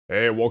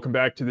Hey, welcome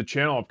back to the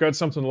channel. I've got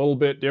something a little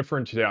bit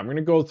different today. I'm going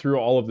to go through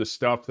all of the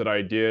stuff that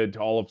I did,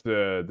 all of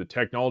the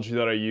technology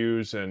that I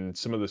use, and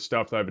some of the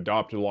stuff that I've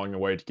adopted along the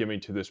way to get me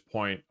to this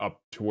point up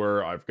to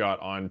where I've got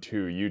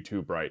onto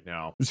YouTube right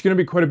now. There's going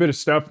to be quite a bit of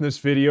stuff in this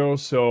video,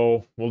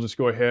 so we'll just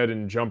go ahead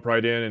and jump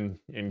right in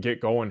and get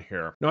going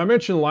here. Now, I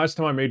mentioned the last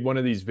time I made one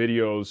of these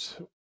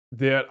videos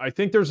that I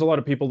think there's a lot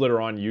of people that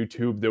are on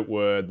YouTube that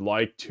would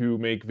like to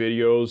make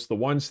videos. The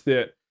ones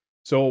that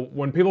So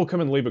when people come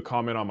and leave a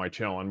comment on my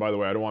channel, and by the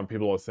way, I don't want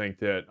people to think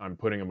that I'm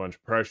putting a bunch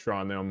of pressure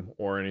on them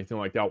or anything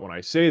like that when I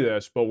say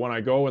this, but when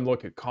I go and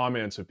look at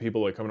comments of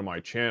people that come to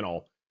my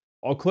channel,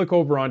 I'll click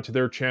over onto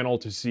their channel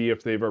to see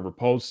if they've ever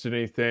posted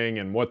anything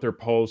and what they're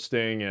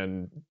posting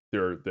and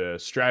the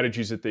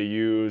strategies that they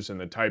use and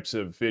the types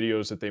of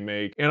videos that they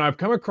make. And I've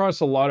come across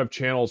a lot of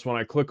channels when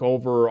I click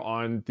over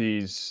on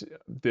the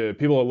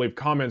people that leave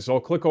comments,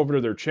 I'll click over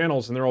to their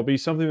channels and there'll be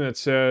something that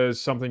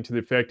says something to the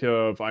effect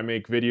of, I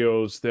make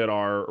videos that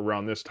are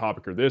around this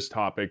topic or this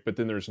topic, but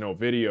then there's no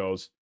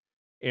videos.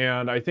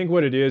 And I think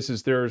what it is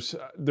there's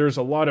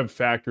a lot of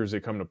factors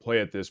that come to play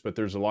at this, but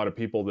there's a lot of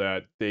people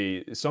that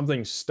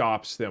something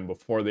stops them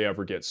before they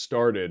ever get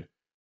started.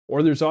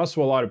 Or there's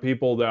also a lot of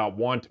people that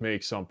want to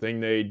make something.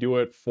 They do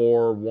it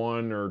for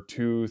 1 or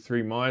 2,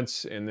 3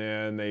 months, and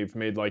then they've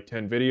made like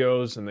 10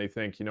 videos and they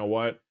think, you know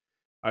what?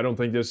 I don't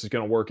think this is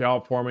going to work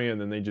out for me,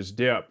 and then they just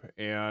dip.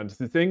 And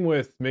the thing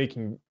with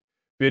making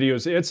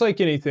videos, it's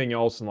like anything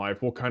else in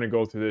life. We'll kind of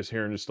go through this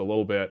here in just a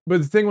little bit.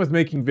 But the thing with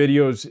making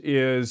videos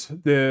is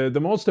the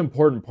most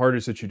important part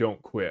is that you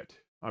don't quit.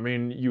 I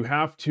mean, you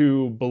have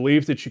to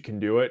believe that you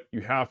can do it.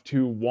 You have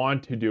to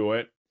want to do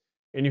it,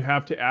 and you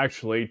have to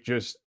actually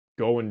just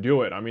go and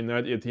do it. I mean,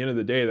 that at the end of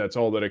the day, that's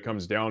all that it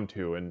comes down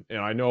to. And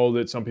I know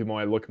that some people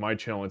might look at my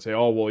channel and say,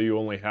 "Oh, well, you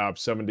only have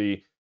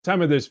 70."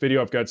 Time of this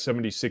video, I've got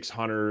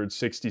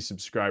 7,660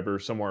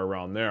 subscribers, somewhere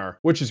around there,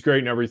 which is great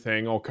and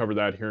everything. I'll cover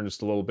that here in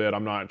just a little bit.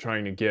 I'm not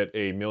trying to get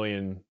a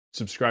 1,000,000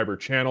 subscriber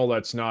channel.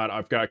 That's not,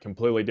 I've got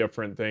completely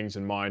different things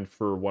in mind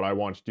for what I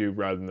want to do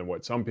rather than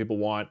what some people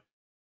want.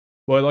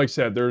 But like I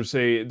said,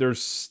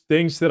 there's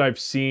things that I've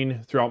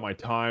seen throughout my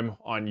time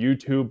on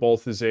YouTube,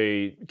 both as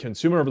a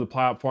consumer of the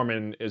platform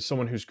and as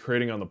someone who's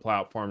creating on the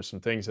platform, some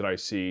things that I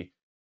see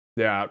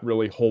that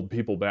really hold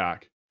people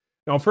back.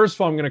 Now, first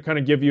of all, I'm going to kind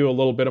of give you a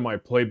little bit of my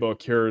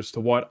playbook here as to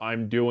what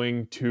I'm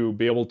doing to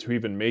be able to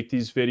even make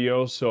these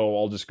videos. So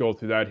I'll just go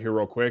through that here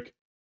real quick.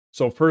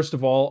 So first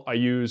of all, I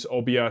use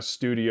OBS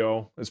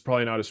Studio. It's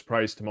probably not a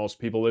surprise to most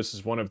people. This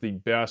is one of the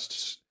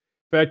best.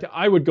 In fact,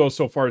 I would go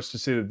so far as to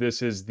say that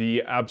this is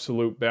the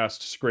absolute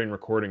best screen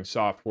recording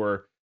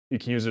software. You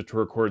can use it to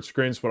record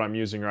screens, what I'm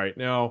using right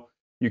now.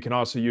 You can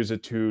also use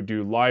it to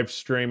do live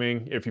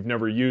streaming. If you've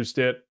never used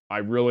it, I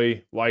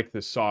really like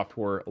this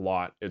software a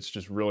lot. It's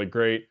just really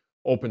great.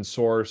 Open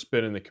source,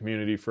 been in the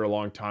community for a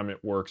long time.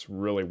 It works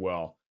really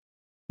well.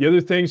 The other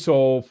thing,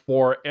 so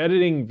for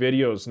editing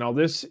videos, now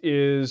this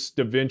is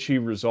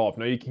DaVinci Resolve.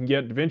 Now you can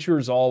get DaVinci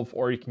Resolve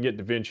or you can get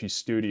DaVinci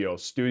Studio.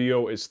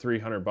 Studio is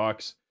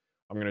 $300.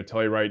 I'm going to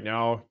tell you right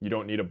now, you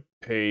don't need to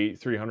pay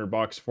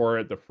 $300 for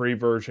it. The free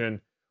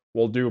version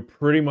will do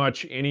pretty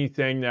much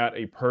anything that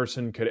a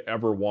person could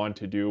ever want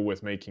to do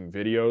with making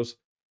videos.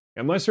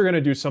 Unless you're going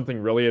to do something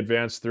really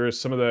advanced, there is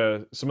some of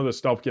the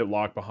stuff get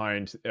locked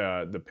behind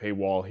the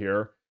paywall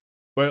here.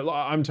 But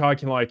I'm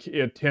talking like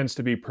it tends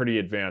to be pretty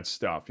advanced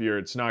stuff.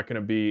 It's not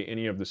going to be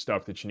any of the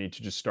stuff that you need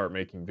to just start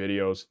making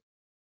videos.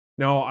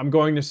 Now, I'm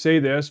going to say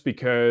this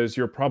because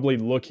you're probably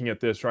looking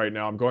at this right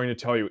now. I'm going to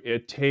tell you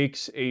it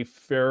takes a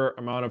fair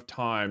amount of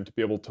time to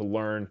be able to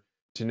learn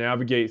to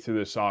navigate through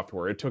this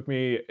software. It took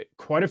me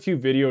quite a few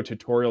video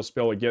tutorials to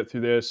be able to get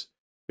through this,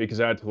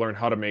 because I had to learn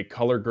how to make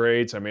color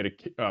grades. I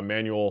made a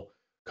manual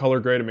color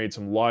grade. I made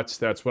some LUTs.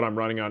 That's what I'm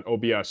running on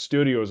OBS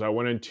Studios. I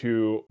went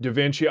into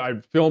DaVinci.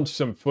 I filmed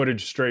some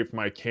footage straight from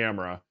my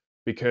camera,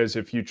 because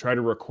if you try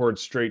to record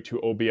straight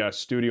to OBS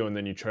Studio and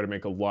then you try to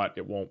make a LUT,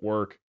 it won't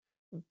work.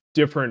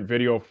 Different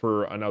video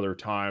for another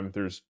time.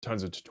 There's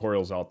tons of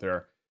tutorials out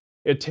there.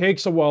 It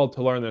takes a while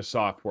to learn this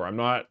software. I'm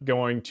not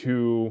going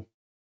to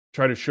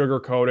try to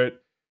sugarcoat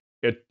it.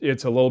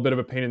 It's a little bit of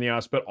a pain in the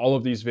ass, but all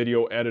of these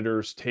video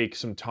editors take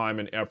some time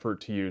and effort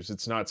to use.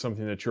 It's not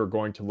something that you're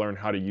going to learn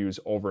how to use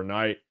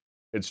overnight.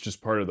 It's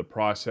just part of the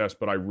process,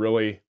 but I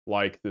really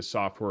like this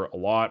software a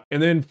lot.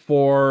 And then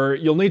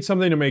you'll need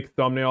something to make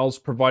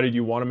thumbnails, provided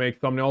you want to make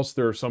thumbnails.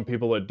 There are some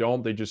people that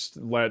don't. They just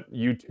let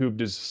YouTube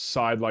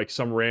decide like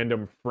some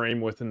random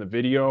frame within the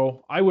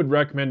video. I would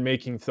recommend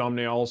making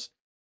thumbnails,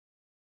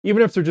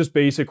 even if they're just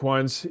basic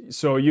ones.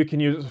 So you can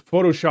use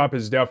Photoshop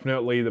is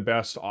definitely the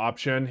best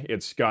option.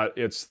 It's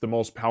the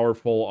most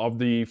powerful of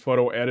the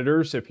photo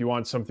editors. If you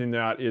want something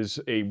that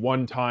is a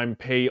one-time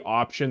pay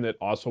option that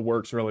also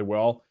works really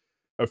well,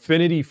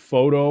 Affinity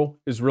Photo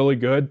is really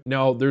good.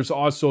 Now, there's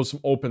also some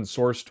open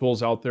source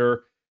tools out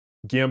there.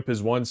 GIMP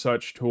is one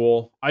such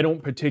tool. I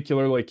don't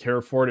particularly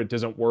care for it. It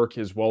doesn't work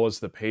as well as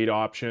the paid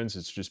options.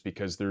 It's just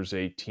because there's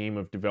a team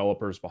of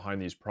developers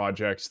behind these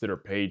projects that are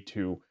paid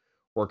to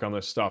work on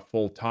this stuff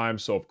full time.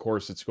 So of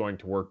course it's going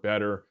to work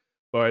better.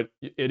 but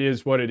it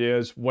is what it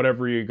is,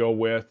 whatever you go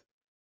with.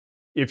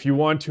 If you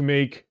want to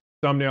make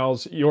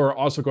thumbnails, you're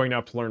also going to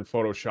have to learn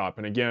Photoshop.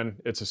 And again,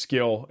 it's a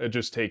skill. It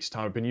just takes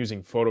time. I've been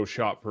using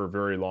Photoshop for a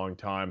very long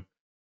time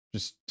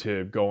just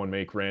to go and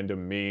make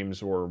random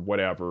memes or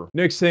whatever.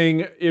 Next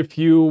thing, if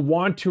you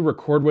want to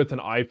record with an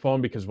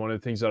iPhone, because one of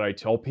the things that I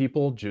tell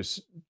people,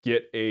 just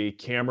get a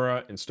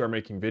camera and start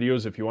making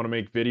videos. If you want to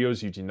make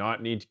videos, you do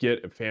not need to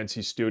get a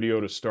fancy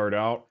studio to start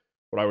out.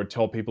 What I would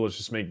tell people is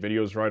just make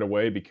videos right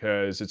away,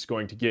 because it's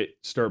going to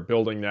start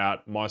building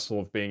that muscle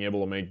of being able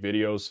to make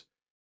videos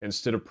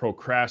instead of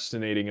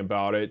procrastinating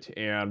about it.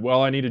 And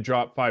well, I need to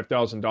drop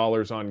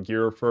 $5,000 on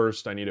gear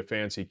first. I need a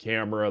fancy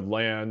camera,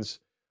 lens,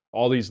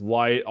 all this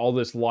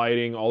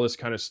lighting, all this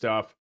kind of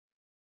stuff.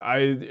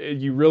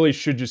 You really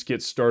should just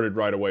get started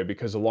right away,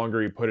 because the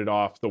longer you put it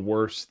off, the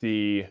worse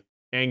the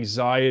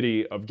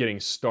anxiety of getting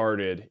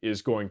started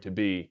is going to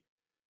be.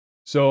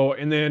 So,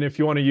 and then if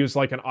you want to use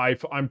like an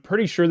iPhone, I'm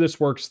pretty sure this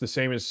works the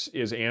same as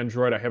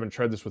Android. I haven't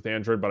tried this with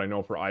Android, but I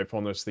know for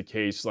iPhone this is the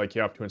case. Like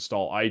you have to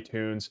install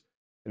iTunes,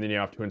 and then you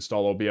have to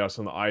install OBS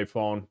on the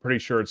iPhone. Pretty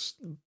sure it's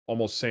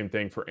almost the same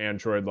thing for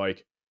Android.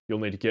 Like you'll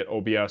need to get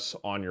OBS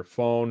on your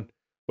phone.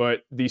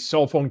 But these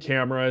cell phone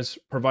cameras,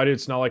 provided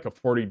it's not like a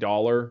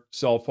 $40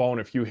 cell phone,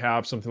 if you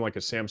have something like a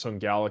Samsung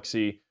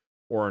Galaxy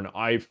or an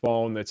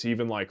iPhone that's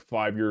even like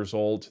 5 years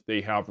old, they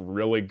have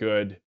really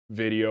good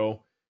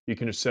video. You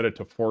can just set it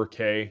to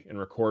 4K and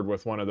record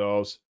with one of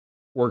those.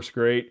 Works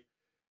great.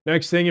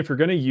 Next thing, if you're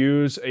going to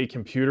use a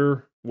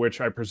computer,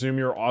 which I presume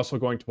you're also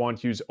going to want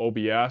to use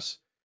OBS,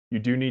 you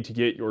do need to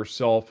get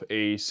yourself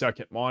a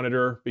second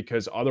monitor,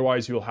 because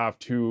otherwise you'll have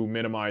to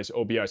minimize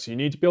OBS. You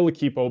need to be able to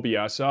keep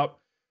OBS up,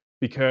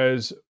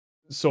 because,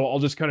 so I'll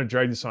just kind of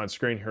drag this on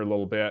screen here a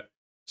little bit.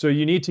 So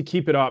you need to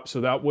keep it up so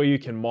that way you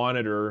can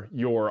monitor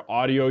your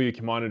audio, you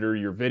can monitor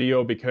your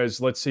video, because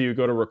let's say you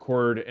go to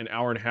record an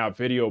hour-and-a-half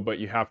video, but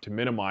you have to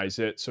minimize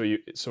it so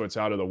it's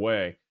out of the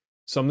way.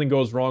 Something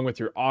goes wrong with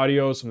your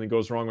audio, something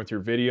goes wrong with your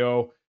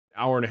video,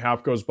 hour and a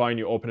half goes by and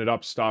you open it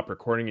up, stop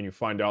recording, and you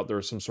find out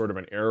there's some sort of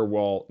an error.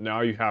 Well,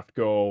 now you have to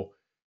go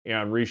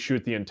and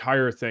reshoot the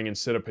entire thing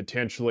instead of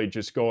potentially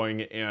just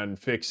going and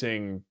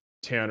fixing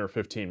 10 or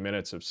 15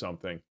 minutes of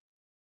something.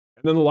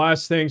 And then the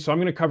last thing, so I'm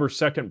going to cover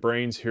second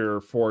brains here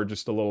for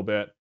just a little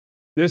bit.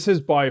 This is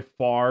by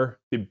far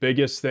the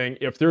biggest thing.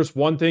 If there's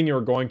one thing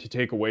you're going to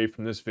take away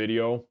from this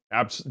video,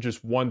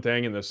 just one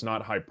thing, and this is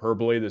not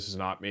hyperbole, this is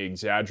not me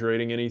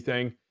exaggerating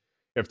anything.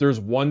 If there's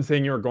one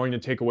thing you're going to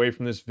take away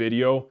from this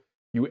video,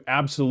 you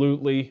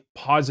absolutely,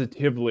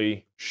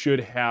 positively should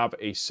have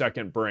a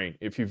second brain.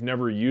 If you've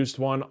never used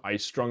one, I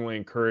strongly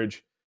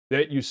encourage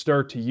that you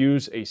start to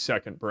use a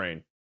second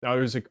brain. Now,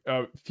 there's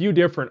a few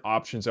different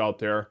options out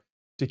there.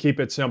 To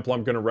keep it simple,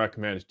 I'm going to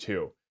recommend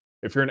two.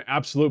 If you're an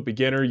absolute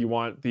beginner, if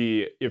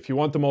you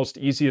want the most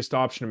easiest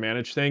option to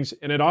manage things,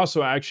 and it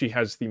also actually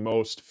has the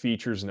most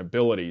features and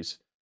abilities,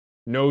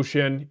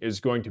 Notion is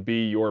going to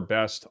be your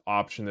best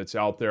option that's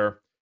out there.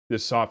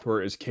 This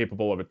software is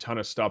capable of a ton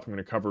of stuff. I'm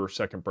going to cover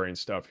second brain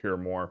stuff here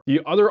more.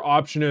 The other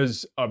option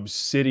is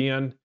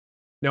Obsidian.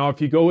 Now,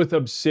 if you go with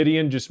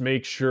Obsidian, just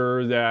make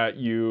sure that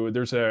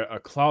there's a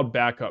cloud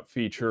backup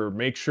feature.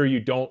 Make sure you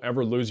don't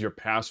ever lose your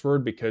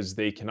password, because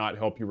they cannot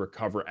help you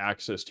recover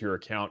access to your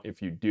account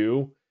if you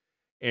do.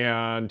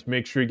 And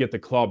make sure you get the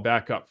cloud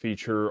backup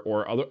feature,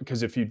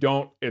 because if you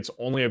don't, it's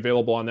only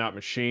available on that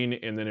machine.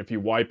 And then if you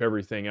wipe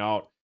everything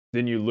out,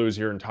 then you lose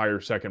your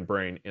entire second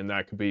brain, and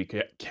that could be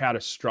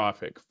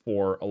catastrophic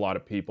for a lot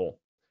of people.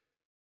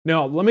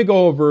 Now, let me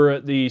go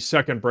over the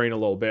second brain a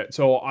little bit.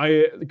 So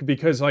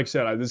because like I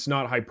said, this is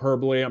not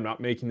hyperbole, I'm not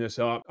making this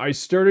up. I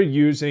started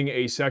using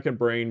a second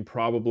brain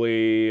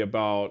probably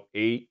about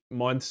 8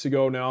 months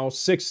ago now,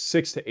 six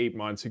to 8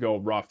 months ago,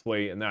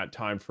 roughly in that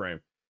time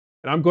frame.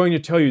 And I'm going to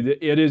tell you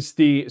that it is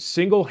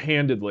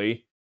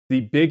single-handedly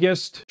the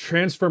biggest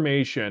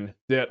transformation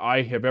that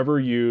I have ever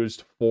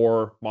used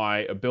for my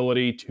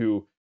ability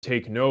to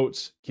take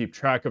notes, keep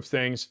track of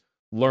things,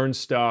 learn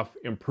stuff,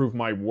 improve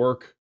my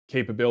work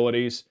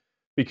capabilities.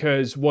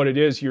 Because what it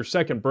is, your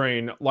second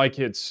brain,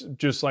 it's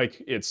just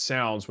like it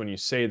sounds when you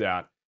say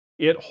that,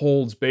 it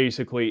holds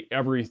basically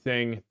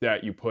everything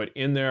that you put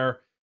in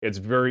there. It's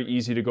very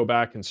easy to go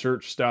back and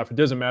search stuff. It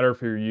doesn't matter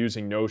if you're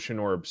using Notion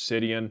or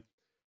Obsidian.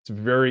 It's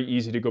very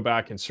easy to go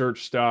back and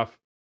search stuff.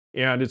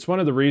 And it's one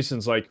of the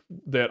reasons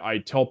that I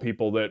tell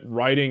people that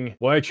writing,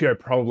 well, actually, I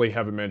probably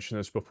haven't mentioned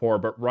this before,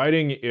 but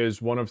writing is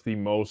one of the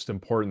most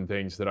important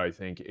things that I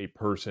think a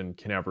person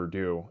can ever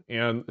do.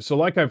 And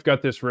so I've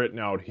got this written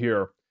out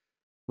here.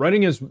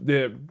 Writing is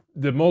the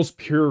most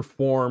pure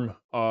form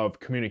of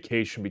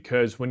communication,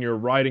 because when you're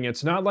writing,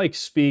 it's not like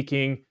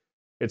speaking.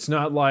 It's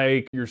not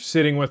like you're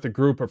sitting with a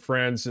group of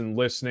friends and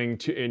listening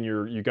to, and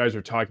you guys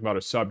are talking about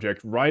a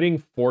subject.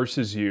 Writing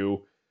forces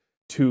you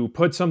to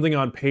put something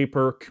on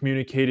paper,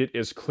 communicate it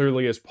as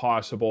clearly as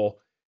possible,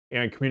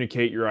 and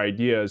communicate your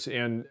ideas.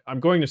 And I'm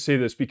going to say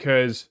this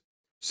because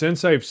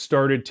since I've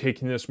started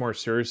taking this more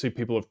seriously,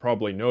 people have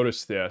probably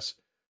noticed this.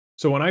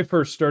 So when I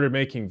first started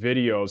making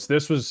videos,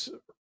 this was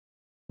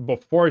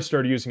before I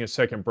started using a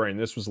second brain.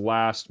 This was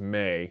last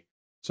May.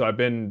 So I've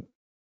been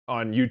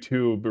on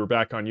YouTube, or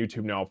back on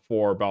YouTube now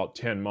for about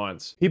 10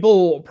 months.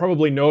 People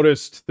probably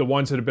noticed, the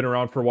ones that have been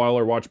around for a while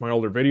or watch my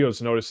older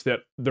videos, noticed that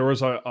there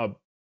was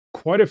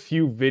quite a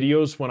few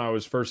videos when I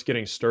was first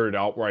getting started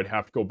out where I'd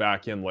have to go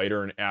back in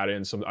later and add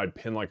in some, I'd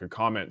pin like a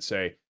comment and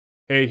say,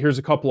 hey, here's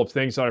a couple of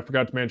things that I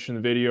forgot to mention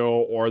in the video,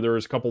 or there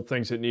was a couple of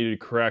things that needed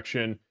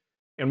correction.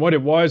 And what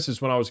it was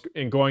is when I was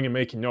going and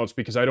making notes,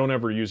 because I don't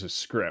ever use a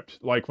script.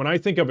 Like when I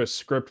think of a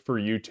script for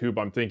YouTube,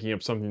 I'm thinking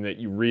of something that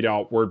you read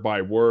out word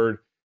by word.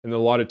 And a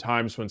lot of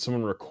times when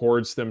someone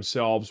records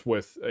themselves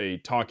with a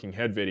talking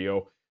head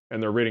video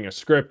and they're reading a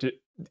script,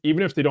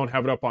 even if they don't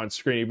have it up on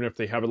screen, even if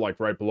they have it like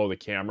right below the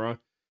camera,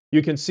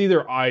 you can see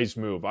their eyes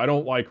move. I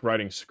don't like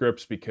writing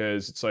scripts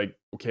because it's like,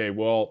 okay,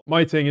 well,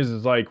 my thing is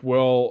like,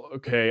 well,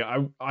 okay,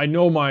 I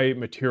know my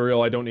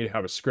material, I don't need to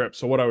have a script.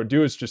 So what I would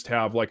do is just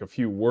have like a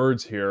few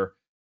words here,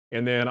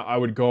 and then I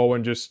would go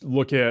and just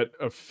look at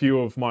a few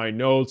of my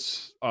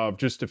notes of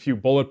just a few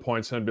bullet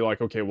points and be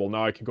like, okay, well,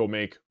 now I can go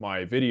make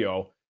my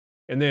video.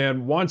 And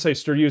then once I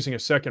started using a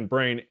second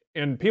brain,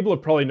 and people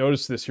have probably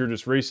noticed this here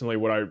just recently,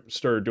 what I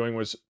started doing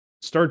was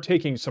start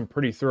taking some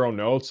pretty thorough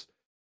notes.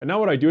 And now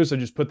what I do is I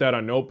just put that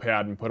on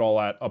Notepad and put all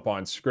that up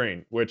on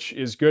screen, which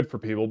is good for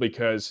people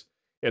because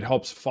it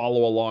helps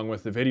follow along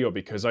with the video,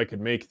 because I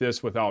could make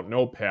this without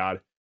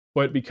Notepad,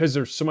 but because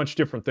there's so much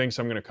different things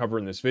I'm going to cover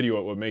in this video,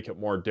 it would make it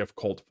more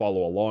difficult to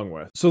follow along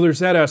with. So there's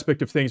that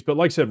aspect of things. But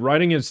like I said,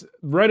 writing is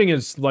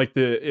like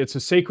it's a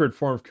sacred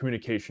form of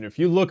communication. If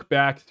you look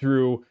back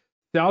through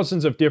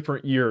thousands of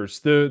different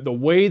years, the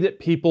way that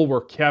people were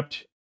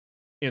kept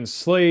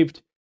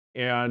enslaved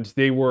and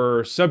they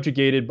were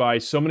subjugated by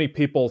so many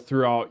people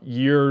throughout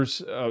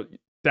years,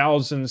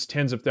 thousands,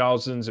 tens of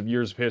thousands of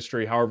years of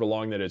history, however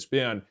long that it's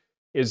been,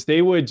 is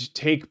they would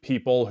take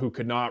people who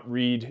could not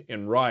read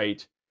and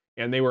write,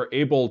 and they were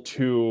able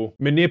to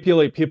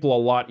manipulate people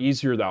a lot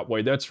easier that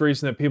way. That's the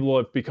reason that people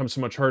have become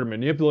so much harder to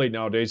manipulate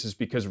nowadays, is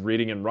because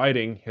reading and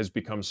writing has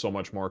become so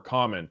much more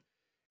common.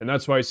 And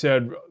that's why I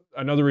said,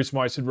 another reason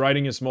why I said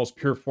writing is the most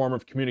pure form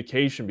of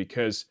communication,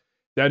 because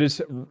that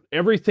is,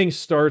 everything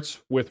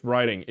starts with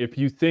writing. If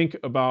you think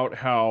about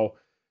how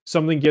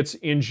something gets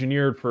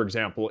engineered, for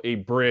example, a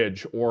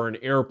bridge or an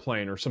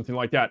airplane or something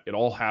like that, it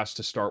all has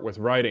to start with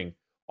writing.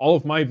 All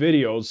of my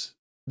videos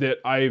that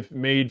I've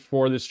made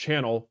for this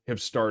channel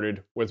have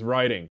started with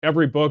writing.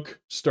 Every book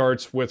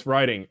starts with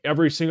writing.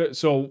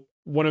 So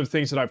one of the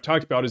things that I've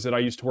talked about is that I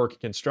used to work in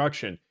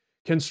construction.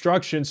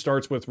 Construction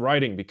starts with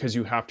writing, because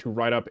you have to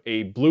write up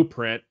a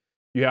blueprint.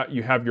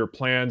 You have your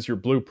plans, your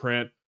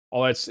blueprint,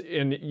 all that's,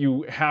 and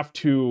you have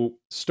to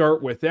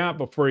start with that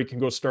before you can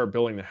go start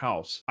building the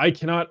house. I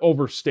cannot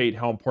overstate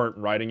how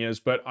important writing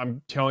is, but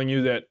I'm telling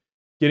you that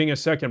getting a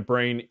second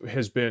brain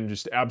has been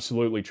just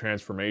absolutely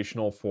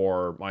transformational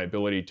for my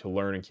ability to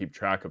learn and keep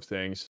track of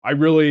things. I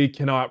really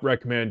cannot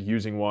recommend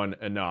using one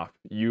enough.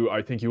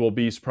 I think you will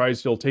be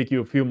surprised. It'll take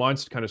you a few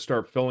months to kind of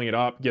start filling it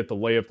up, get the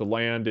lay of the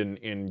land,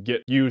 and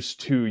get used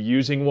to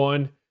using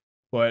one,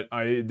 but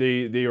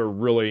they are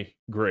really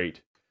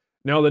great.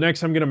 Now, the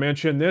next I'm going to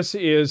mention, this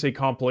is a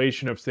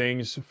compilation of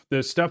things.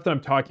 The stuff that I'm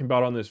talking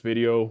about on this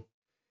video,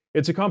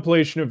 it's a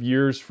compilation of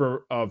years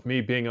of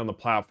me being on the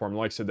platform.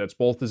 Like I said, that's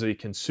both as a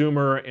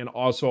consumer and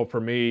also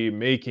for me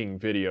making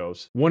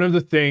videos. One of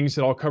the things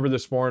that I'll cover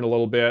this more in a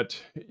little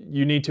bit,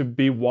 you need to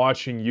be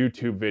watching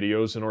YouTube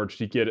videos in order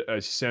to get a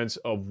sense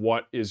of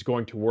what is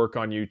going to work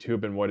on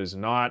YouTube and what is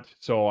not.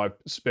 So I've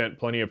spent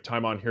plenty of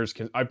time on here.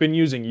 I've been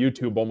using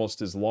YouTube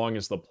almost as long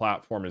as the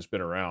platform has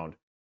been around.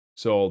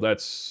 So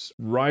that's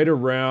right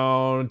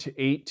around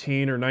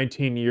 18 or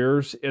 19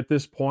 years at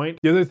this point.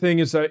 The other thing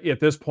is that at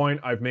this point,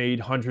 I've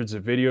made hundreds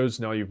of videos.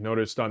 Now, you've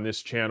noticed on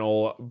this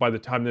channel, by the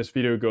time this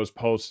video goes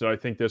posted, I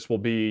think this will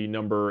be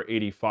number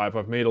 85.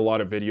 I've made a lot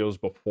of videos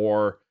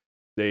before.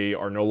 They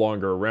are no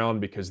longer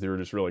around because they were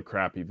just really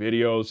crappy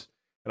videos.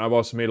 And I've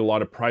also made a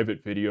lot of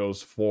private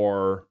videos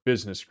for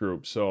business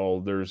groups.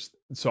 So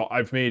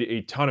I've made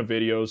a ton of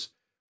videos,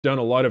 done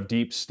a lot of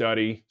deep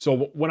study.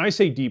 So when I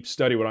say deep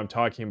study, what I'm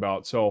talking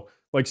about, so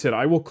like I said,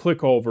 I will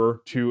click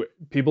over to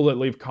people that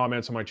leave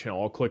comments on my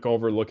channel. I'll click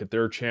over, look at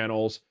their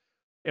channels,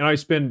 and I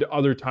spend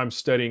other time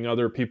studying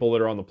other people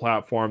that are on the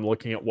platform,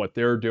 looking at what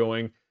they're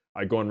doing.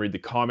 I go and read the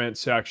comment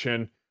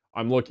section.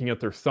 I'm looking at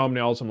their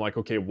thumbnails. I'm like,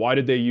 okay, why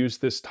did they use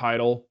this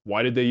title?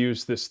 Why did they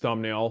use this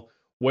thumbnail?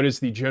 What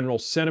is the general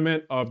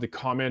sentiment of the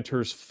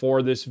commenters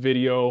for this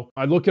video?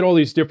 I look at all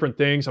these different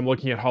things. I'm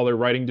looking at how they're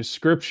writing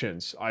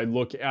descriptions. I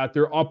look at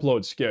their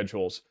upload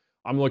schedules.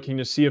 I'm looking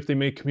to see if they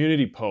make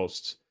community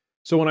posts.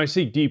 So when I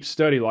say deep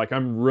study, like,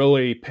 I'm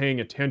really paying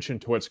attention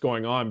to what's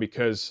going on,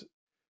 because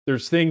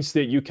there's things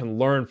that you can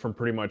learn from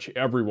pretty much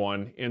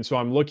everyone. And so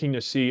I'm looking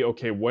to see,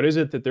 okay, what is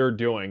it that they're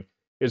doing?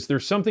 Is there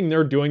something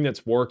they're doing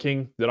that's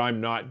working that I'm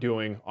not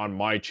doing on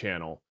my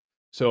channel?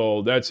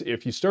 So that's,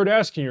 if you start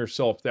asking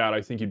yourself that,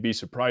 I think you'd be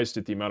surprised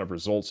at the amount of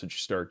results that you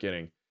start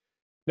getting.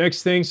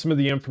 Next thing, some of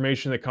the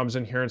information that comes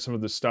in here and some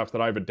of the stuff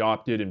that I've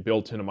adopted and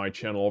built into my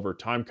channel over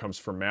time comes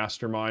from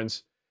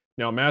masterminds.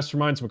 Now,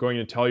 masterminds, I'm going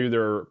to tell you,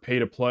 they're pay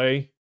to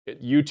play.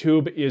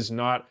 YouTube is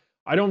not,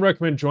 I don't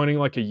recommend joining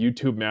like a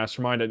YouTube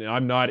mastermind, and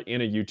I'm not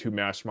in a YouTube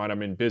mastermind,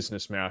 I'm in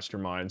business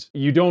masterminds.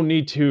 You don't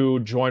need to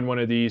join one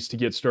of these to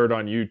get started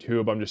on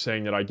YouTube. I'm just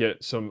saying that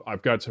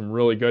I've got some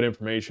really good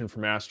information for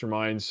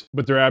masterminds,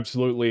 but they're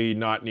absolutely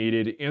not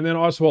needed. And then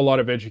also a lot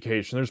of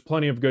education. There's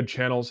plenty of good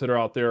channels that are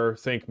out there.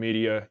 Think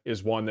Media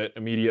is one that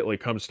immediately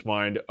comes to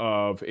mind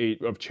of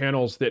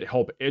channels that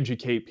help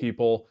educate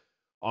people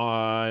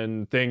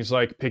on things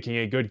like picking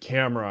a good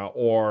camera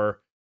or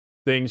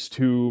things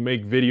to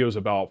make videos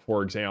about,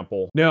 for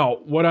example. Now,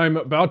 what I'm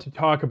about to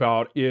talk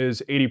about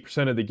is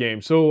 80% of the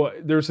game. So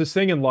there's this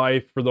thing in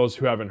life, for those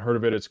who haven't heard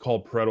of it, it's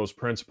called Pareto's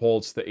Principle.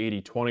 It's the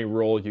 80-20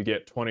 rule. You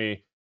get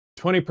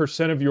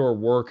 20% of your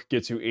work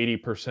gets you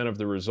 80% of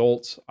the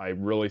results. I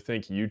really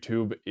think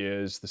YouTube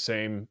is the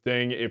same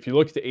thing. If you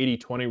look at the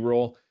 80-20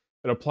 rule,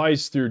 it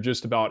applies through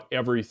just about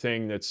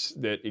everything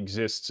that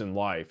exists in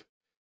life.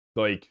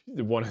 Like,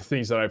 one of the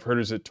things that I've heard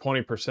is that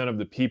 20% of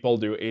the people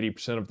do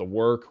 80% of the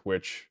work,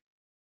 which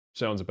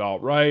sounds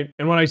about right.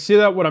 And when I say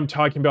that, what I'm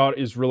talking about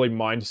is really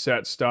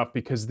mindset stuff,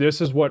 because this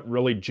is what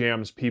really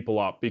jams people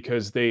up,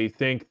 because they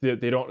think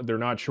that they're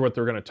not sure what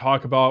they're going to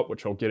talk about,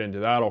 which I'll get into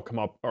that.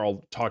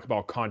 I'll talk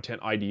about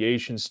content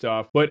ideation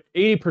stuff, but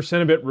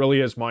 80% of it really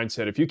is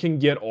mindset. If you can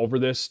get over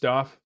this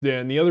stuff,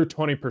 then the other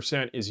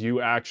 20% is you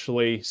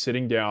actually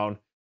sitting down,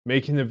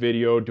 making the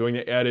video, doing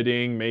the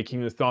editing,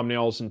 making the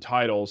thumbnails and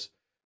titles.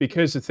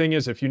 Because the thing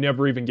is, if you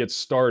never even get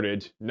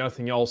started,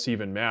 nothing else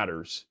even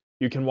matters.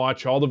 You can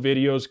watch all the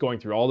videos going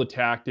through all the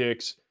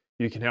tactics.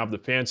 You can have the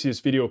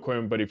fanciest video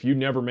equipment, but if you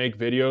never make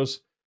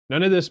videos,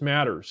 none of this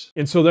matters.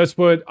 And so that's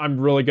what I'm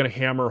really going to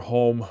hammer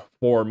home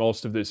for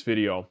most of this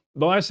video.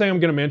 The last thing I'm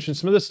going to mention,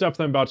 some of the stuff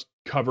that I'm about to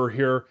cover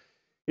here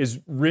is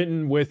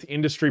written with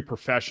industry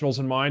professionals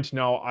in mind.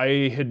 Now,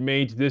 I had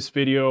made this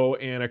video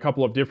in a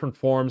couple of different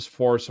forms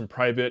for some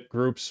private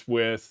groups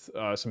with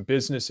some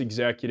business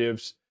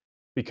executives,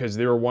 because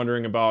they were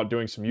wondering about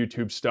doing some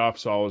YouTube stuff,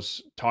 so I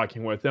was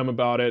talking with them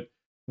about it.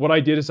 What I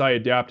did is I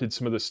adapted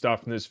some of the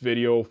stuff in this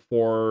video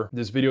for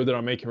this video that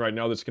I'm making right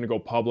now that's going to go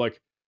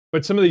public.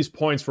 But some of these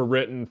points were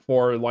written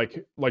for,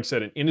 like I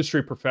said, an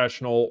industry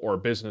professional or a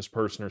business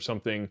person or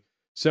something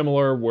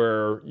similar,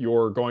 where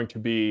you're going to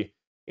be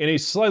in a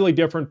slightly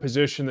different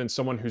position than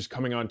someone who's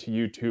coming onto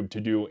YouTube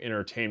to do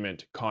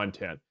entertainment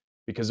content,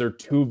 because they're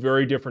two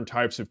very different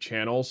types of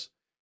channels,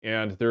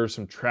 and there are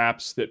some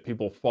traps that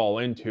people fall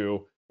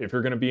into. If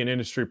you're going to be an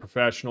industry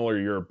professional or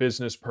you're a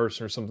business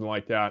person or something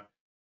like that,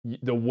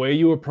 the way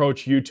you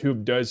approach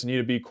YouTube does need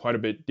to be quite a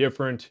bit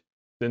different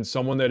than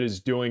someone that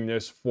is doing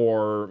this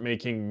for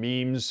making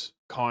memes,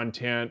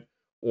 content,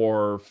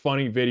 or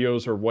funny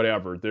videos or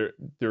whatever.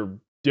 They're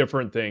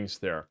different things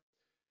there.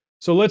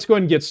 So let's go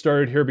ahead and get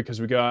started here,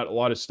 because we got a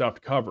lot of stuff to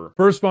cover.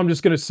 First of all, I'm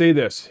just going to say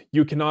this.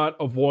 You cannot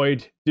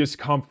avoid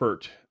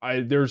discomfort.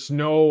 There's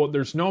no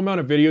amount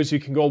of videos you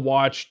can go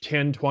watch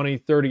 10, 20,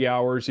 30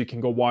 hours. You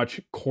can go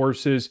watch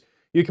courses.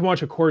 You can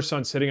watch a course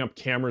on setting up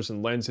cameras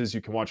and lenses.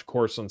 You can watch a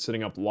course on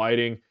setting up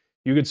lighting.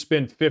 You could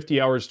spend 50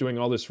 hours doing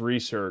all this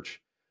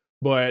research.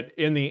 But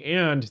in the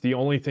end, the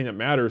only thing that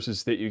matters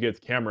is that you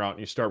get the camera out and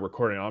you start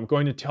recording. I'm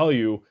going to tell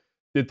you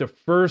that the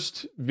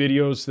first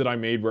videos that I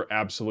made were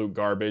absolute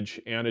garbage,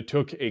 and it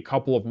took a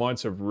couple of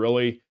months of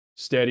really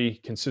steady,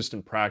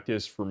 consistent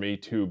practice for me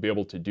to be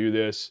able to do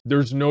this.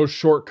 There's no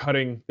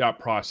shortcutting that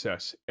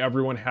process.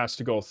 Everyone has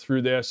to go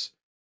through this.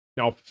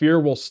 Now, fear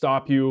will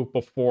stop you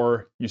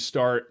before you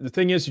start. The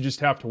thing is, you just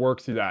have to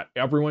work through that.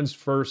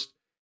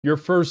 Your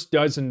first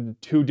dozen,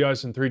 2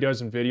 dozen, 3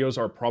 dozen videos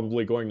are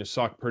probably going to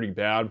suck pretty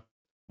bad.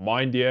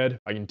 Mine did.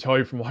 I can tell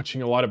you from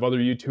watching a lot of other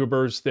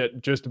YouTubers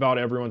that just about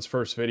everyone's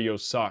first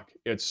videos suck.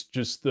 It's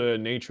just the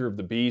nature of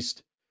the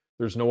beast.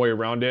 There's no way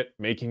around it.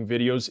 Making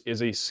videos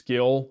is a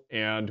skill,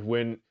 and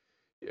when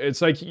it's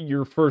like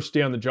your first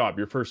day on the job,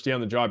 you're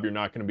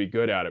not going to be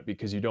good at it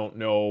because you don't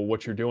know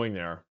what you're doing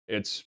there.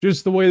 It's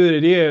just the way that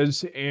it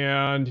is,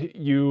 and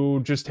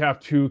you just have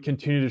to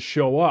continue to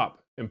show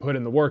up and put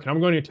in the work. And I'm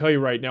going to tell you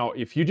right now,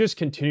 if you just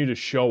continue to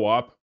show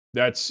up,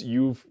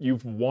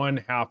 you've won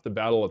half the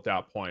battle at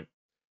that point.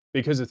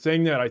 Because the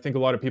thing that I think a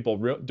lot of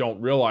people don't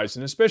realize,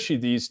 and especially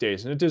these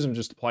days, and it doesn't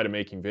just apply to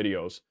making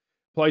videos, it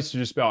applies to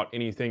just about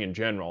anything in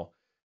general.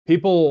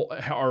 People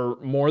are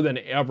more than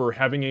ever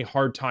having a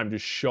hard time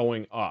just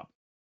showing up,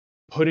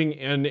 putting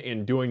in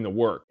and doing the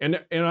work.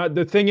 And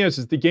the thing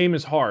is the game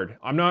is hard.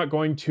 I'm not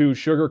going to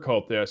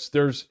sugarcoat this.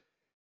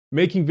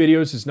 Making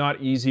videos is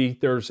not easy.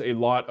 There's a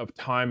lot of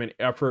time and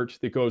effort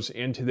that goes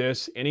into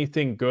this.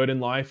 Anything good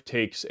in life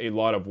takes a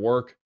lot of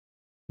work.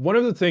 One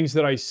of the things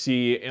that I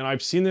see, and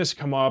I've seen this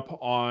come up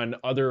on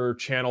other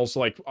channels,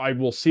 like I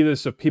will see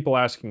this of people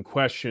asking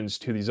questions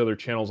to these other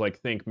channels like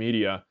Think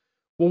Media.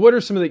 Well, what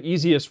are some of the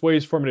easiest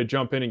ways for me to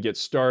jump in and get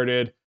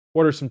started?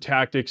 What are some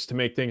tactics to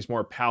make things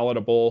more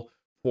palatable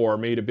for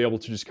me to be able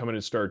to just come in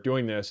and start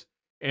doing this?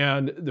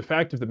 And the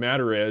fact of the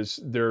matter is,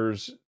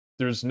 there's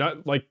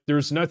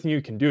there's nothing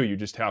you can do. You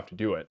just have to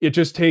do it. It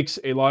just takes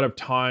a lot of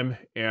time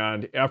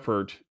and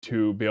effort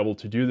to be able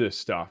to do this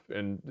stuff.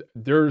 And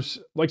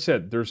like I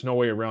said, there's no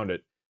way around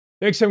it.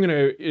 Next I'm going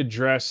to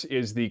address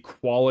is the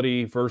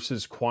quality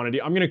versus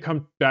quantity. I'm going to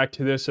come back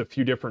to this a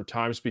few different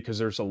times because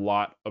there's a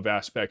lot of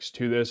aspects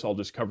to this. I'll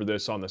just cover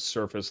this on the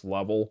surface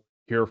level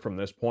here from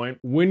this point.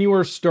 When you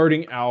are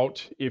starting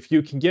out, if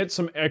you can get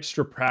some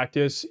extra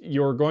practice,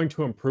 you're going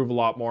to improve a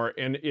lot more.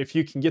 And if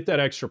you can get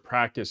that extra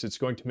practice, it's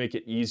going to make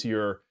it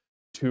easier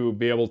to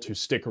be able to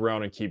stick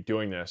around and keep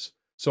doing this.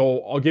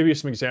 So I'll give you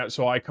some examples.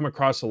 So I come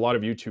across a lot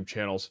of YouTube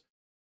channels.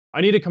 I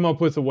need to come up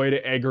with a way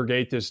to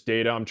aggregate this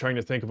data. I'm trying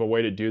to think of a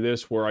way to do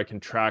this where I can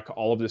track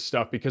all of this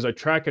stuff because I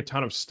track a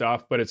ton of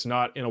stuff, but it's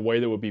not in a way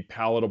that would be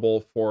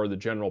palatable for the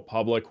general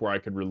public where I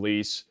could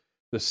release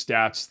the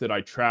stats that I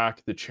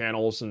track, the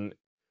channels, and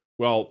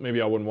well, maybe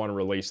I wouldn't want to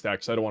release that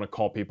because I don't want to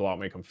call people out,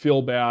 make them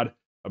feel bad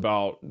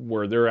about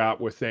where they're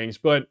at with things.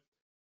 But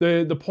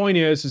the point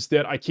is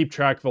that I keep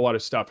track of a lot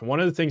of stuff. And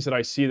one of the things that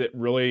I see that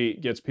really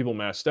gets people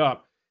messed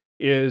up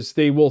is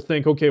they will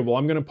think, okay, well,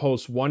 I'm going to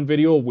post one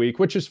video a week,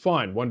 which is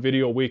fine. One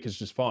video a week is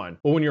just fine.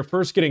 But when you're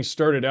first getting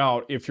started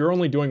out, if you're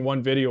only doing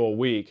one video a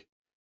week,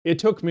 it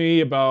took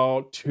me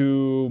about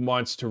 2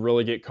 months to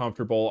really get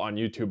comfortable on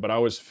YouTube, but I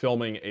was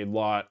filming a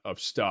lot of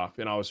stuff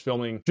and I was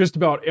filming just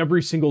about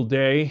every single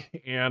day.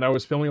 And I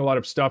was filming a lot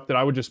of stuff that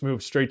I would just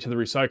move straight to the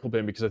recycle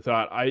bin because I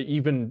thought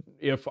even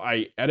if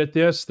I edit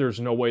this,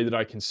 there's no way that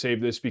I can save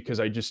this because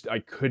I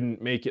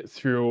couldn't make it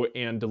through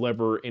and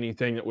deliver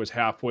anything that was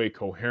halfway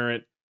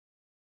coherent,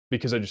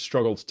 because I just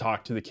struggled to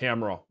talk to the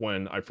camera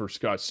when I first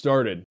got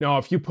started. Now,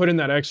 if you put in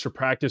that extra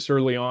practice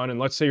early on, and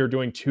let's say you're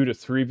doing 2 to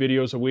 3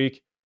 videos a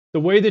week, the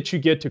way that you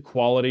get to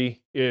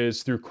quality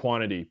is through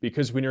quantity,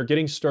 because when you're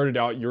getting started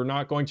out, you're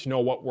not going to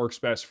know what works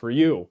best for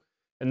you.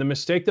 And the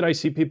mistake that I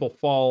see people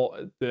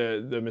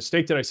the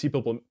mistake that I see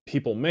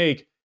people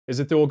make is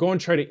that they will go and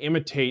try to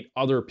imitate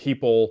other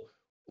people,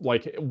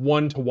 like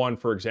one-to-one,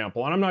 for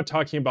example. And I'm not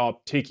talking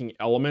about taking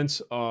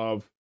elements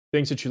of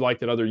things that you like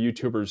that other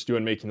YouTubers do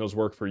and making those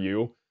work for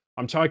you.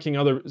 I'm talking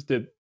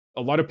that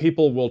a lot of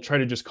people will try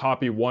to just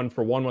copy one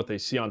for one what they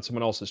see on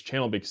someone else's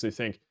channel because they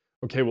think,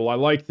 okay, well, I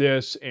like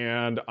this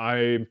and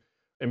I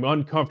am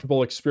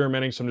uncomfortable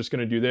experimenting, so I'm just going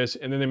to do this.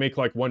 And then they make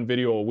like one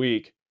video a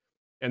week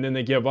and then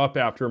they give up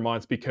after a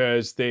month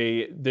because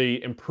they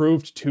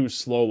improved too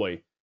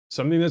slowly.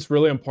 Something that's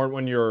really important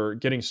when you're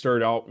getting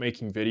started out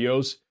making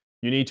videos,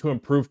 you need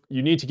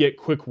to get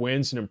quick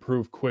wins and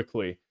improve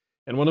quickly.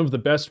 And one of the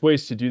best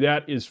ways to do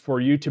that is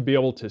for you to be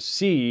able to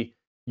see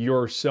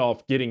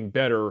yourself getting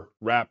better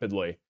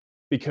rapidly.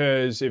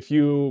 Because if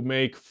you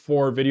make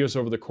 4 videos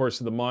over the course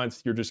of the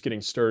month, you're just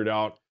getting started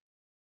out.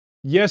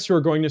 Yes,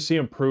 you're going to see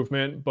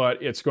improvement,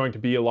 but it's going to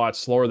be a lot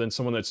slower than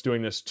someone that's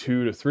doing this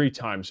 2 to 3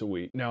 times a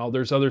week. Now,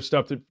 there's other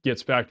stuff that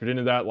gets factored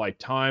into that, like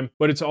time,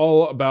 but it's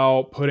all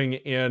about putting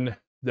in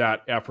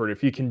that effort.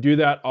 If you can do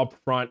that up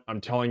front,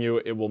 I'm telling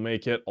you, it will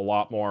make it a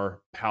lot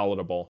more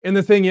palatable. And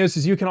the thing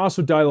is you can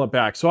also dial it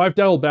back. So I've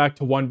dialed back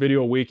to 1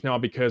 video a week now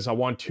because I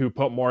want to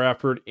put more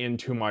effort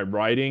into my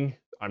writing.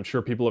 I'm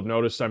sure people have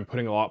noticed I'm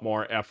putting a lot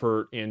more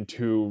effort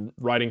into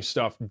writing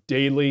stuff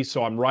daily.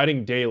 So I'm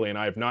writing daily and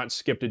I have not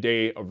skipped a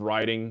day of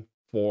writing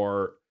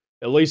for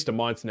at least a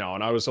month now.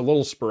 And I was a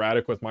little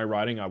sporadic with my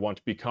writing. I want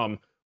to become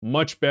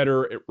much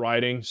better at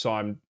writing.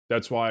 So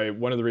that's why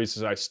one of the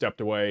reasons I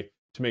stepped away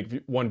to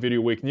make 1 video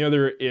a week. And the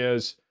other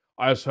is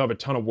I also have a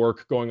ton of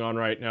work going on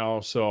right now.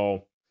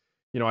 So,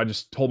 I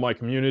just told my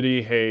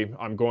community, hey,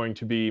 I'm going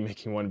to be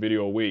making 1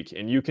 video a week.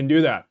 And you can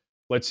do that.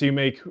 Let's say you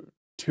make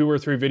 2 or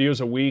 3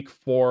 videos a week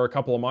for a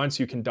couple of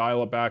months. You can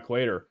dial it back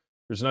later.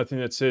 There's nothing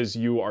that says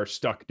you are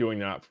stuck doing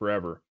that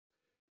forever.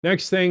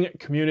 Next thing,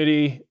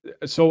 community.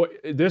 So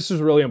this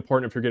is really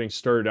important if you're getting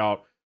started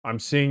out. I'm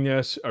seeing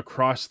this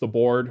across the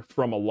board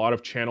from a lot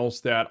of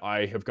channels that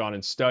I have gone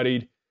and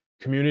studied.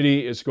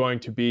 Community is going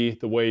to be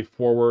the way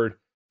forward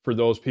for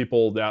those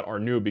people that are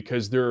new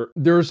because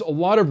there's a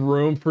lot of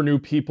room for new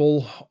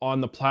people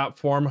on the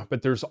platform,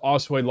 but there's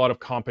also a lot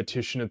of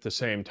competition at the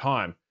same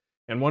time.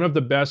 And one of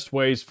the best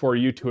ways for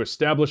you to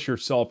establish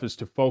yourself is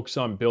to focus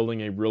on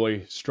building a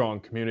really strong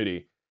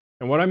community.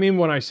 And what I mean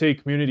when I say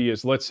community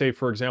is, let's say,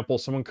 for example,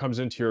 someone comes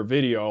into your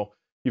video,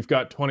 you've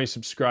got 20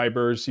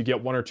 subscribers, you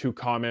get 1 or 2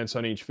 comments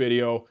on each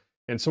video,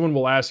 and someone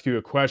will ask you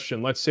a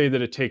question. Let's say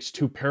that it takes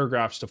 2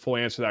 paragraphs to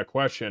fully answer that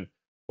question.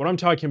 What I'm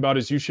talking about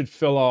is you should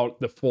fill out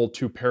the full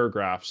 2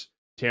 paragraphs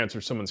to answer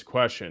someone's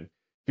question.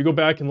 If you go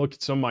back and look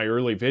at some of my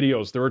early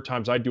videos, there were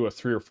times I'd do a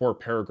 3 or 4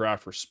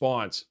 paragraph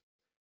response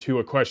to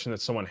a question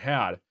that someone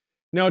had.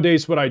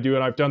 Nowadays, what I do,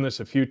 and I've done this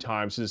a few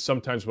times, is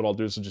sometimes what I'll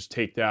do is I'll just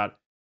take that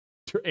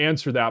to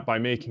answer that by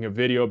making a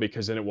video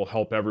because then it will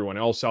help everyone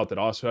else out that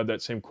also had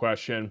that same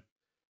question.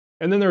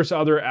 And then there's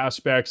other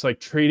aspects like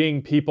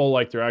treating people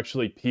like they're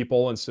actually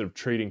people instead of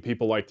treating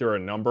people like they're a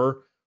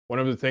number. One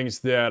of the things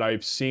that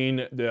I've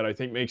seen that I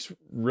think makes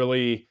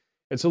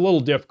it's a little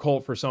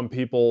difficult for some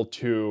people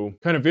to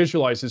kind of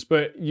visualize this,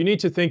 but you need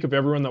to think of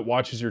everyone that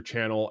watches your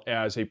channel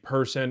as a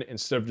person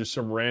instead of just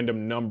some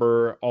random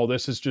number. Oh,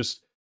 this is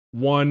just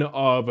one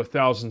of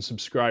 1,000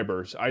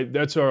 subscribers. I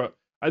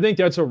think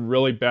that's a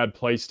really bad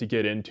place to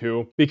get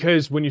into,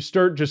 because when you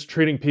start just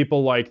treating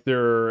people like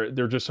they're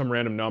just some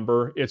random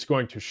number, it's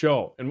going to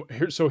show. And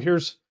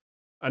here's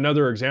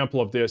another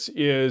example of this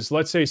is,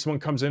 let's say someone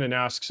comes in and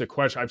asks a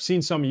question. I've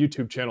seen some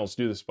YouTube channels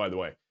do this, by the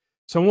way.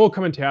 Someone will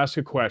come in to ask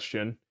a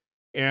question,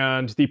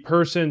 and the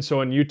person,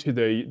 so in YouTube,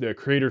 the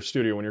creator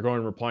studio, when you're going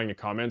and replying to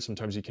comments,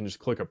 sometimes you can just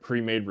click a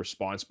pre-made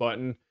response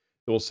button.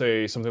 It will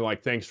say something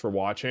like, "Thanks for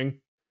watching."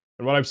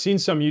 And what I've seen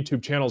some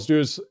YouTube channels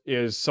do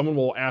is someone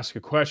will ask a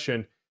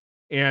question,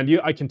 and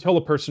I can tell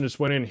the person just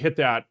went in and hit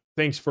that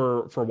 "thanks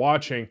for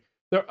watching."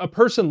 A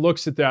person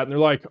looks at that and they're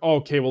like, oh,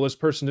 okay, well, this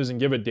person doesn't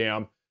give a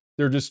damn.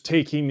 They're just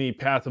taking the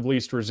path of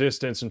least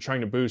resistance and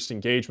trying to boost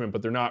engagement,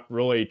 but they're not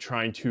really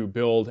trying to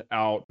build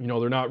out,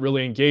 they're not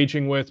really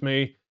engaging with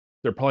me.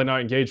 They're probably not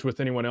engaged with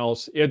anyone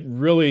else. It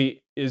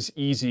really is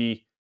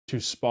easy to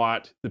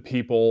spot the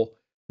people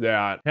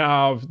that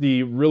have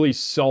the really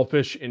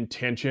selfish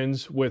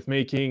intentions with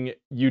making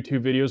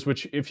YouTube videos,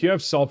 which if you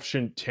have selfish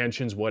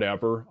intentions,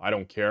 whatever, I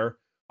don't care.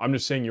 I'm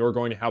just saying you're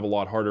going to have a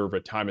lot harder of a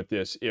time at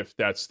this if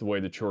that's the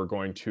way that you're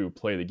going to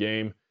play the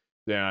game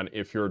than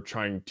if you're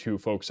trying to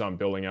focus on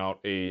building out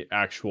a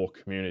actual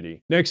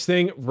community. Next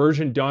thing,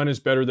 version done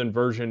is better than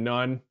version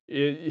none.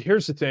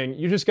 Here's the thing,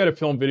 you just got to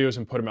film videos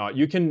and put them out.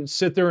 You can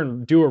sit there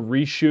and do a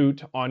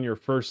reshoot on your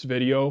first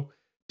video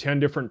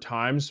 10 different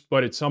times,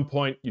 but at some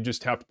point you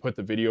just have to put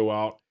the video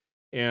out.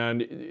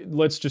 And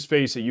let's just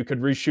face it, you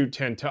could reshoot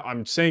 10 times.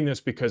 I'm saying this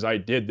because I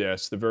did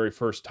this, the very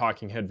first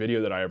talking head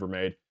video that I ever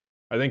made.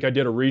 I think I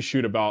did a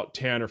reshoot about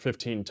 10 or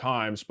 15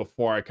 times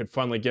before I could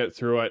finally get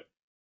through it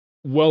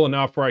well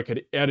enough where I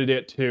could edit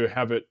it to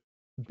have it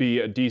be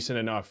a decent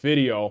enough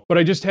video. But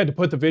I just had to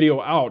put the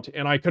video out,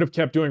 and I could have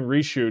kept doing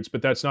reshoots,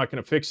 but that's not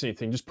going to fix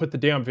anything. Just put the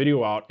damn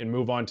video out and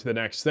move on to the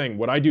next thing.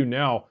 What I do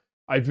now,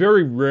 I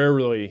very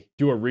rarely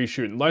do a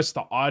reshoot unless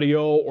the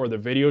audio or the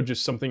video,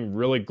 just something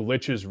really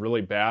glitches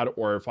really bad,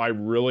 or if I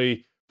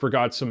really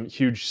forgot some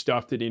huge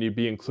stuff that needed to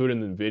be included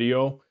in the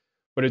video.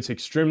 But it's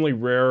extremely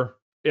rare.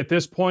 At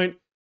this point,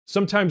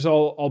 sometimes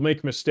I'll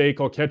make a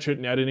mistake, I'll catch it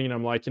in editing, and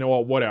I'm like, you know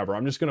what, whatever.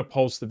 I'm just gonna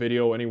post the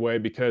video anyway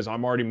because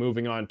I'm already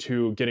moving on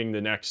to getting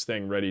the next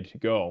thing ready to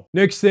go.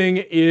 Next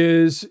thing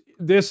is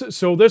this.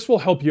 So this will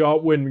help you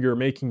out when you're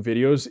making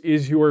videos.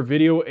 Is your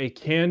video a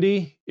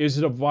candy? Is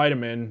it a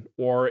vitamin?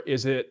 Or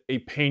is it a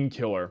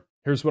painkiller?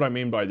 Here's what I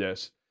mean by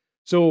this.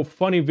 So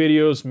funny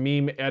videos,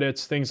 meme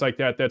edits, things like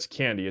that, that's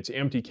candy. It's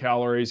empty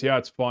calories. Yeah,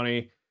 it's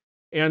funny.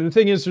 And the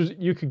thing is,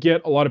 you could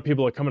get a lot of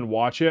people to come and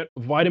watch it.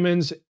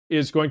 Vitamins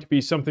is going to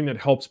be something that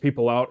helps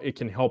people out. It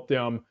can help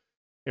them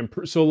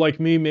improve. So like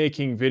me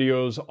making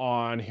videos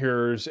on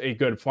here's a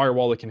good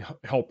firewall that can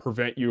help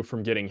prevent you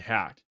from getting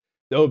hacked.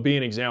 That would be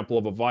an example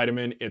of a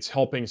vitamin. It's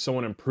helping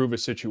someone improve a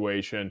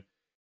situation.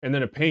 And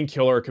then a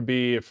painkiller could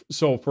be,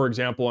 so for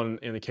example,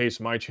 in the case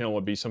of my channel,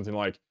 would be something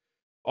like,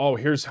 oh,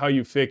 here's how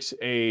you fix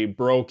a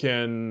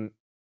broken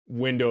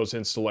Windows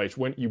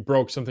installation. When you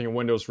broke something in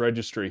Windows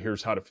registry,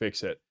 here's how to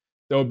fix it.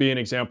 That would be an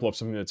example of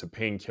something that's a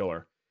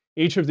painkiller.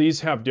 Each of these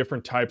have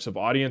different types of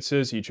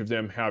audiences. Each of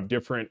them have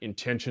different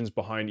intentions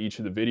behind each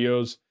of the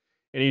videos.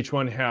 And each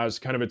one has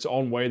kind of its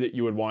own way that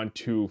you would want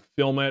to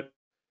film it.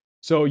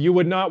 So you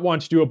would not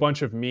want to do a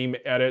bunch of meme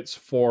edits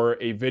for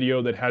a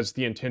video that has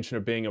the intention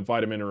of being a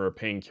vitamin or a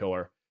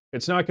painkiller.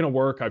 It's not going to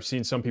work. I've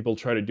seen some people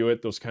try to do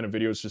it. Those kind of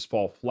videos just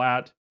fall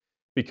flat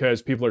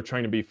because people are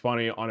trying to be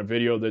funny on a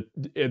video that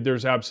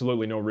there's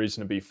absolutely no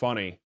reason to be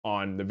funny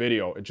on the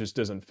video. It just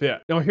doesn't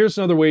fit. Now, here's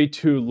another way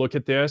to look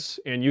at this,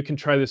 and you can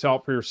try this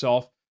out for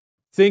yourself.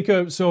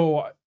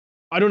 So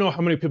I don't know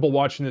how many people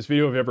watching this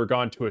video have ever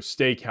gone to a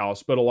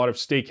steakhouse, but a lot of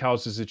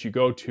steakhouses that you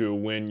go to,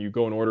 when you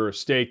go and order a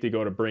steak, they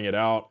go to bring it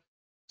out.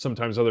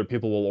 Sometimes other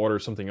people will order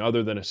something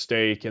other than a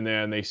steak, and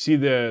then they see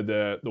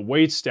the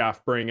wait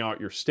staff bring out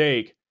your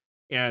steak,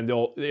 and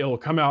it'll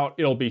come out,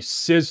 it'll be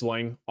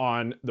sizzling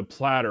on the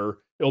platter.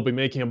 It'll be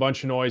making a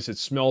bunch of noise. It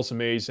smells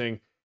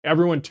amazing.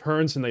 Everyone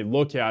turns and they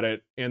look at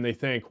it and they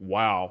think,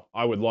 wow,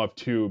 I would love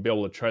to be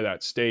able to try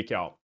that steak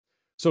out.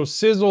 So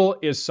Sizzle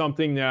is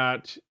something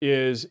that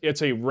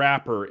it's a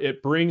wrapper.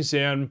 It brings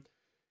in,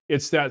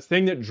 it's that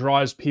thing that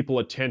draws people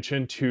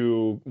attention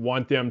to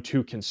want them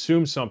to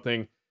consume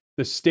something.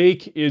 The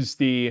steak is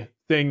the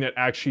thing that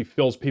actually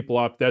fills people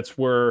up. That's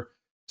where,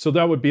 so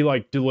that would be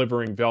like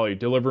delivering value,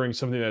 delivering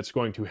something that's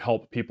going to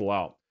help people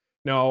out.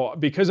 Now,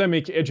 because I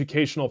make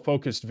educational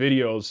focused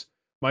videos,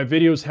 my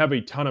videos have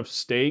a ton of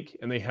steak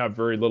and they have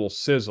very little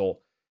sizzle.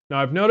 Now,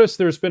 I've noticed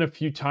there's been a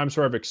few times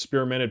where I've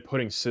experimented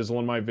putting sizzle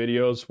in my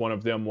videos. One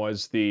of them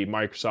was the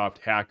Microsoft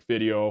hack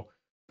video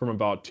from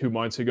about 2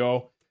 months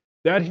ago.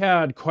 That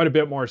had quite a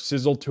bit more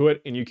sizzle to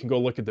it, and you can go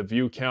look at the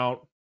view count.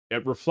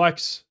 It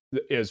reflects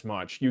as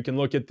much. You can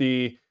look at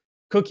the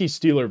Cookie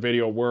Stealer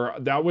video where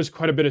that was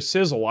quite a bit of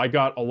sizzle. I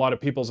got a lot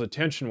of people's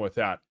attention with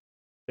that.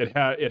 It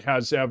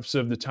has, as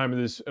of the time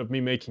of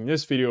me making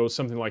this video,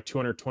 something like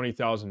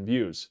 220,000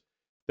 views.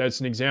 That's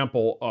an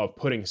example of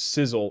putting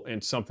sizzle in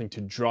something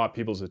to draw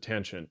people's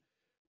attention.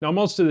 Now,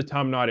 most of the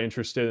time I'm not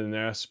interested in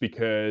this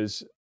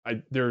because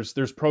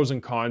there's pros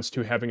and cons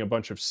to having a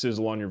bunch of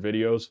sizzle on your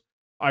videos.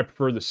 I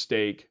prefer the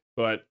steak,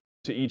 but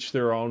to each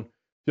their own.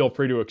 Feel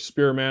free to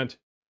experiment.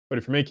 But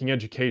if you're making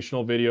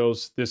educational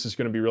videos, this is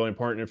going to be really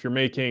important. If you're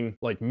making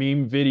like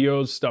meme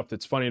videos, stuff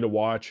that's funny to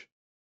watch,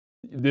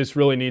 this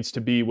really needs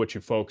to be what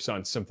you focus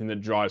on, something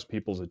that draws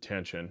people's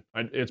attention.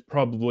 It's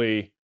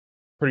probably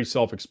pretty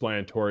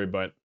self-explanatory,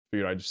 but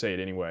figured I'd just say it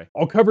anyway.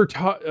 I'll cover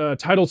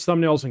titles,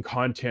 thumbnails, and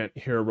content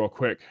here real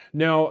quick.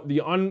 Now,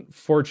 the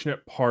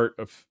unfortunate part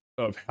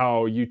of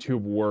how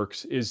YouTube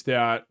works is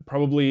that,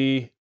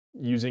 probably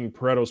using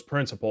Pareto's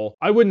principle,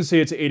 I wouldn't say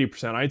it's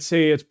 80%. I'd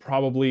say it's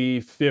probably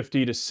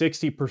 50 to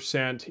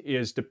 60%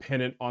 is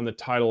dependent on the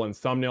title and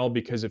thumbnail,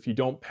 because if you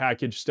don't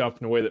package stuff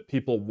in a way that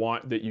people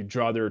want, that you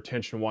draw their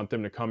attention, want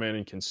them to come in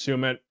and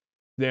consume it,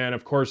 then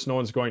of course no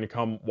one's going to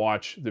come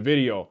watch the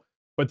video.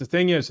 But the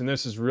thing is, and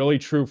this is really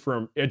true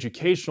for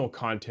educational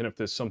content, if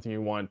this is something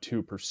you want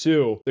to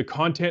pursue, the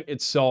content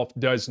itself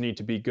does need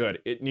to be good.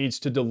 It needs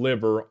to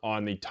deliver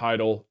on the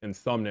title and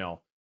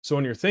thumbnail. So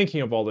when you're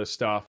thinking of all this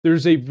stuff,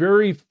 there's a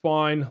very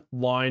fine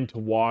line to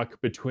walk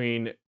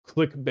between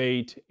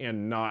clickbait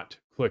and not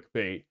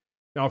clickbait.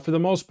 Now, for the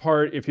most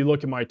part, if you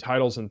look at my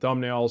titles and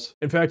thumbnails,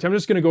 in fact, I'm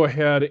just going to go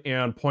ahead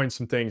and point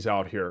some things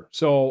out here.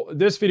 So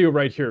this video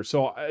right here,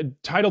 so I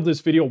titled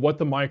this video, "What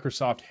the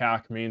Microsoft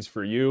Hack Means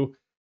for You."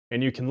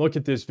 And you can look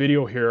at this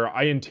video here.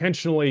 I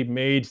intentionally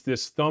made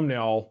this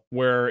thumbnail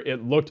where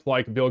it looked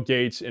like Bill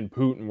Gates and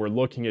Putin were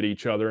looking at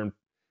each other,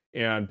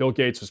 and Bill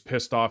Gates was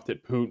pissed off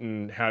that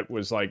Putin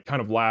was like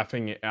kind of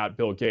laughing at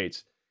Bill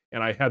Gates.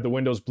 And I had the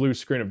Windows blue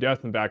screen of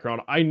death in the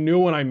background. I knew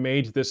when I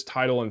made this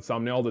title and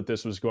thumbnail that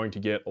this was going to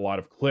get a lot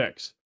of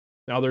clicks.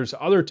 Now there's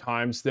other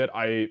times that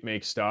I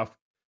make stuff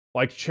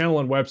like channel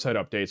and website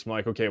updates. I'm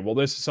like, okay, well,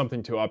 this is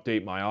something to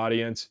update my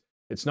audience.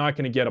 It's not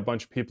going to get a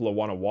bunch of people to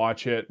want to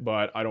watch it,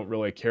 but I don't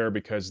really care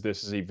because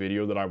this is a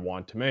video that I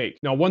want to make.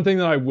 Now, one thing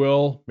that I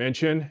will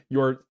mention,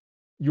 your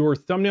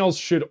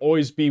thumbnails should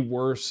always be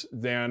worse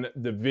than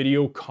the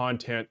video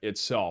content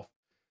itself.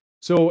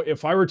 So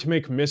if I were to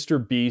make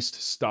Mr. Beast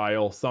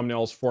style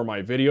thumbnails for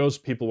my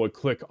videos, people would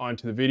click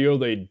onto the video,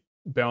 they'd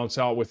bounce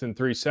out within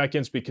 3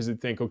 seconds because they'd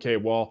think, okay,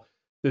 well,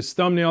 this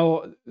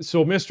thumbnail,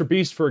 so Mr.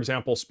 Beast, for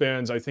example,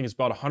 spends, I think it's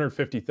about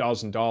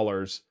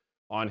 $150,000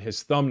 on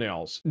his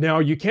thumbnails. Now,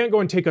 you can't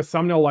go and take a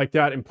thumbnail like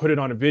that and put it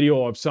on a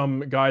video of some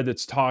guy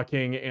that's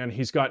talking and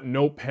he's got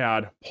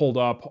Notepad pulled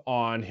up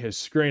on his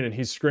screen and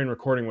he's screen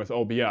recording with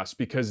OBS,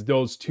 because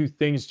those two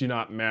things do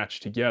not match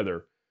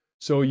together.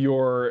 So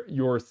your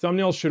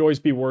thumbnails should always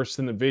be worse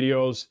than the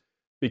videos,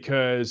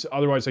 because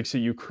otherwise, like I say,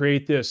 you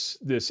create this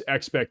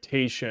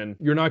expectation.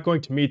 You're not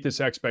going to meet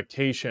this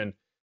expectation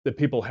that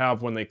people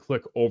have when they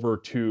click over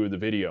to the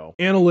video.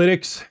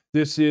 Analytics,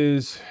 this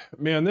is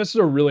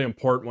a really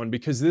important one,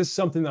 because this is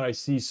something that I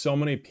see so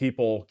many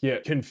people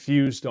get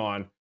confused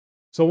on.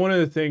 So one of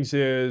the things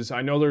is,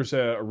 I know there's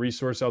a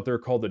resource out there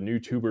called the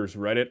YouTubers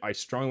Reddit. I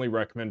strongly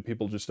recommend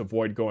people just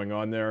avoid going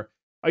on there.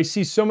 I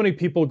see so many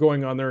people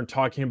going on there and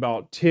talking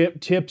about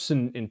tips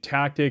and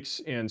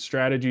tactics and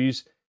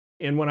strategies.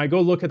 And when I go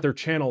look at their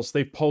channels,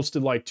 they've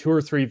posted like 2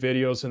 or 3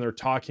 videos and they're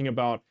talking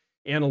about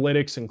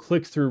analytics and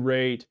click-through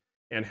rate,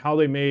 and how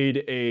they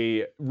made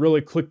a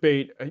really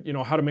clickbait,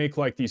 how to make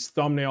like these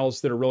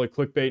thumbnails that are really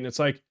clickbait. And it's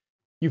like,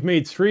 you've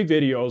made 3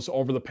 videos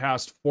over the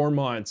past 4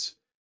 months,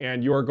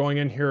 and you're going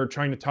in here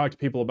trying to talk to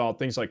people about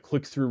things like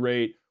click-through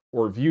rate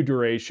or view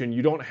duration.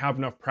 You don't have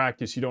enough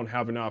practice. You don't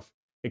have enough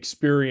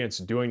experience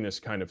doing this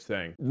kind of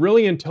thing.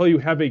 Really, until you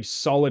have a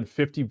solid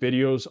 50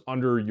 videos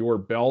under your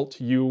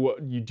belt, you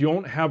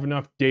don't have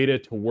enough data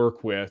to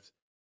work with.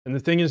 And the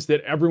thing is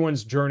that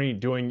everyone's journey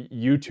doing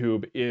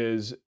YouTube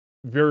is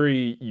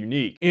very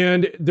unique.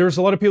 And there's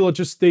a lot of people that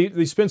just,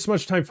 they spend so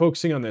much time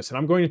focusing on this. And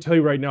I'm going to tell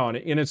you right now, and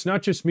it's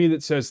not just me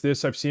that says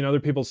this, I've seen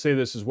other people say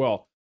this as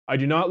well. I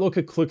do not look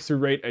at click-through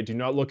rate. I do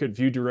not look at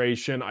view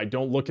duration. I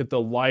don't look at the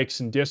likes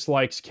and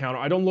dislikes count.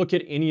 I don't look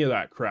at any of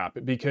that crap,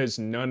 because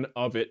none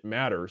of it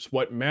matters.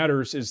 What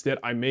matters is that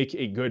I make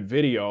a good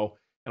video,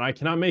 and I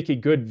cannot make a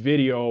good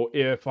video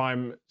if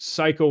I'm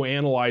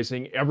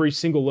psychoanalyzing every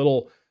single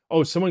little,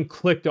 oh, someone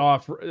clicked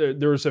off.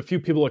 There's a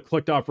few people that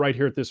clicked off right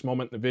here at this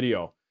moment in the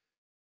video.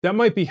 That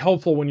might be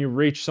helpful when you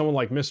reach someone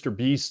like Mr.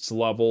 Beast's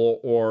level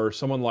or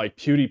someone like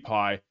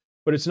PewDiePie,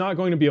 but it's not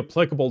going to be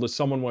applicable to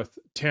someone with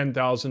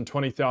 10,000,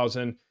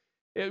 20,000.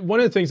 One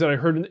of the things that I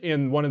heard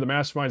in one of the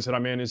masterminds that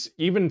I'm in is,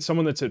 even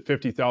someone that's at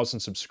 50,000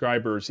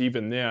 subscribers,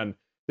 even then,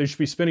 they should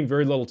be spending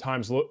very little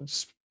time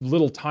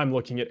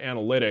looking at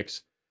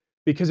analytics,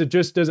 because it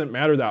just doesn't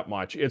matter that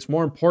much. It's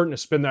more important to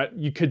spend that.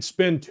 You could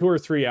spend 2 or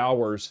 3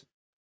 hours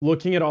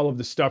looking at all of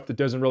the stuff that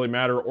doesn't really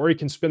matter, or you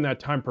can spend that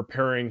time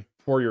preparing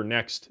for your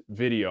next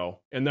video.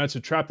 And that's a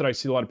trap that I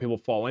see a lot of people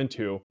fall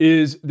into,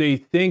 is they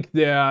think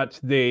that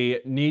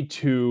they need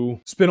to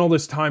spend all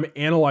this time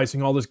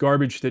analyzing all this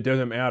garbage that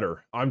doesn't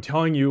matter. I'm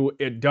telling you,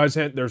 it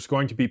doesn't. There's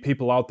going to be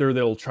people out there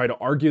that'll try to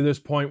argue this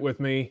point with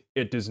me.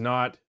 It does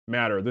not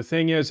matter. The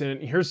thing is,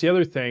 and here's the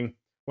other thing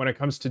when it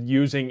comes to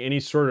using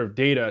any sort of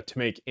data to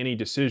make any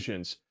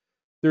decisions,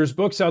 There's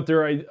books out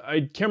there, I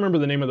can't remember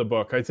the name of the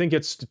book. I think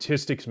it's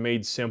Statistics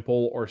Made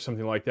Simple or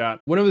something like that.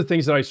 One of the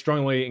things that I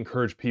strongly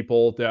encourage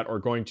people that are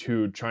going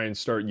to try and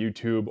start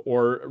YouTube,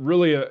 or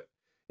really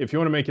if you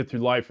want to make it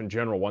through life in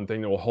general, one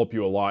thing that will help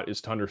you a lot is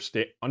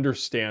to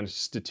understand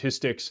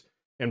statistics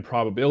and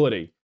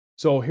probability.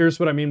 So here's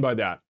what I mean by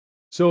that.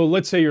 So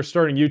let's say you're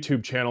starting a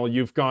YouTube channel,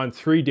 you've gone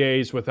 3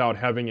 days without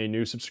having a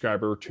new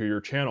subscriber to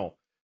your channel.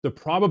 The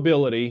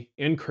probability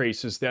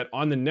increases that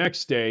on the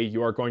next day,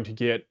 you are going to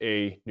get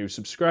a new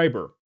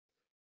subscriber.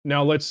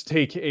 Now, let's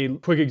take a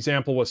quick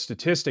example with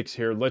statistics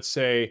here. Let's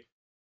say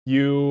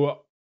you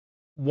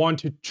want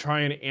to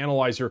try and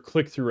analyze your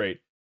click-through rate.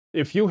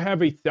 If you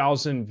have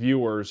 1,000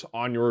 viewers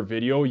on your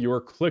video,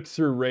 your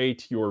click-through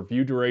rate, your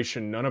view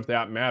duration, none of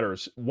that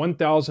matters.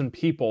 1,000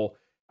 people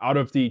out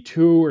of the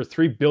 2 or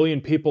 3 billion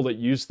people that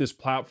use this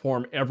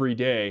platform every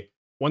day,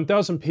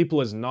 1,000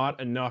 people is not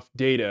enough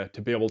data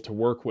to be able to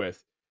work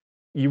with.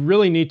 You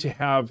really need to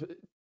have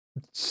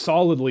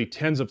solidly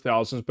tens of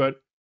thousands,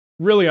 but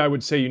really I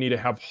would say you need to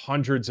have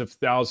hundreds of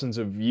thousands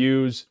of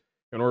views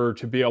in order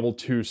to be able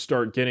to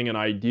start getting an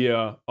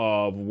idea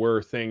of where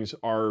things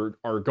are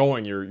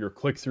going, your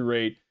click-through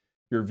rate,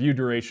 your view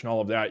duration, all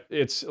of that.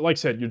 It's like I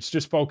said, it's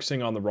just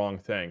focusing on the wrong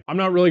thing. I'm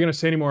not really gonna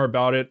say any more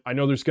about it. I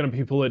know there's gonna be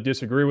people that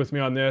disagree with me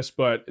on this,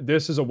 but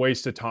this is a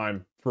waste of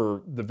time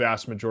for the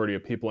vast majority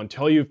of people.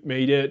 Until you've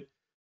made it,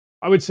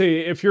 I would say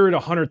if you're at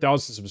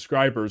 100,000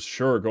 subscribers,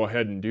 sure, go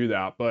ahead and do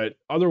that. But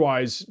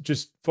otherwise,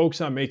 just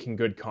focus on making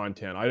good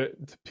content.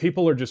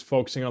 People are just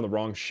focusing on the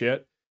wrong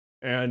shit.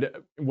 And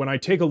when I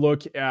take a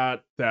look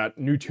at that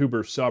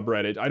YouTuber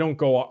subreddit,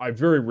 I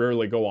very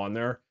rarely go on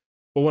there.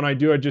 But when I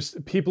do,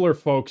 people are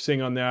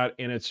focusing on that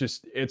and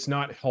it's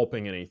not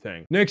helping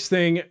anything. Next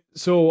thing,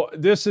 so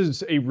this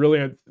is a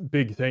really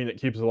big thing that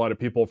keeps a lot of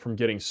people from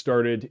getting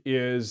started,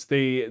 is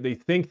they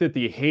think that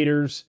the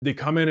haters, they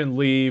come in and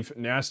leave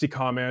nasty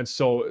comments.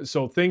 So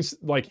things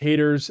like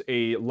haters,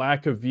 a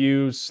lack of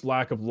views,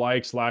 lack of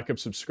likes, lack of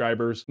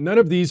subscribers, none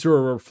of these are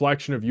a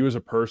reflection of you as a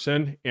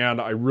person.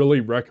 And I really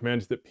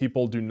recommend that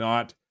people do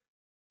not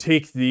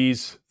take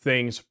these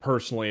things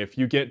personally. If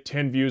you get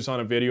 10 views on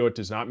a video, it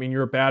does not mean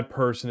you're a bad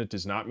person. It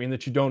does not mean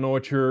that you don't know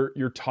what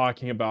you're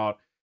talking about.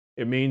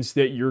 It means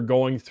that you're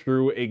going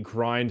through a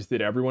grind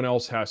that everyone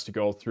else has to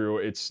go through.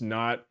 It's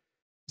not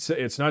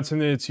something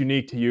that's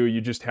unique to you.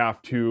 You just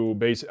have to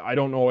I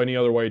don't know any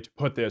other way to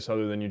put this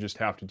other than you just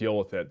have to deal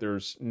with it.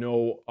 There's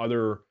no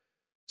other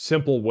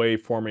simple way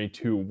for me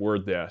to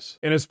word this.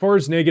 And as far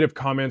as negative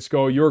comments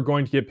go, you're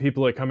going to get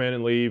people that come in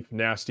and leave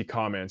nasty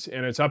comments,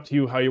 and it's up to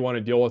you how you want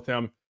to deal with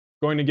them.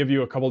 Going to give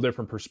you a couple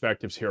different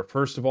perspectives here.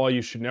 First of all,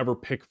 you should never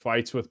pick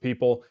fights with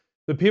people.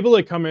 The people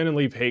that come in and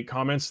leave hate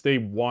comments, they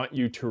want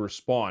you to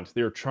respond.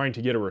 They're trying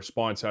to get a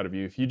response out of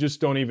you. If you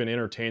just don't even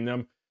entertain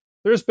them,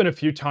 there's been a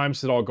few times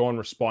that I'll go and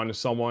respond to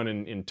someone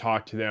and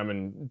talk to them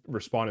and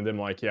respond to them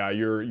like, yeah,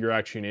 you're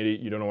actually an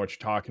idiot. You don't know what you're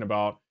talking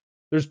about.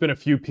 There's been a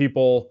few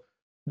people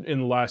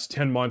in the last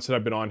 10 months that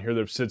I've been on here that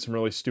have said some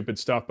really stupid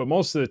stuff, but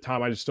most of the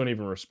time I just don't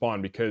even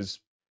respond because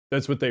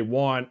that's what they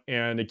want,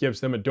 and it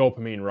gives them a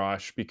dopamine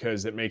rush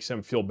because it makes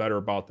them feel better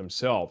about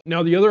themselves.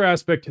 Now, the other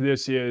aspect to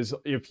this is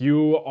if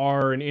you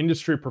are an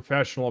industry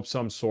professional of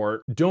some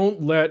sort,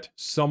 don't let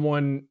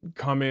someone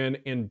come in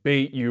and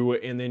bait you,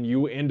 and then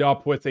you end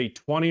up with a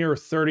 20 or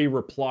 30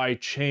 reply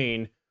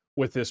chain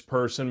with this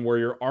person where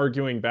you're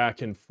arguing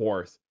back and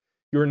forth.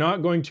 You're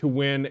not going to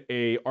win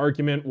an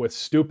argument with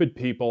stupid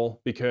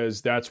people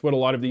because that's what a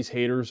lot of these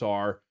haters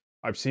are.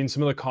 I've seen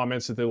some of the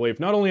comments that they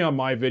leave, not only on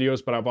my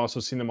videos, but I've also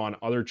seen them on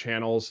other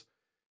channels.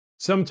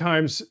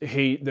 Sometimes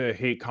the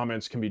hate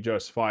comments can be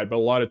justified, but a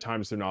lot of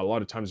times they're not. A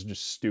lot of times they're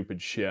just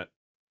stupid shit.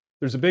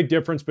 There's a big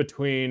difference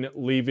between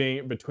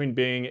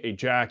being a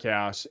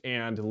jackass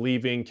and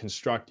leaving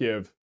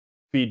constructive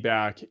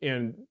feedback,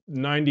 and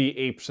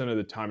 98% of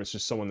the time it's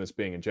just someone that's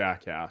being a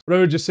jackass. But I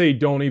would just say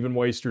don't even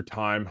waste your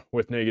time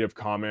with negative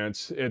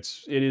comments. It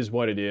is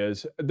what it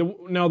is.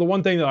 Now, the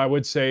one thing that I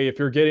would say, if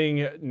you're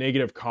getting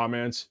negative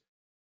comments,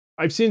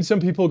 I've seen some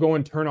people go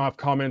and turn off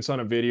comments on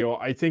a video.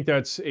 I think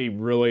that's a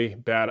really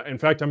bad, in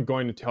fact, I'm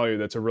going to tell you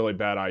that's a really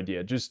bad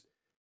idea. Just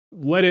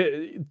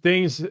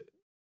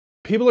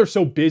people are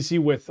so busy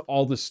with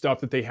all the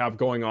stuff that they have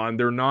going on.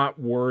 They're not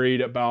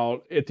worried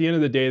about, at the end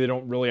of the day, they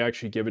don't really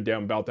actually give a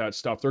damn about that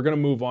stuff. They're going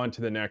to move on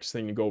to the next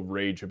thing to go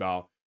rage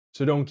about.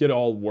 So don't get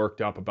all worked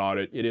up about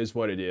it. It is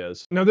what it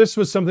is. Now, this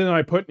was something that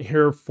I put in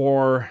here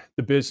for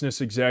the business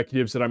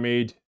executives that I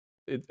made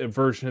a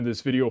version of this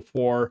video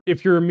for.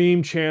 If you're a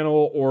meme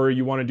channel or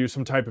you want to do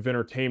some type of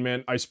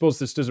entertainment, I suppose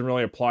this doesn't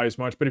really apply as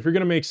much, but if you're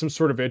going to make some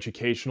sort of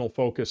educational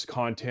focused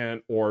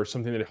content or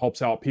something that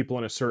helps out people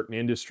in a certain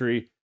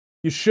industry,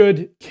 you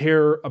should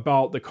care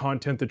about the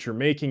content that you're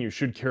making. You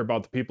should care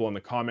about the people in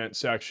the comment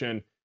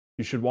section.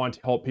 You should want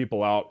to help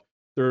people out.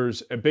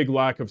 There's a big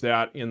lack of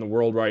that in the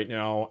world right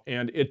now,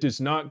 and it does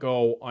not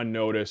go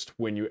unnoticed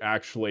when you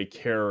actually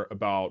care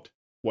about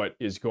what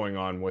is going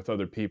on with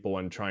other people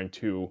and trying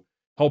to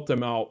help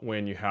them out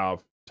when you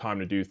have time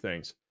to do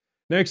things.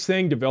 Next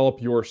thing,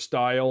 develop your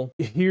style.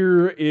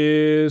 Here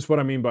is what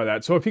I mean by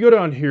that. So if you go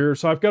down here,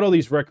 so I've got all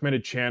these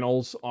recommended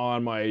channels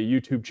on my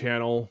YouTube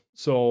channel.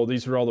 So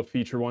these are all the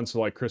featured ones,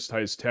 so like Chris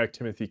Ties Tech,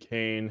 Timothy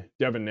Kane,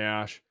 Devin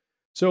Nash.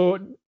 So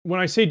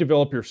when I say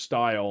develop your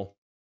style,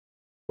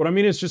 what I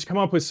mean is just come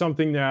up with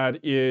something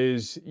that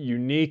is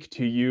unique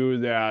to you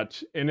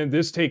that, and then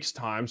this takes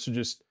time. So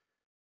just,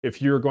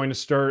 if you're going to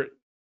start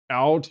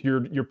out,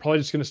 you're probably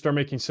just going to start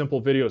making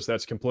simple videos.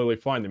 That's completely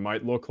fine. They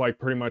might look like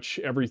pretty much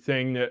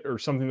everything that, or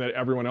something that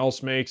everyone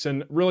else makes.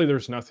 And really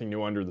there's nothing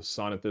new under the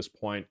sun at this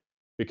point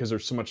because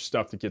there's so much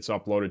stuff that gets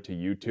uploaded to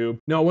YouTube.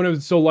 Now,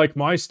 so like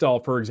my style,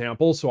 for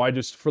example, so I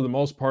just, for the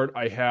most part,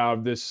 I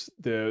have the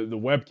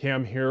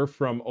webcam here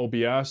from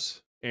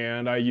OBS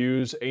and I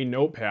use a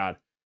notepad.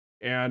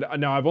 And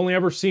now I've only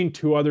ever seen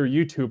 2 other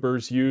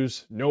YouTubers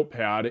use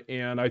Notepad,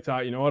 and I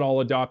thought, you know what,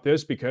 I'll adopt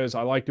this because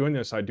I like doing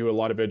this. I do a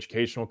lot of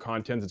educational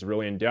content that's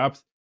really in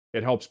depth.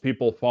 It helps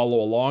people follow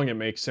along. It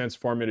makes sense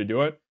for me to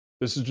do it.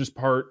 This is just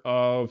part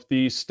of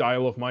the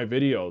style of my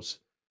videos.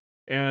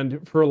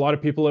 And for a lot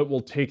of people, it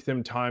will take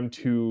them time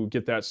to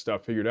get that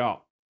stuff figured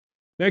out.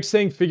 Next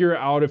thing, figure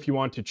out if you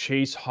want to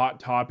chase hot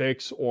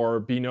topics or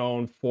be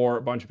known for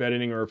a bunch of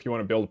editing, or if you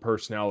want to build a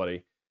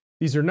personality.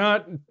 These are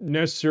not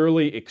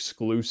necessarily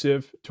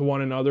exclusive to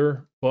one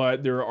another,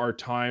 but there are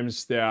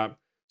times that,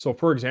 so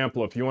for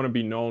example, if you want to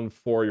be known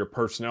for your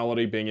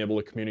personality, being able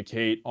to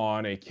communicate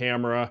on a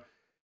camera,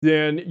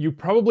 then you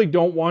probably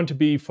don't want to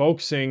be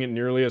focusing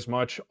nearly as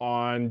much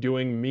on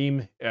doing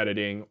meme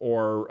editing,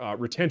 or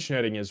retention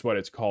editing is what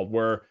it's called,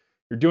 where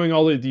you're doing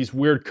all of these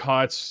weird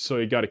cuts. So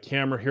you got a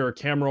camera here, a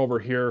camera over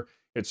here,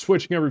 it's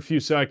switching every few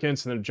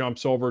seconds and then it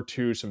jumps over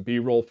to some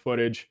B-roll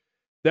footage.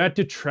 That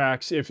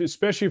detracts,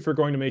 especially if you're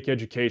going to make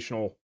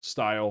educational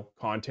style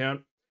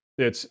content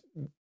that's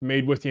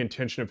made with the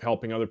intention of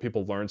helping other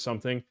people learn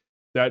something.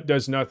 That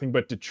does nothing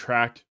but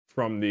detract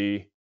from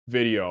the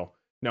video.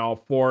 Now,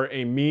 for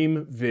a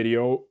meme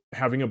video,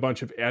 having a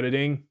bunch of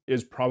editing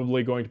is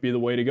probably going to be the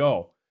way to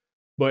go,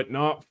 but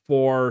not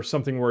for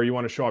something where you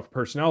want to show off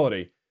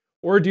personality.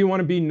 Or do you want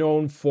to be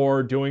known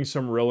for doing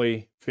some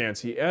really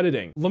fancy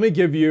editing? Let me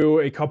give you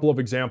a couple of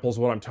examples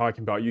of what I'm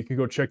talking about. You can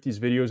go check these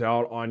videos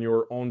out on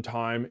your own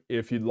time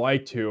if you'd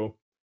like to.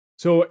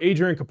 So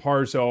Adrian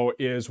Caparzo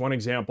is one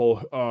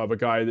example of a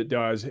guy that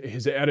does,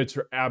 his edits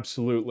are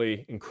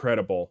absolutely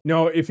incredible.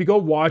 Now, if you go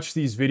watch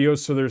these videos,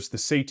 so there's the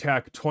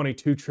SATAC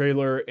 22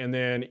 trailer and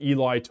then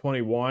Eli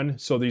 21.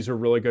 So these are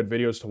really good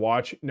videos to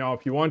watch. Now,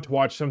 if you want to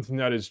watch something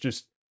that is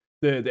just,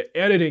 the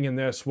editing in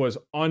this was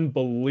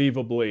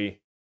unbelievably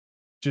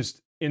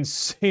just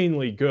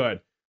insanely good.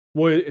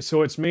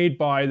 So it's made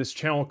by this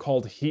channel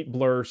called Heat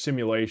Blur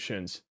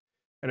Simulations.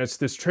 And it's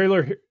this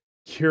trailer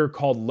here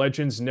called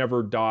Legends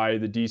Never Die,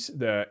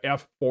 the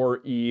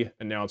F4E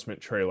announcement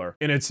trailer.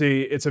 And it's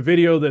a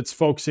video that's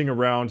focusing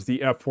around the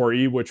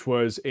F4E, which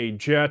was a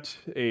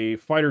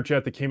fighter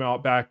jet that came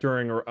out back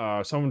during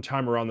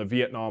sometime around the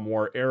Vietnam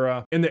War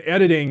era. And the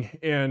editing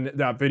in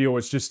that video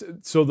was just,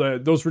 so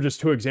those were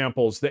just 2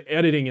 examples. The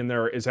editing in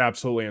there is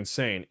absolutely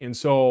insane. And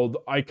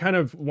so I kind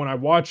of, when I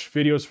watch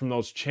videos from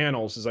those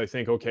channels, is I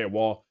think, okay,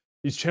 well,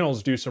 these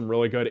channels do some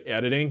really good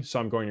editing, so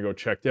I'm going to go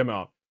check them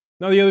out.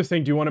 Now, the other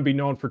thing, do you want to be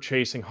known for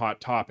chasing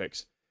hot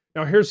topics?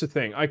 Now, here's the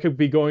thing. I could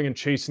be going and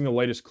chasing the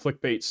latest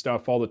clickbait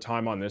stuff all the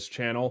time on this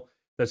channel.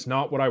 That's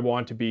not what I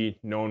want to be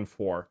known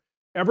for.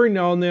 Every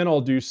now and then,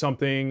 I'll do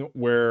something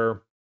where,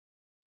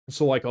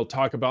 so like I'll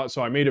talk about,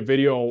 so I made a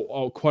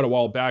video quite a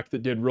while back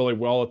that did really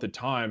well at the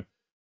time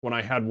when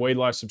I had way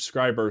less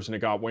subscribers and it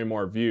got way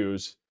more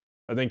views.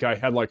 I think I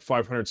had like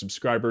 500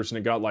 subscribers and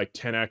it got like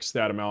 10x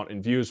that amount in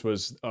views,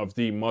 was of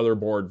the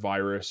motherboard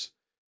virus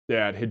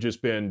that had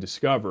just been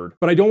discovered.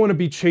 But I don't want to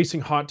be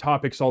chasing hot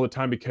topics all the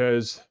time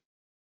because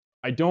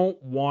I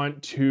don't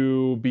want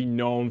to be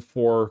known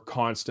for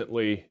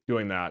constantly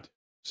doing that.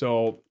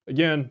 So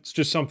again, it's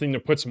just something to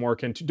put some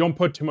work into. Don't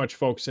put too much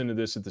focus into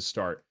this at the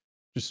start.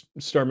 Just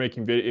start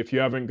making videos. If you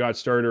haven't got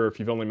started, or if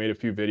you've only made a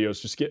few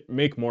videos, just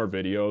make more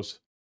videos.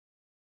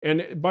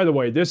 And by the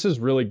way, this is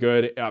really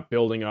good at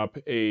building up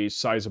a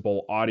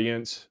sizable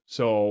audience.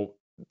 So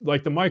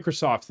like the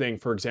Microsoft thing,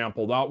 for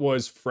example, that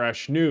was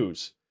fresh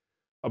news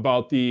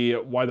about the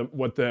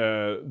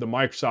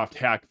Microsoft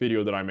hack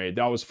video that I made.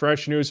 That was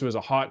fresh news. It was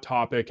a hot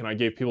topic, and I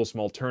gave people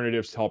some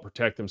alternatives to help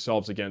protect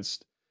themselves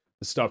against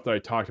the stuff that I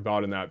talked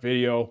about in that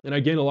video. And I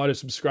gained a lot of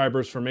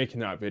subscribers for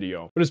making that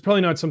video. But it's probably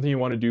not something you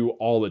want to do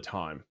all the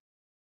time.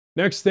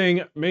 Next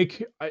thing,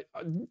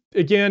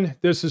 again,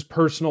 this is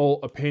personal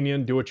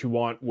opinion. Do what you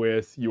want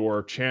with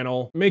your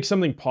channel. Make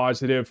something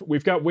positive.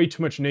 We've got way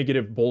too much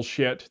negative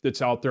bullshit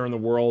that's out there in the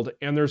world.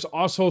 And there's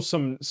also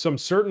some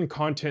certain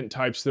content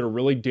types that are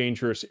really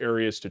dangerous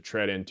areas to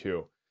tread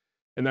into.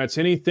 And that's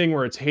anything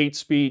where it's hate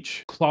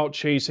speech, clout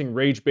chasing,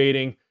 rage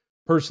baiting,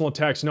 personal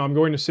attacks. Now, I'm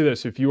going to say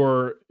this, if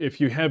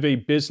you have a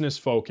business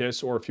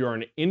focus, or if you're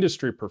an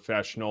industry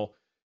professional,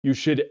 you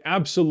should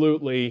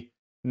absolutely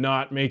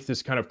not make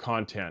this kind of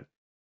content.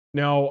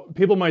 Now,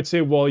 people might say,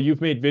 well,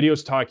 you've made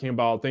videos talking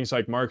about things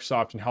like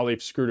Microsoft and how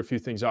they've screwed a few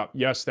things up.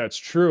 Yes, that's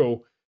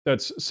true,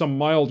 that's some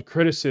mild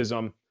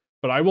criticism,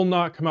 but I will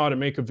not come out and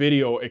make a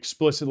video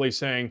explicitly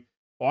saying,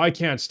 "Oh, I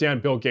can't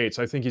stand Bill Gates.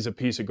 I think he's a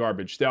piece of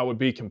garbage." That would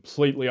be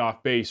completely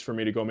off base for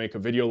me to go make a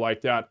video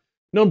like that.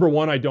 Number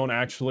one, I don't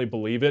actually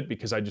believe it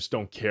because I just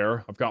don't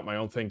care. I've got my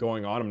own thing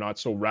going on. I'm not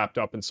so wrapped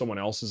up in someone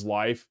else's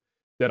life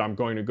that I'm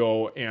going to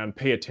go and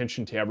pay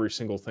attention to every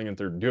single thing that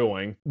they're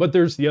doing. But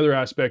there's the other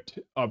aspect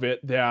of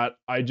it that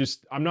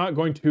I'm not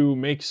going to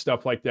make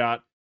stuff like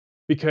that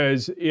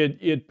because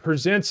it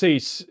presents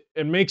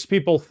it makes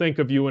people think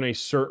of you in a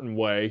certain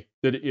way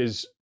that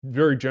is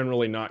very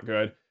generally not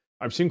good.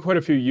 I've seen quite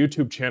a few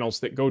YouTube channels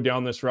that go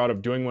down this route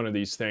of doing one of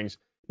these things.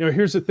 Now,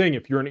 here's the thing.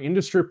 If you're an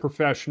industry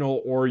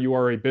professional or you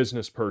are a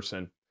business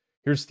person,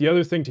 here's the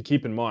other thing to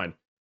keep in mind.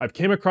 I've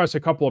came across a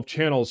couple of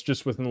channels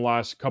just within the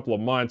last couple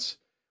of months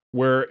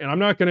and I'm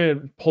not going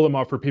to pull them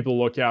up for people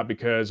to look at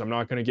because I'm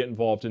not going to get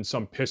involved in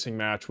some pissing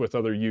match with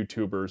other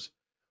YouTubers.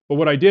 But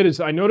what I did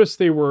is I noticed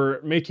they were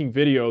making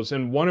videos,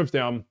 and one of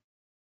them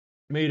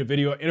made a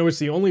video, and it was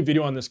the only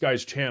video on this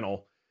guy's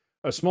channel,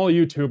 a small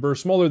YouTuber,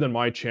 smaller than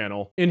my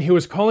channel, and he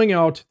was calling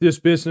out this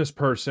business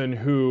person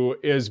who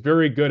is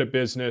very good at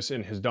business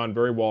and has done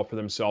very well for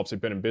themselves.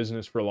 They've been in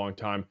business for a long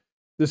time.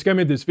 This guy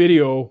made this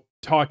video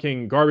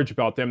talking garbage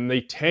about them, and they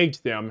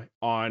tagged them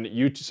on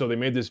YouTube. So they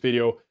made this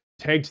video,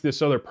 tagged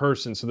this other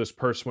person, so this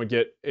person would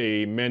get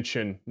a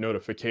mention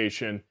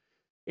notification.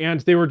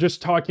 And they were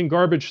just talking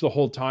garbage the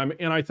whole time.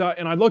 And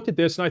I looked at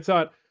this and I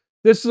thought,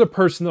 this is a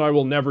person that I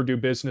will never do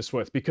business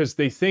with because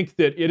they think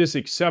that it is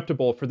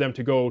acceptable for them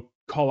to go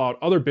call out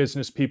other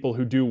business people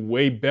who do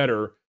way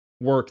better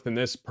work than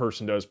this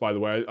person does, by the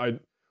way. I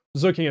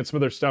was looking at some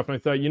of their stuff and I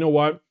thought, you know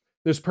what?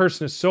 This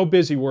person is so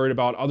busy worried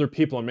about other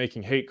people and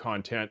making hate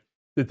content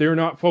that they're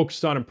not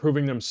focused on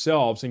improving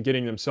themselves and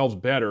getting themselves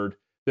bettered,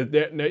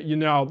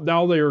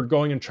 now they are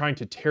going and trying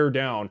to tear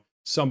down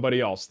somebody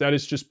else. That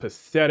is just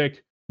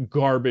pathetic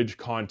garbage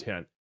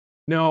content.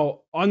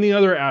 Now, on the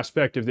other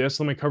aspect of this,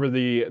 let me cover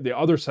the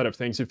other side of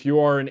things. If you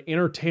are an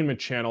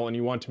entertainment channel and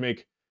you want to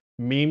make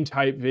meme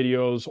type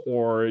videos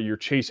or you're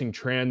chasing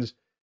trends,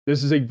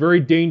 this is a very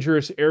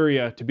dangerous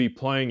area to be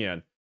playing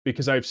in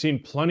because I've seen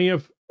plenty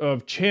of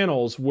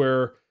channels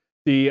where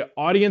the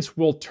audience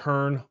will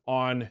turn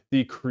on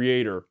the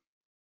creator.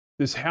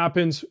 This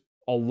happens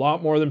a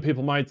lot more than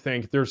people might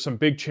think. There's some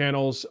big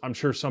channels. I'm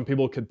sure some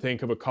people could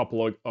think of a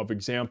couple of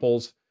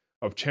examples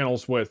of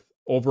channels with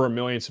over 1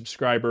 million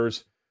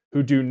subscribers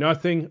who do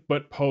nothing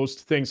but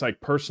post things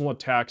like personal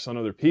attacks on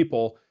other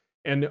people.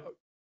 And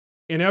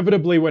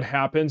inevitably what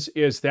happens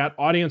is that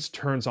audience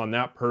turns on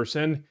that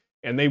person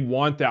and they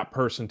want that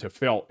person to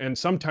fail. And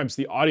sometimes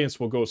the audience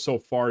will go so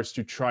far as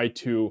to try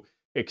to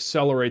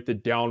accelerate the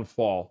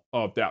downfall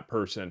of that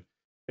person.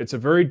 It's a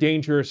very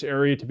dangerous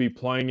area to be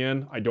playing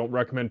in. I don't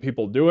recommend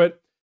people do it.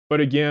 But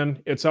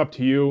again, it's up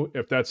to you.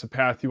 If that's the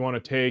path you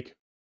want to take,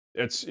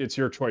 it's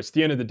your choice. At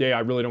the end of the day, I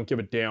really don't give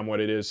a damn what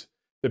it is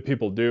that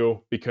people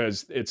do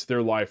because it's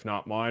their life,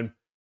 not mine.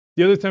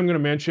 The other thing I'm going to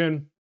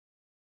mention,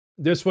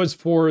 this was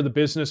for the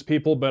business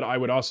people, but I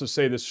would also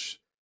say this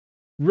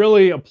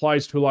really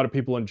applies to a lot of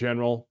people in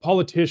general.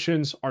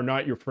 Politicians are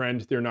not your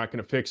friend. They're not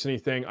going to fix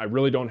anything. I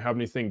really don't have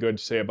anything good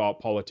to say about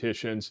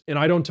politicians. And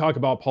I don't talk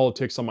about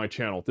politics on my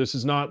channel. This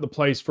is not the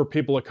place for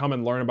people to come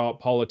and learn about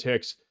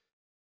politics.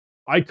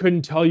 I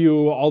couldn't tell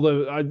you all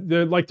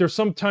there's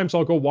sometimes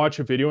I'll go watch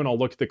a video and I'll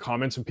look at the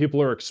comments and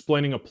people are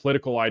explaining a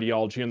political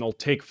ideology and they'll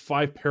take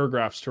 5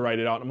 paragraphs to write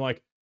it out. And I'm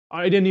like,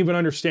 I didn't even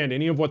understand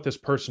any of what this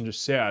person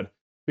just said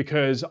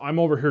because I'm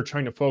over here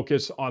trying to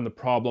focus on the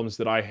problems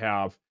that I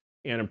have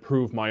and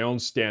improve my own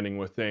standing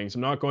with things.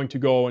 I'm not going to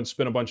go and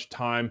spend a bunch of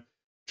time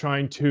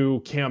trying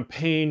to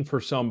campaign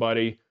for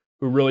somebody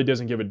who really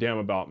doesn't give a damn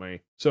about me.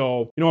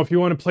 So, if you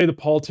want to play the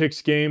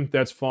politics game,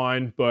 that's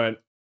fine,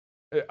 but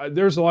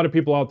there's a lot of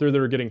people out there that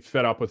are getting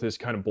fed up with this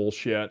kind of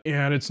bullshit,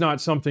 and it's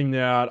not something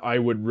that I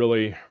would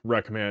really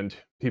recommend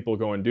people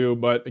go and do,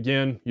 but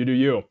again, you do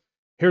you.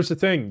 Here's the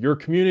thing, your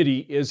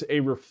community is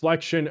a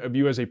reflection of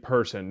you as a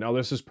person. Now,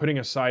 this is putting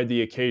aside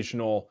the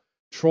occasional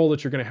troll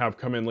that you're going to have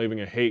come in leaving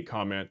a hate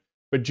comment,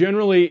 but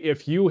generally,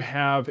 if you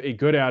have a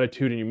good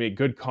attitude and you make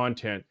good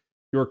content,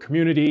 your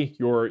community,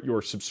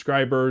 your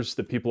subscribers,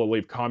 the people that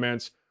leave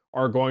comments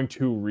are going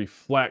to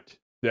reflect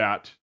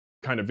that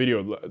kind of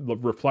video,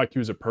 reflect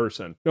you as a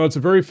person. Now, it's a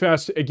very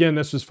fast, again,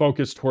 this is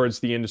focused towards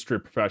the industry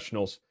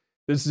professionals.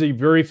 This is a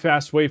very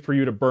fast way for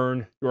you to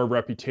burn your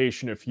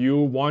reputation. If you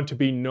want to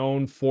be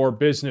known for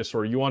business,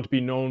 or you want to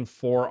be known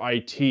for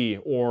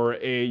IT, or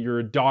you're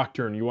a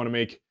doctor and you want to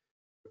make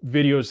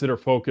videos that are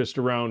focused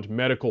around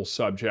medical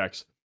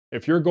subjects,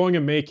 if you're going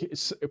to make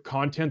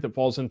content that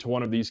falls into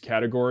one of these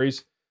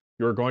categories,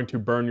 you're going to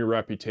burn your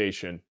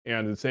reputation.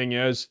 And the thing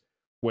is,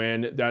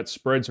 when that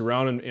spreads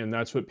around and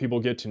that's what people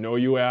get to know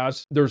you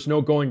as, there's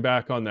no going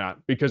back on that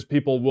because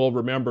people will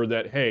remember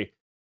that, hey,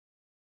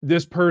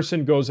 this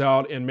person goes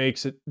out and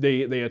makes it,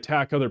 they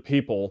attack other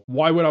people.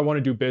 Why would I want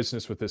to do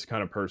business with this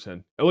kind of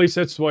person? At least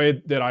that's the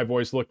way that I've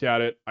always looked at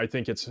it. I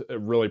think it's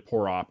really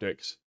poor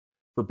optics.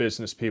 for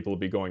business people to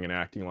be going and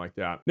acting like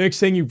that. Next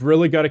thing you've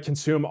really got to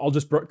consume, I'll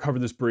just cover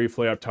this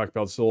briefly. I've talked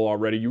about this a little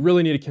already. You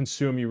really need to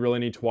consume, you really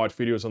need to watch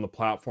videos on the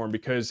platform,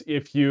 because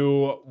if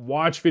you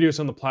watch videos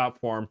on the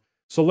platform,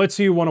 so let's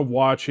say you want to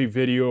watch a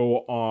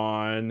video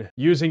on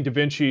using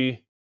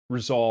DaVinci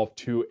Resolve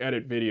to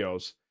edit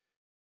videos.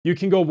 You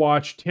can go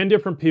watch 10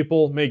 different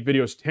people make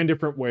videos 10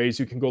 different ways.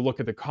 You can go look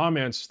at the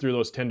comments through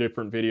those 10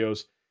 different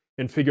videos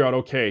and figure out,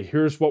 okay,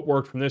 here's what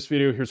worked from this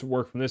video, here's what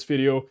worked from this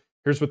video,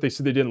 here's what they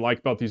said they didn't like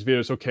about these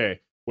videos. Okay,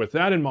 with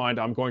that in mind,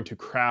 I'm going to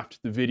craft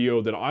the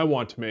video that I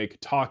want to make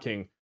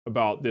talking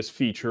about this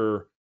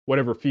feature,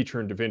 whatever feature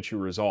in DaVinci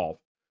Resolve.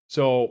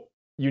 So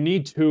you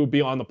need to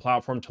be on the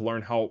platform to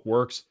learn how it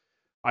works.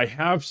 I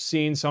have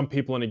seen some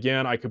people, and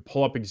again, I could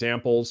pull up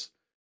examples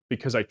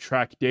because I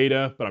track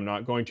data, but I'm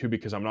not going to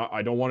because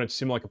I don't want it to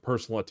seem like a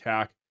personal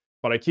attack,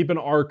 but I keep an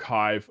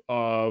archive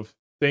of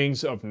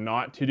things of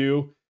not to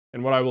do.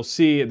 And what I will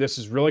see, this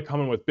is really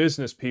common with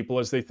business people,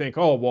 is they think,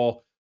 oh,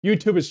 well,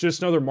 YouTube is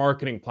just another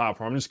marketing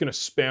platform. I'm just going to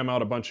spam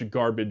out a bunch of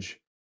garbage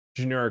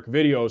generic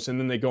videos. And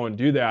then they go and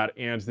do that,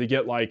 and they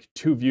get like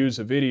 2 views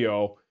a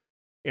video,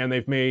 and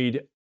they've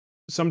made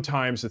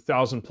sometimes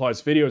 1,000+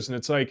 videos. And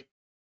it's like,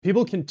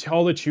 people can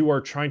tell that you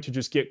are trying to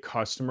just get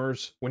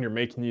customers when you're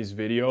making these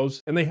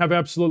videos, and they have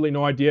absolutely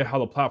no idea how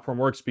the platform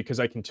works, because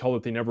I can tell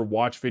that they never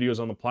watch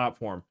videos on the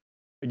platform.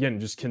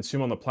 Again, just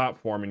consume on the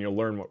platform and you'll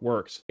learn what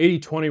works.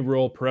 80-20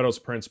 rule, Pareto's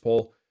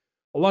principle.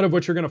 A lot of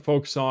what you're going to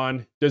focus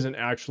on doesn't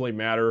actually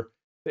matter.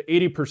 The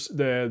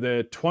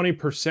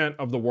 20%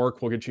 of the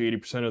work will get you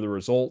 80% of the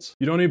results.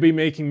 You don't need to be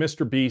making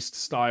Mr. Beast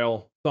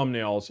style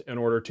thumbnails in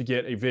order to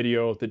get a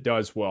video that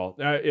does well.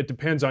 It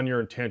depends on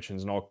your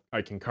intentions, and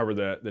I can cover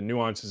the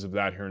nuances of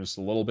that here in just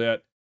a little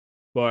bit,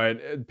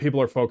 but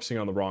people are focusing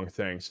on the wrong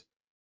things.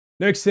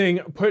 Next thing,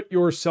 put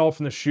yourself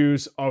in the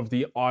shoes of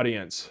the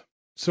audience.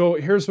 So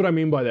here's what I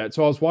mean by that.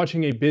 So I was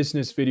watching a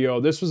business video.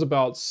 This was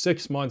about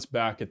 6 months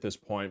back at this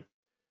point.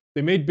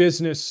 They made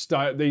business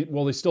style, they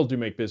still do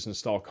make business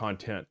style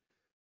content.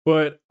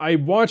 But I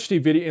watched a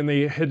video, and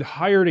they had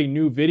hired a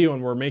new video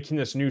and were making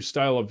this new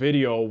style of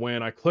video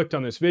when I clicked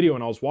on this video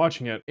and I was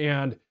watching it.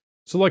 And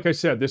so like I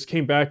said, this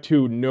came back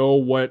to know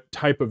what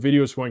type of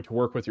video is going to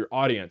work with your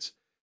audience.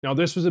 Now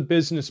this was a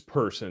business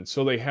person.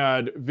 So they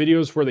had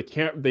videos where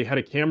they had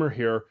a camera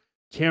here,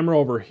 camera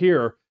over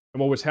here. And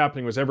what was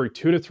happening was every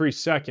 2 to 3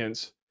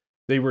 seconds,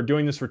 they were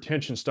doing this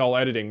retention style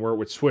editing where it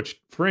would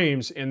switch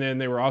frames. And then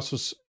they were also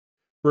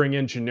bring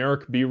in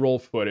generic B-roll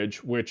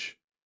footage, which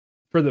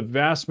for the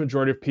vast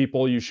majority of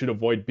people, you should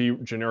avoid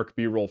generic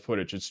B-roll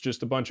footage. It's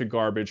just a bunch of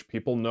garbage.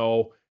 People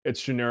know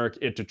it's generic.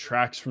 It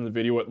detracts from the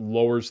video. It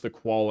lowers the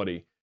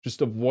quality.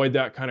 Just avoid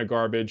that kind of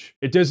garbage.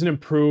 It doesn't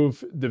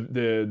improve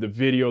the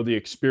video, the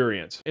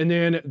experience. And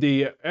then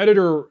the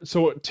editor,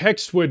 so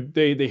text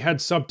they had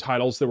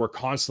subtitles that were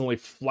constantly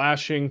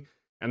flashing,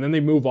 and then they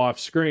move off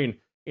screen.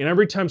 And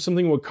every time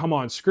something would come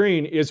on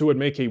screen, it would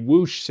make a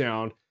whoosh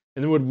sound,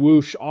 and then would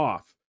whoosh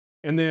off.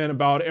 And then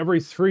about every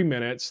 3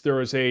 minutes, there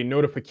was a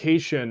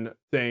notification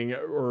thing,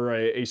 or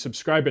a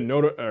subscribe and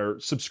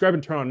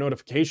turn on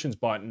notifications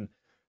button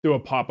that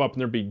would pop up,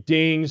 and there'd be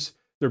dings,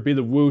 there'd be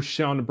the whoosh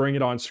sound to bring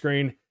it on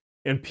screen.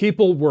 And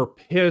people were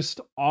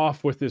pissed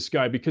off with this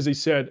guy because he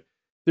said,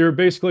 they were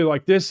basically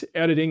like, this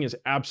editing is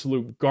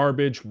absolute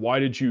garbage. Why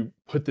did you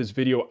put this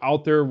video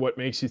out there? What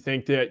makes you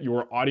think that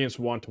your audience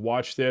would want to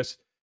watch this?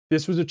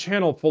 This was a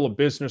channel full of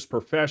business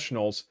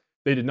professionals.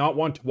 They did not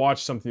want to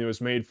watch something that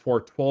was made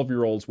for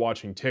 12-year-olds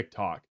watching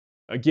TikTok.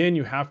 Again,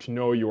 you have to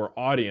know your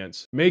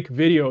audience. Make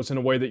videos in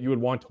a way that you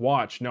would want to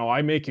watch. Now,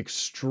 I make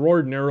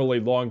extraordinarily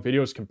long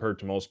videos compared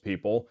to most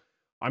people.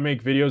 I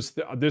make videos,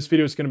 this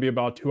video is going to be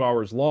about 2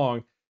 hours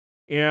long,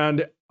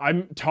 and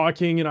I'm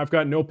talking and I've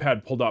got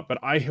Notepad pulled up, but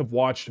I have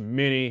watched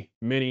many,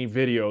 many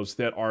videos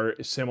that are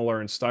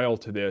similar in style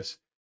to this,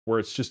 where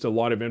it's just a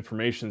lot of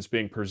information that's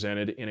being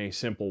presented in a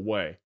simple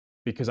way.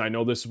 Because I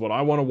know this is what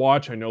I want to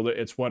watch. I know that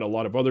it's what a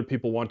lot of other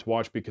people want to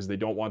watch because they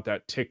don't want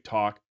that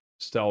TikTok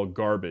style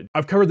garbage.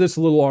 I've covered this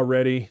a little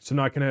already, so I'm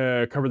not going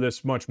to cover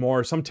this much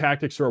more. Some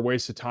tactics are a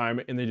waste of time,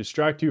 and they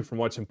distract you from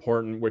what's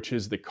important, which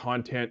is the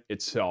content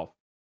itself.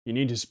 You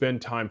need to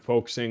spend time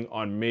focusing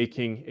on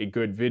making a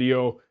good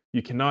video.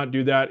 You cannot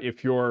do that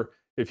if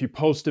you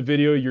post a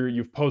video,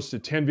 you've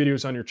posted 10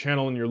 videos on your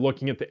channel and you're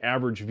looking at the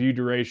average view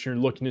duration,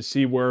 you're looking to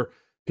see where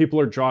people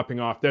are dropping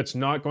off. That's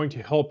not going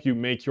to help you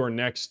make your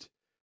next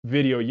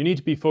video. You need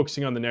to be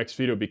focusing on the next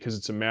video because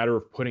it's a matter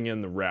of putting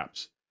in the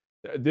reps.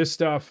 This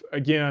stuff,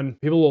 again,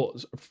 people will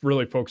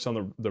really focus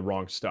on the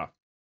wrong stuff.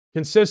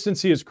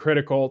 Consistency is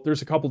critical.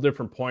 There's a couple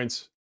different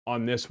points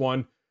on this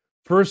one.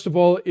 First of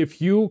all,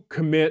 if you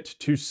commit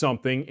to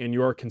something and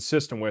you're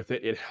consistent with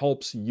it, it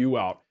helps you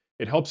out.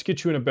 It helps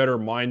get you in a better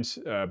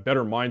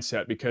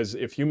mindset, because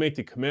if you make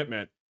the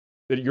commitment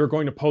that you're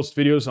going to post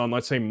videos on,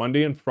 let's say,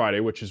 Monday and Friday,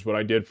 which is what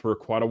I did for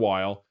quite a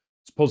while,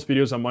 let's post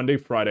videos on Monday,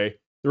 Friday.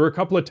 There were a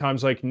couple of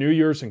times like New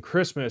Year's and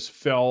Christmas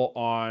fell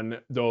on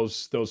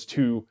those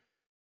two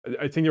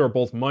I think they were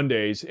both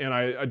Mondays, and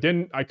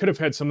I could have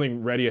had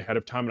something ready ahead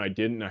of time, and I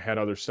didn't. I had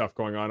other stuff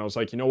going on. I was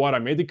like, you know what? I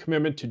made the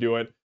commitment to do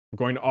it. I'm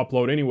going to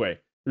upload anyway.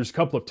 There's a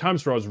couple of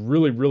times where I was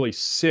really, really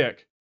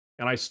sick,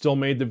 and I still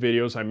made the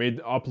videos.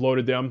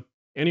 Uploaded them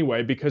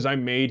anyway because I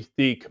made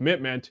the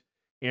commitment,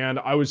 and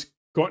I was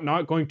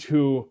not going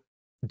to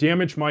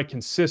damage my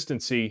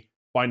consistency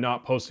by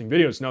not posting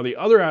videos. Now, the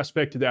other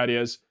aspect of that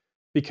is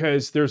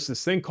because there's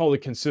this thing called the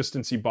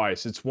consistency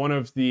bias. It's one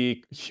of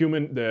the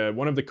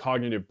one of the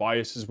cognitive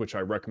biases, which I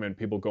recommend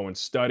people go and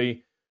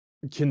study.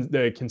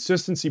 The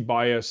consistency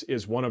bias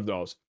is one of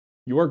those.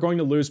 You are going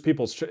to lose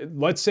people's,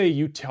 let's say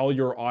you tell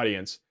your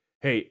audience,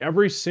 hey,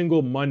 every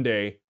single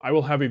Monday, I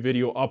will have a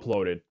video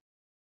uploaded.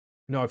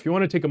 Now, if you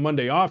want to take a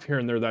Monday off here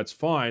and there, that's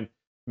fine.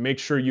 Make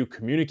sure you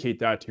communicate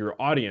that to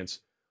your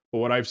audience. But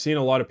what I've seen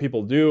a lot of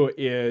people do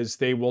is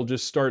they will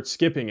just start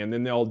skipping, and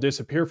then they'll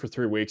disappear for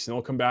 3 weeks, and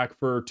they'll come back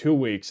for 2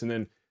 weeks and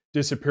then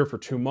disappear for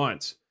 2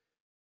 months.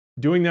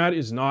 Doing that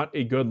is not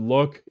a good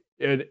look.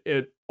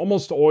 It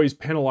almost always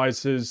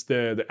penalizes,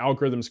 the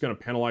algorithm's going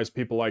to penalize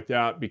people like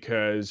that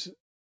because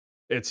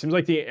it seems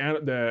like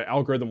the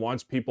algorithm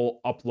wants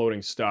people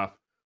uploading stuff,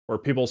 or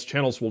people's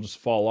channels will just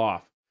fall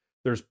off.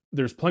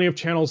 There's plenty of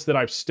channels that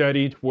I've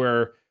studied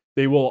where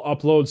they will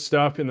upload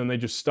stuff and then they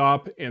just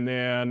stop, and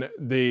then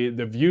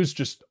the views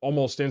just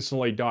almost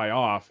instantly die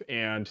off,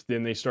 and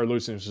then they start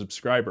losing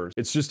subscribers.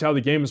 It's just how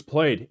the game is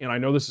played. And I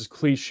know this is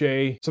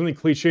cliche, something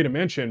cliche to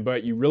mention,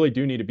 but you really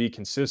do need to be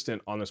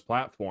consistent on this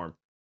platform.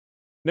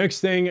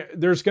 Next thing,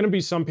 there's going to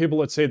be some people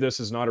that say this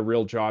is not a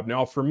real job.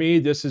 Now, for me,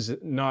 this is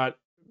not,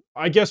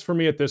 I guess for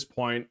me at this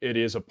point, it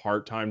is a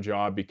part-time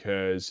job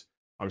because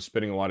I'm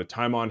spending a lot of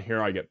time on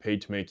here. I get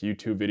paid to make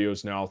YouTube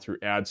videos now through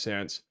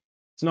AdSense.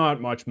 It's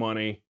not much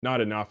money,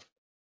 not enough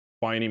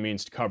by any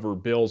means to cover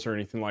bills or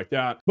anything like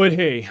that. But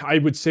hey, I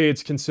would say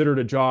it's considered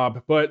a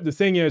job. But the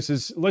thing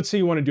is let's say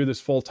you want to do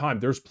this full time.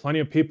 There's plenty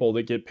of people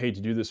that get paid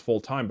to do this full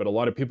time, but a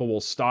lot of people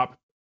will stop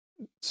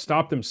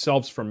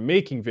themselves from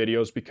making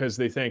videos because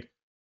they think,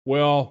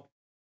 well,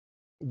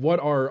 what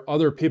are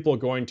other people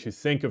going to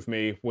think of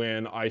me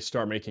when I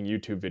start making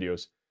YouTube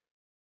videos?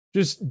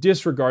 Just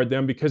disregard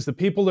them, because the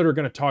people that are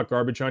going to talk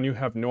garbage on you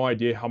have no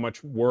idea how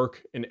much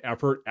work and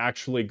effort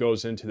actually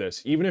goes into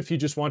this. Even if you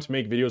just want to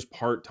make videos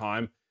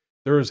part-time,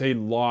 there is a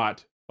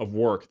lot of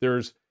work.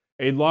 There's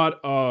a lot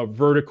of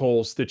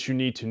verticals that you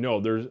need to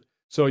know.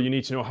 So you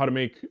need to know how to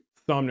make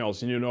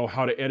thumbnails, you need to know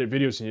how to edit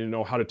videos, you need to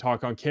know how to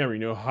talk on camera,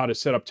 you know how to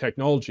set up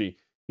technology.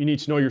 You need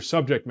to know your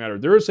subject matter.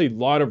 There is a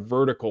lot of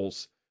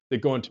verticals that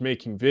go into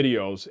making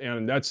videos,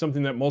 and that's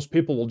something that most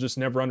people will just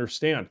never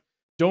understand.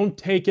 Don't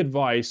take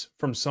advice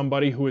from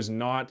somebody who is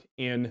not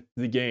in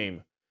the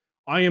game.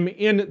 I am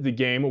in the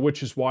game,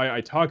 which is why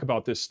I talk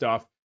about this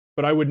stuff,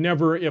 but I would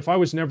never, if I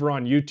was never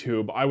on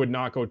YouTube, I would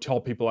not go tell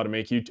people how to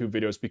make YouTube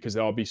videos because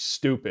that would be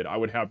stupid. I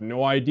would have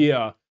no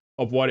idea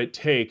of what it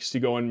takes to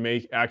go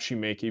and actually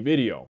make a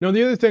video. Now,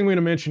 the other thing I'm going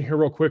to mention here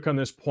real quick on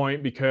this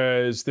point,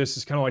 because this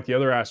is kind of like the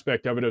other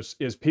aspect of it,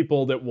 is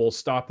people that will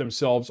stop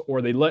themselves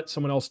or they let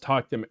someone else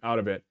talk them out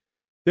of it.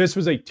 This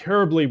was a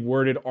terribly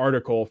worded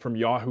article from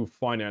Yahoo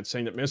Finance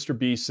saying that Mr.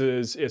 Beast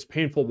says it's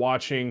painful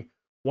watching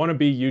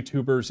wannabe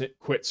YouTubers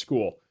quit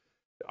school.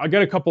 I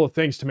got a couple of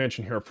things to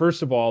mention here.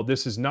 First of all,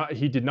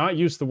 he did not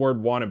use the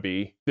word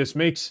wannabe.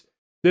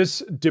 This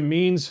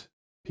demeans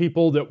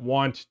people that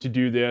want to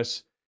do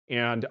this.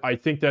 And I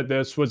think that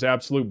this was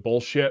absolute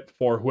bullshit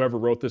for whoever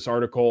wrote this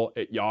article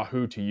at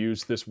Yahoo to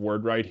use this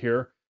word right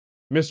here.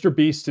 Mr.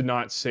 Beast did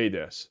not say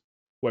this.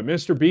 What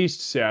Mr. Beast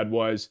said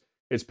was,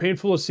 it's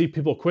painful to see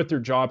people quit their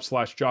job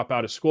 / drop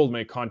out of school to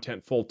make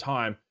content full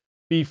time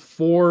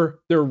before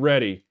they're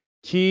ready.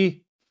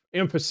 Key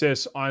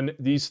emphasis on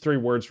these 3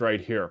 words right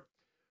here.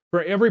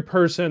 For every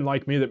person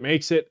like me that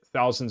makes it,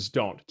 thousands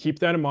don't. Keep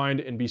that in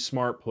mind and be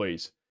smart,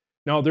 please.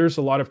 Now, there's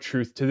a lot of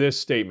truth to this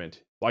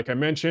statement. Like I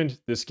mentioned,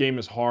 this game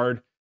is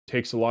hard,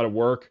 takes a lot of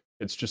work.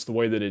 It's just the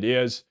way that it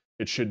is.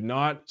 It should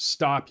not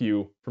stop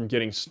you from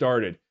getting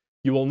started.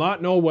 You will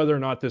not know whether or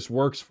not this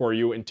works for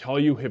you until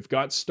you have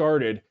got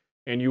started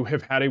and you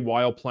have had a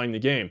while playing the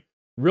game.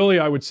 Really,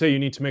 I would say you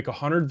need to make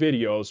 100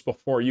 videos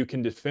before you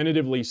can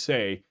definitively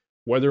say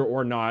whether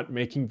or not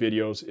making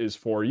videos is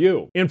for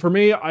you. And for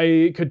me,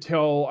 I could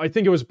tell, I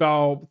think it was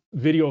about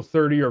video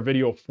 30 or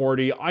video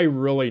 40, I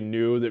really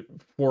knew that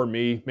for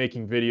me,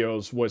 making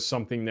videos was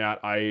something that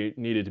I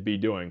needed to be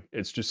doing.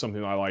 It's just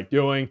something that I like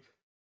doing.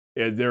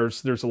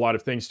 There's a lot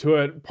of things to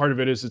it. Part of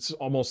it is it's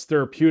almost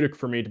therapeutic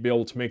for me to be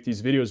able to make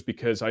these videos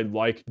because I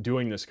like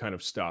doing this kind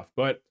of stuff.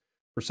 But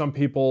for some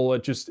people,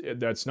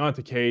 that's not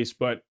the case,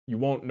 but you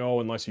won't know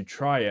unless you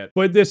try it.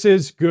 But this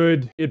is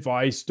good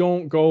advice.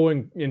 Don't go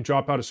and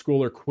drop out of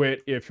school or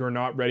quit if you're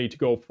not ready to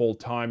go full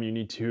time. You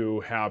need to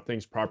have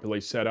things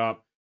properly set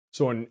up.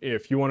 So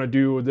if you want to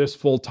do this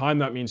full time,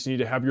 that means you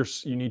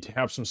need to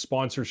have some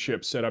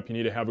sponsorship set up. You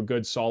need to have a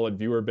good solid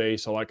viewer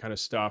base, all that kind of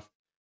stuff.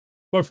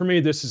 But for me,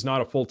 this is not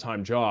a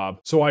full-time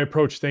job. So I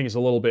approach things a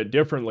little bit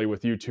differently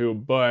with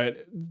YouTube,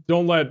 but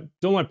don't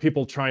let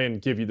people try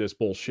and give you this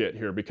bullshit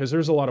here, because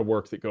there's a lot of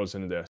work that goes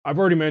into this. I've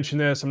already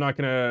mentioned this. I'm not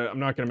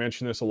gonna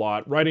mention this a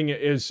lot.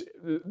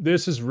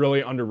 This is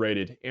really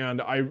underrated, and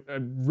I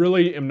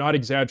really am not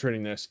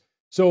exaggerating this.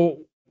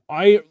 So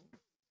I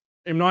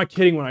am not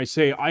kidding when I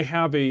say I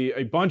have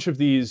a bunch of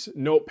these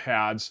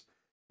notepads,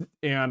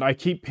 and I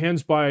keep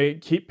pens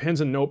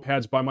and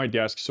notepads by my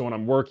desk, so when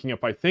I'm working,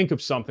 if I think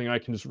of something, I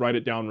can just write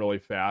it down really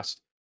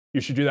fast.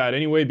 You should do that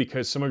anyway,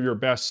 because some of your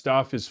best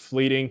stuff is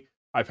fleeting.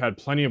 I've had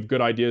plenty of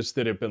good ideas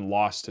that have been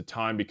lost to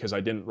time because I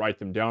didn't write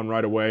them down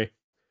right away.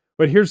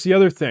 But here's the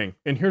other thing,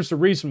 and here's the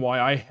reason why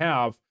I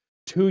have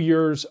 2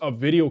 years of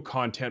video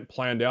content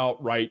planned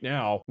out right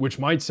now, which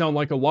might sound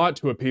like a lot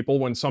to people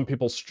when some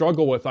people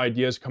struggle with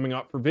ideas coming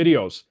up for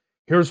videos.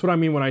 Here's what I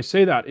mean when I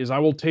say that, is I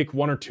will take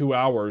 1 or 2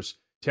 hours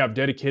to have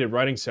dedicated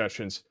writing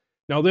sessions.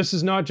 Now, this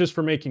is not just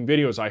for making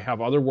videos. I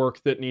have other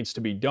work that needs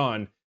to be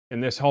done,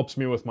 and this helps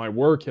me with my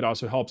work. It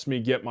also helps me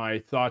get my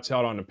thoughts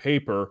out onto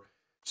paper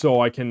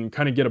so I can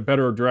kind of get a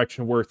better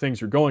direction of where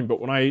things are going.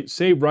 But when I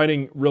say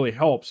writing really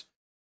helps,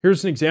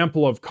 here's an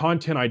example of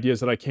content ideas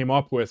that I came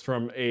up with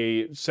from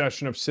a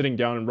session of sitting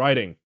down and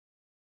writing.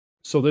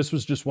 So this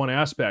was just one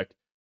aspect,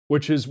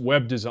 which is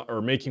web design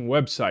or making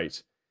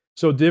websites.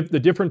 So the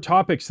different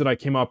topics that I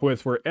came up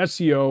with were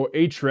SEO,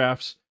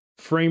 Hrefs,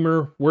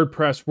 Framer,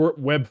 WordPress,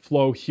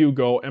 Webflow,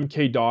 Hugo,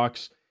 MK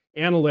Docs,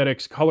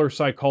 analytics, color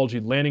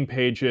psychology, landing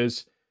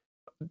pages,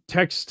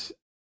 text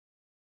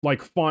like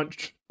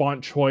font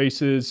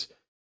choices,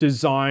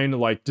 design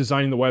like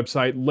designing the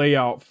website,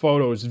 layout,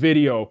 photos,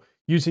 video,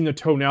 using the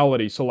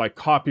tonality, so like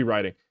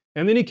copywriting.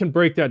 And then you can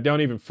break that down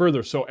even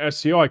further. So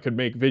SEO, I could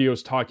make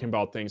videos talking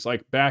about things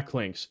like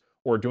backlinks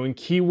or doing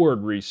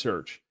keyword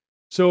research.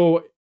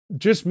 So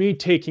just me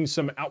taking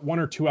some 1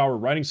 or 2 hour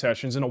writing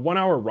sessions. In a 1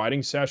 hour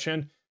writing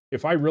session,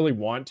 if I really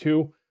want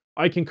to,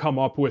 I can come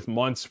up with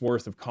months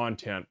worth of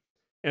content.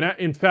 And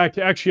in fact,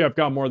 actually, I've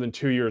got more than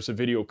 2 years of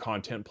video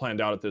content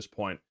planned out at this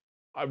point.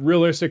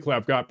 Realistically,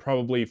 I've got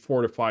probably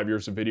 4 to 5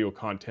 years of video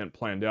content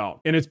planned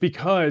out. And it's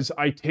because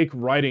I take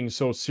writing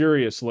so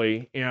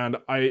seriously, and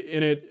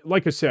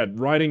like I said,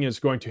 writing is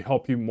going to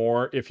help you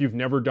more. If you've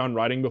never done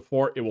writing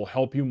before, it will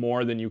help you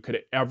more than you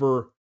could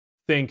ever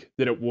think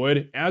that it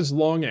would, as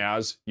long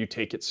as you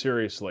take it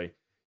seriously.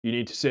 You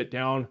need to sit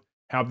down,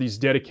 have these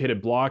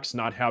dedicated blocks,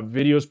 not have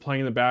videos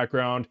playing in the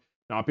background,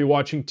 not be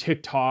watching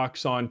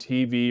TikToks on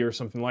TV or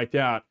something like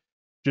that.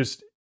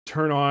 Just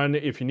turn on,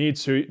 if you need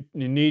to,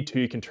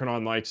 you can turn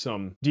on like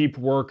some deep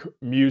work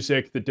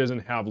music that doesn't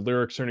have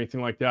lyrics or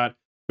anything like that,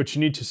 but you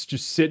need to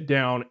just sit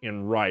down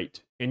and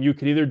write. And you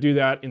can either do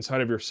that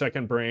inside of your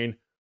second brain,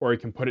 or you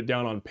can put it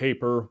down on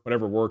paper,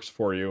 whatever works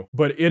for you.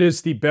 But it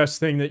is the best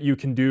thing that you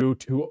can do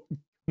to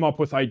come up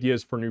with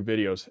ideas for new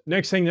videos.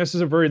 Next thing, this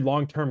is a very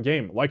long-term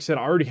game. Like I said,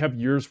 I already have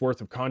years worth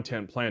of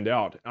content planned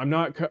out.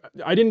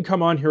 I didn't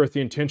come on here with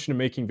the intention of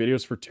making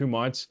videos for 2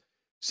 months,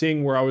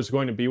 seeing where I was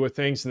going to be with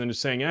things, and then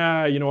just saying,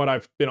 you know what,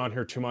 I've been on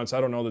here 2 months.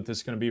 I don't know that this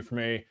is going to be for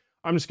me.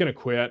 I'm just going to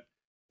quit.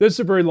 This is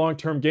a very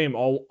long-term game.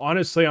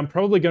 Honestly, I'm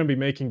probably going to be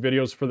making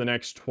videos for the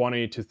next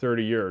 20 to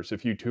 30 years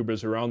if YouTube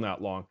is around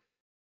that long.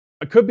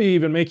 I could be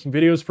even making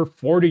videos for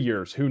 40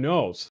 years. Who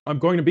knows? I'm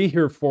going to be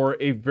here for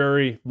a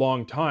very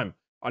long time.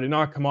 I did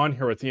not come on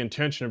here with the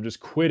intention of just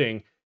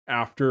quitting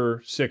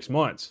after 6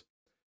 months.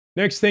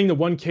 Next thing, the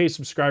 1K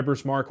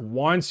subscribers mark.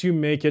 Once you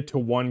make it to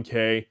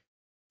 1K,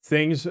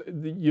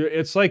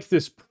 it's like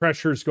this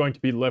pressure is going to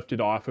be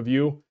lifted off of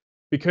you,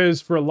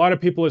 because for a lot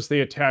of people, as they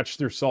attach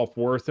their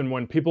self-worth, and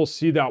when people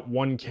see that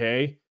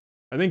 1K,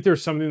 I think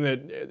there's something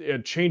that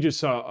it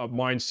changes a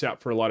mindset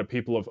for a lot of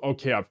people of,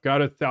 okay, I've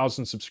got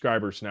 1,000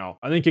 subscribers now.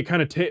 I think it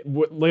kind of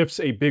lifts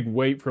a big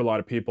weight for a lot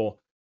of people.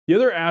 The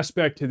other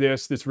aspect to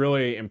this that's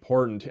really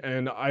important,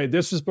 and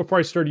this is before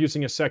I started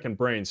using a second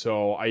brain,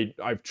 so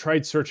I've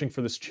tried searching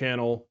for this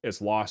channel.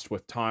 It's lost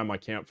with time. I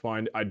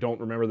don't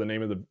remember the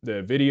name of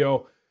the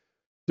video.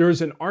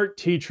 There's an art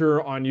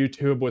teacher on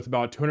YouTube with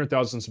about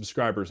 200,000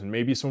 subscribers, and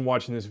maybe someone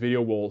watching this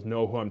video will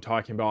know who I'm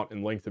talking about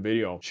and link the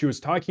video. She was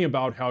talking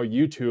about how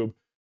YouTube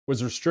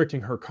was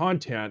restricting her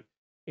content,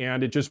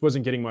 and it just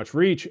wasn't getting much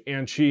reach,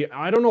 and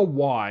I don't know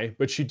why,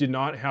 but she did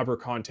not have her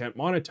content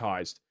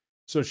monetized.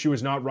 So she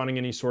was not running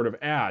any sort of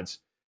ads.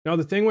 Now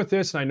the thing with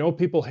this, and I know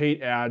people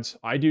hate ads,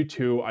 I do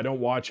too. I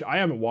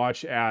haven't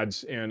watched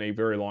ads in a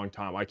very long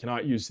time. I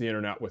cannot use the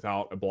internet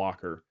without a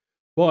blocker.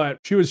 But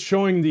she was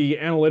showing the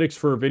analytics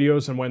for her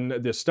videos, and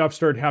when this stuff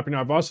started happening,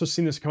 I've also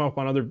seen this come up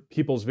on other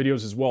people's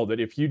videos as well, that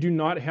if you do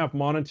not have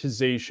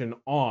monetization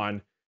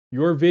on,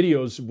 your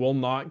videos will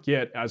not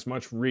get as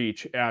much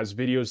reach as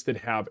videos that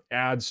have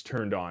ads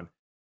turned on.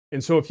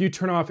 And so if you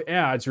turn off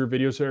ads, your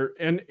videos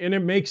and it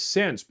makes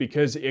sense,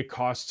 because it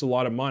costs a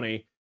lot of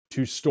money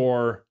to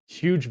store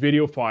huge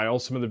video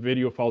files. Some of the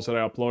video files that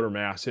I upload are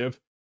massive.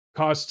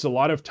 Costs a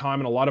lot of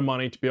time and a lot of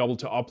money to be able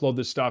to upload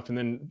this stuff and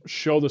then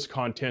show this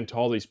content to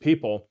all these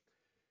people.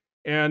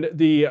 And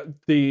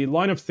the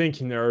line of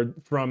thinking there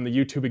from the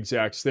YouTube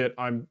execs that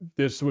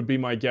this would be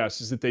my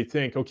guess is that they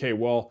think, okay,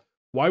 well,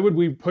 why would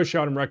we push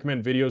out and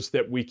recommend videos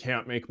that we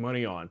can't make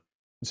money on?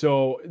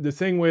 So the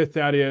thing with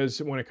that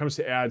is when it comes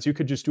to ads, you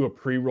could just do a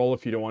pre-roll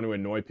if you don't want to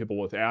annoy people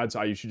with ads.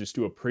 I usually just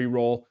do a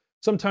pre-roll.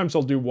 Sometimes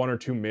I'll do 1 or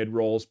 2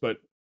 mid-rolls, but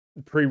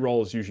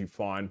pre-roll is usually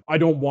fine. I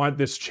don't want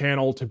this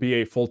channel to be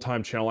a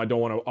full-time channel. I don't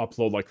want to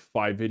upload like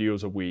 5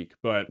 videos a week.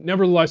 But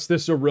nevertheless,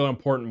 this is a really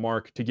important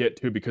mark to get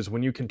to because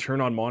when you can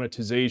turn on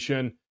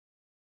monetization,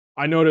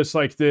 I noticed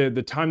like the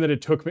time that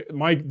it took me,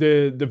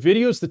 the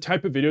videos, the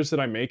type of videos that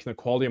I make and the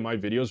quality of my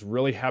videos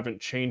really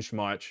haven't changed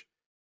much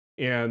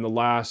in the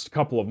last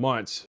couple of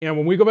months. And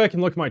when we go back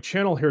and look at my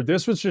channel here,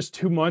 this was just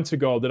 2 months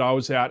ago that I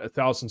was at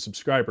 1,000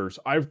 subscribers.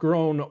 I've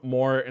grown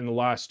more in the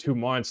last 2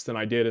 months than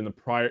I did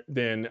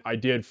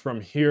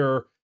from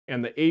here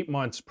and the 8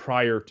 months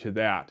prior to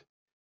that.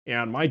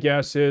 And my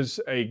guess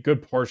is a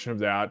good portion of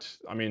that,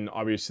 I mean,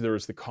 obviously there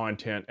was the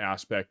content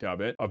aspect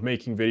of it, of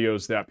making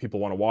videos that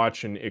people want to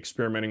watch and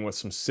experimenting with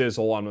some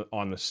sizzle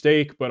on the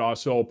steak, but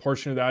also a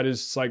portion of that is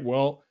it's like,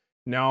 well,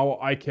 now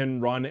I can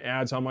run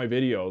ads on my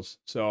videos.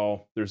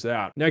 So there's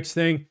that. Next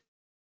thing,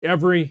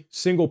 every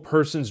single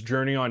person's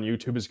journey on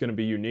YouTube is going to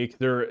be unique.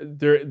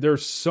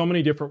 There's so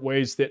many different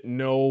ways that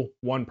no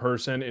one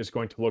person is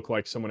going to look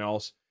like someone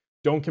else.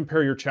 Don't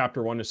compare your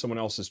chapter 1 to someone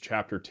else's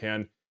chapter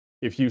 10.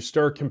 If you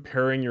start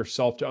comparing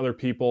yourself to other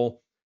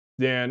people,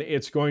 then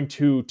it's going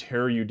to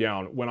tear you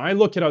down. When I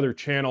look at other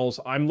channels,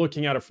 I'm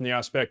looking at it from the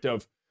aspect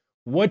of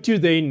what do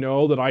they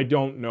know that I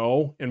don't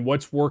know, and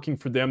what's working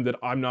for them that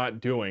I'm not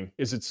doing?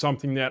 Is it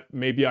something that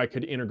maybe I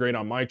could integrate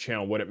on my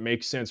channel? Would it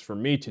make sense for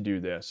me to do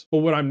this? But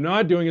what I'm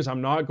not doing is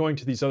I'm not going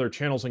to these other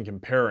channels and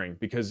comparing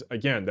because,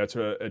 again, that's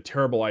a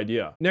terrible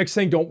idea. Next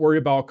thing, don't worry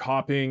about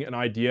copying an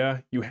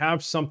idea. You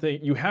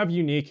have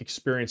unique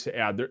experience to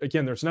add.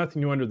 Again, there's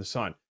nothing new under the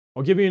sun.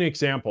 I'll give you an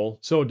example.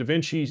 So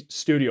DaVinci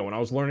Studio, when I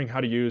was learning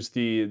how to use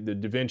the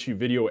DaVinci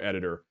video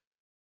editor,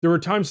 there were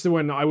times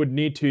when I would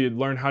need to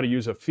learn how to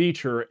use a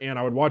feature and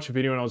I would watch a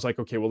video and I was like,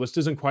 okay, well, this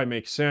doesn't quite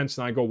make sense.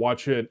 And I go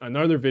watch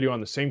another video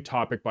on the same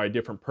topic by a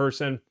different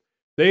person.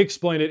 They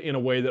explained it in a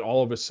way that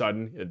all of a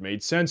sudden it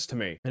made sense to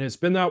me. And it's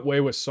been that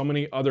way with so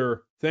many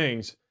other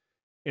things.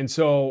 And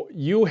so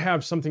you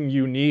have something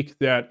unique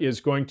that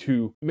is going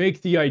to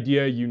make the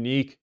idea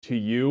unique to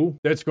you.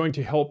 That's going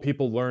to help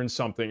people learn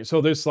something.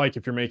 So this, like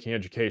if you're making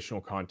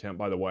educational content,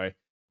 by the way,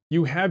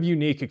 you have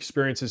unique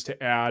experiences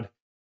to add.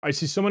 I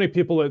see so many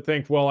people that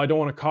think, well, I don't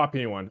want to copy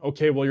anyone.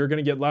 Okay, well, you're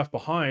going to get left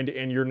behind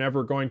and you're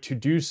never going to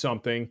do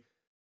something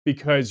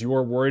because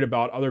you're worried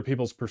about other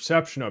people's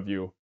perception of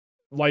you.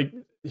 Like,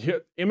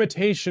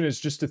 imitation is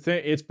just a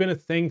thing. It's been a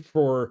thing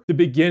for the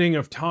beginning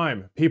of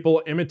time.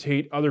 People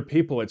imitate other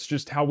people. It's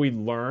just how we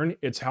learn.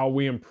 It's how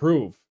we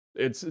improve.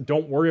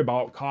 Don't worry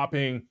about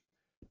copying.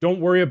 Don't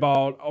worry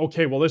about,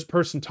 okay, well, this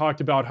person talked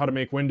about how to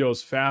make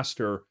Windows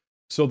faster,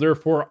 so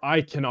therefore I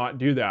cannot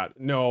do that.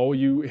 No,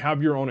 you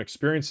have your own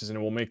experiences and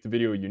it will make the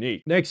video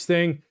unique. Next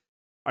thing,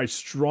 I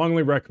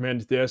strongly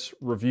recommend this.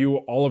 Review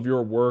all of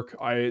your work.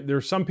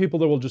 There's some people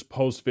that will just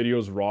post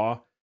videos raw.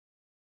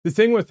 The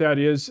thing with that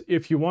is,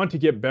 if you want to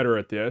get better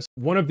at this,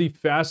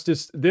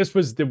 this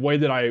was the way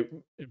that I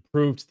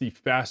improved the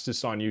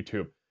fastest on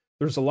YouTube.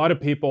 There's a lot of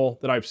people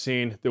that I've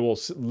seen that will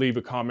leave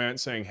a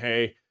comment saying,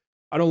 hey,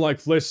 I don't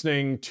like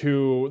listening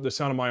to the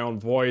sound of my own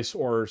voice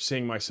or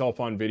seeing myself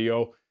on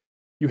video.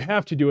 You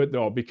have to do it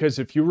though, because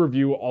if you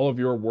review all of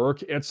your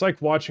work, it's like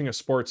watching a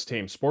sports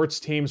team. Sports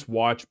teams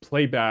watch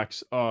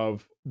playbacks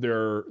of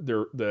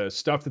the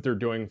stuff that they're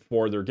doing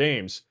for their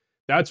games.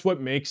 That's what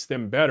makes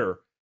them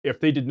better. If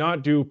they did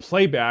not do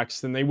playbacks,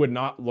 then they would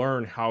not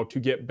learn how to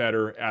get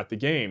better at the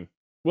game.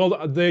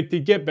 Well, they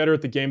get better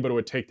at the game, but it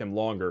would take them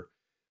longer.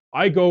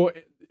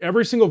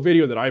 Every single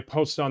video that I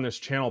post on this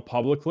channel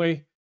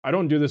publicly, I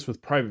don't do this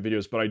with private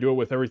videos, but I do it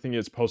with everything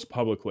that's posted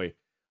publicly.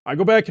 I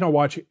go back and I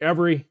watch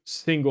every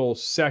single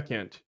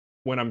second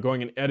when I'm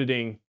going and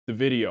editing the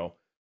video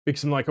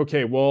because I'm like,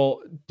 okay,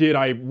 well, did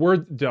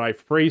I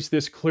phrase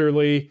this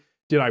clearly?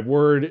 Did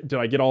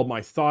I get all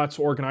my thoughts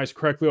organized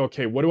correctly?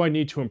 Okay, what do I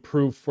need to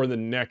improve for the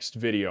next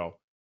video?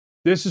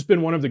 This has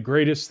been one of the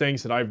greatest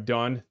things that I've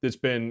done that's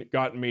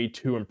gotten me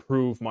to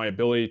improve my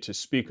ability to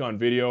speak on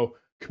video,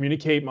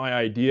 communicate my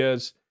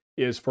ideas,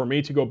 is for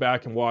me to go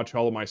back and watch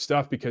all of my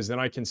stuff because then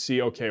I can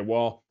see, okay,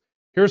 well,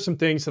 here's some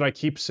things that I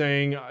keep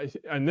saying.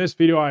 In this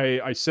video,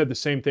 I said the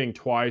same thing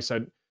twice.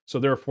 So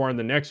therefore, in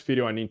the next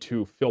video, I need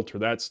to filter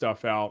that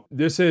stuff out.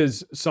 This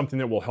is something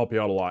that will help you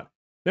out a lot.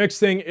 Next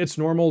thing, it's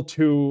normal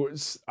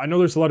I know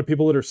there's a lot of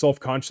people that are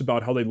self-conscious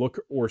about how they look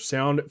or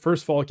sound.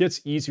 First of all, it gets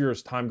easier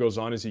as time goes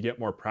on. As you get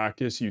more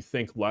practice, you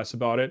think less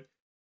about it.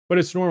 But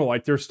it's normal.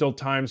 Like there's still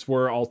times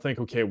where I'll think,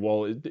 okay,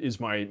 well, is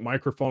my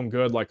microphone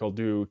good? Like I'll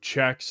do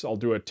checks. I'll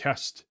do a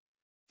test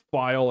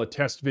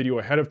video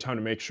ahead of time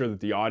to make sure that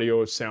the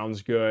audio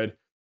sounds good.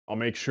 I'll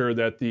make sure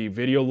that the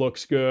video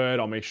looks good.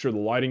 I'll make sure the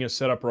lighting is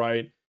set up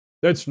right.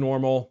 That's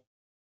normal.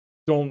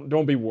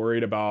 Don't be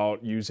worried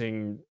about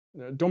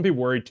don't be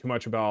worried too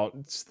much about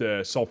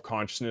the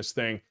self-consciousness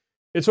thing.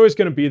 It's always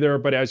going to be there,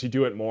 but as you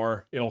do it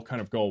more, it'll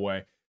kind of go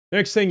away.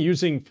 Next thing,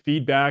 using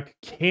feedback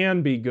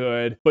can be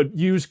good, but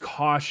use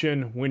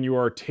caution when you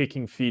are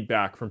taking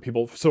feedback from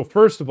people. So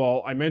first of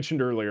all, I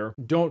mentioned earlier,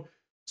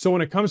 so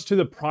when it comes to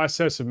the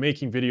process of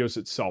making videos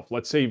itself,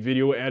 let's say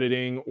video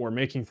editing or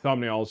making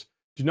thumbnails,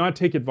 do not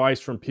take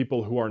advice from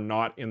people who are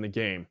not in the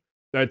game.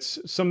 That's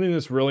something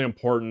that's really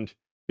important,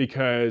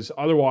 because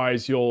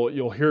otherwise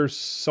you'll hear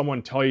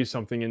someone tell you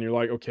something and you're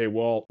like, okay,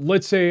 well,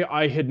 let's say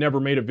I had never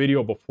made a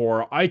video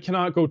before. I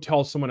cannot go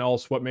tell someone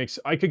else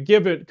I could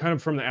give it kind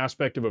of from the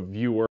aspect of a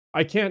viewer.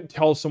 I can't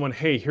tell someone,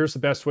 hey, here's the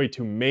best way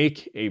to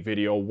make a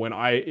video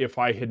if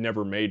I had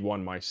never made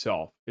one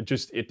myself.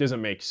 It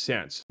doesn't make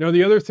sense. Now,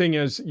 the other thing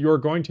is you're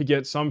going to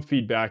get some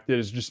feedback that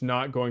is just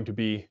not going to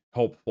be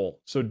helpful.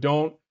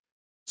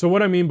 So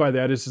what I mean by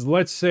that is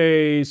let's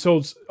say,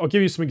 so I'll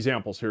give you some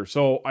examples here.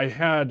 So I've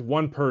had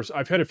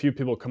a few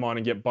people come on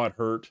and get butt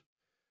hurt.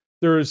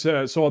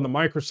 So on the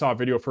Microsoft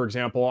video, for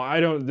example,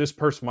 this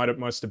person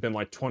must have been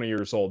like 20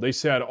 years old. They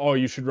said, oh,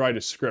 you should write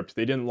a script.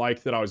 They didn't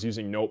like that I was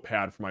using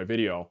Notepad for my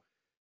video.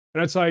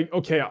 And it's like,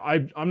 okay,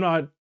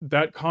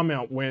 that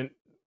comment went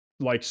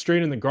like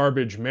straight in the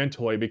garbage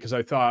mentally, because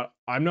I thought,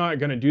 I'm not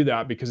going to do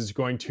that because it's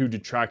going to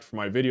detract from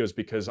my videos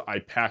because I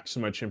pack so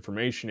much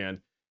information in.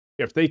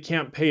 If they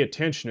can't pay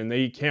attention and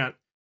they can't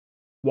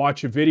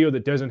watch a video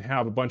that doesn't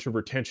have a bunch of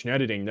retention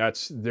editing,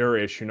 that's their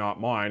issue, not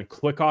mine.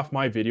 Click off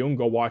my video and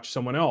go watch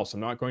someone else. I'm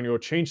not going to go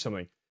change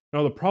something.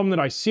 Now, the problem that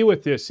I see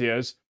with this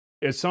is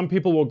some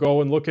people will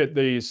go and look at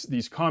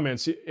these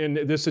comments, and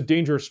this is a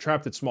dangerous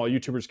trap that small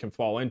YouTubers can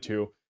fall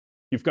into.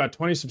 You've got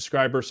 20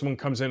 subscribers, someone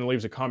comes in and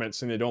leaves a comment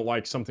saying they don't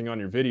like something on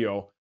your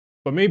video,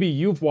 but maybe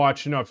you've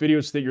watched enough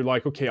videos that you're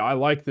like, okay, I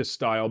like this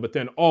style, but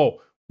then,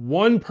 oh,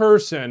 one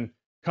person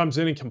comes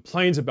in and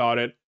complains about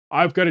it,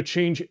 I've got to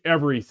change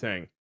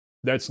everything.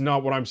 That's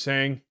not what I'm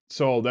saying.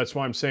 So that's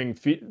why I'm saying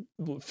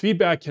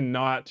feedback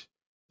there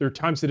are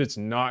times that it's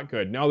not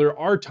good. Now, there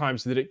are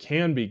times that it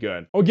can be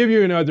good. I'll give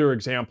you another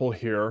example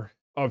here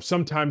of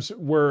sometimes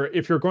where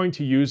if you're going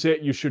to use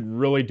it, you should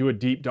really do a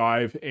deep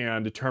dive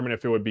and determine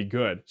if it would be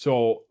good.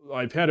 So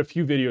I've had a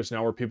few videos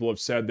now where people have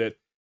said that,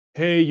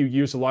 hey, you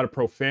use a lot of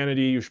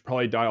profanity, you should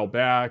probably dial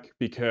back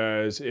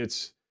because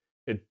it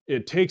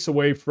takes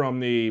away from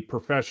the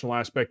professional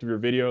aspect of your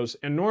videos.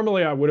 And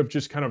normally I would have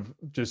just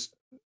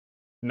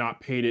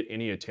not paid it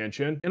any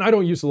attention. And I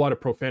don't use a lot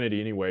of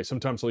profanity anyway.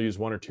 Sometimes I'll use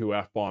 1 or 2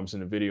 F-bombs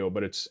in a video,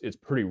 but it's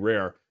pretty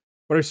rare.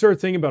 But I started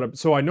thinking about it.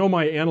 So I know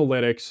my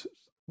analytics.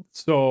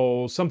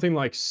 So something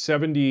like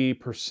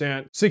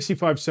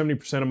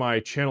 65-70% of my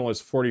channel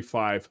is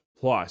 45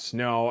 plus.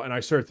 Now, and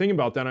I started thinking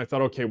about that and I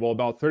thought, okay, well,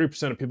 about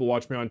 30% of people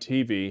watch me on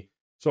TV.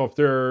 So if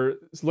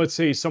let's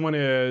say someone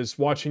is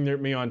watching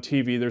me on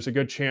TV, there's a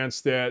good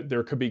chance that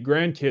there could be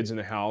grandkids in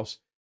the house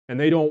and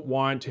they don't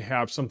want to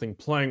have something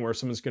playing where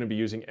someone's going to be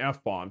using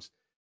F-bombs.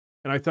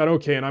 And I thought,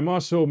 okay, and I'm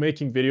also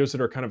making videos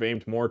that are kind of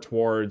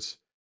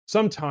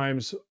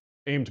sometimes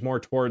aimed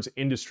more towards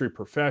industry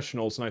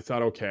professionals. And I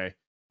thought, okay,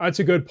 that's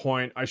a good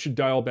point. I should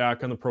dial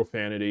back on the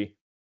profanity.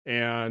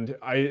 And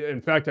in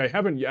fact, I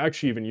haven't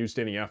actually even used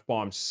any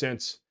F-bombs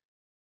since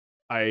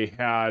I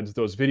had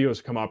those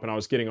videos come up and I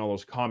was getting all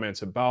those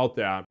comments about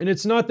that. And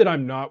it's not that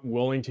I'm not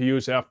willing to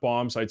use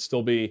F-bombs. I'd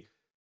still be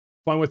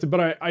fine with it.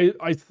 But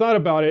I thought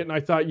about it and I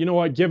thought, you know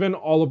what, given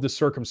all of the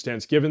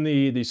circumstance, given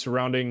the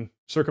surrounding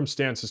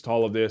circumstances to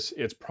all of this,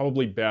 it's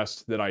probably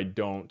best that I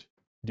don't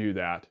do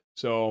that.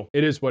 So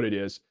it is what it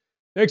is.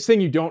 Next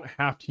thing, you don't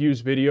have to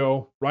use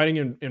video.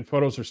 Writing and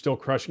photos are still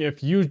crushing.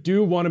 If you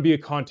do want to be a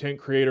content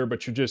creator,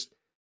 but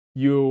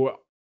you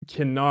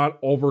cannot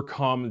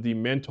overcome the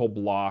mental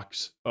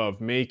blocks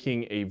of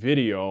making a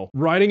video,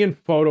 writing and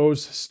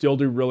photos still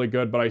do really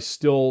good, but I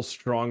still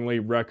strongly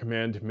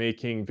recommend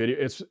making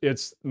video.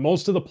 It's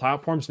most of the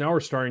platforms now are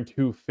starting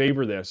to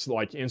favor this,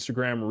 like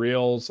Instagram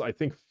Reels. I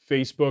think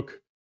Facebook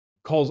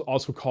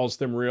also calls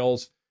them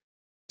Reels.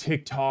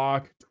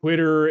 TikTok,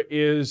 Twitter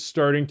is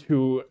starting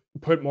to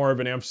put more of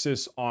an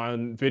emphasis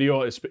on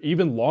video,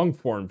 even long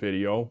form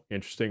video,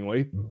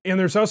 interestingly. And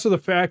there's also the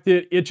fact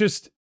that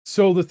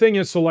so the thing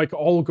is, like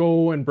I'll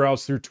go and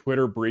browse through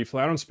Twitter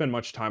briefly. I don't spend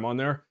much time on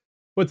there.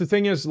 But the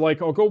thing is,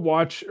 like, I'll go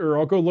watch or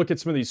I'll go look at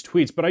some of these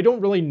tweets, but I don't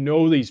really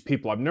know these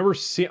people. I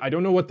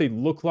don't know what they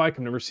look like. I've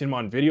never seen them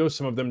on video.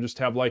 Some of them just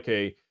have like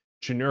a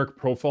generic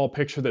profile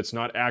picture that's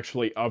not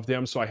actually of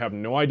them. So I have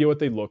no idea what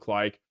they look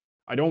like.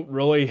 I don't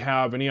really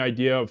have any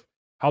idea of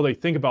how they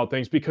think about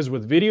things, because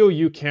with video,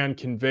 you can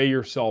convey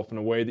yourself in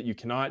a way that you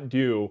cannot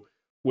do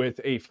with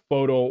a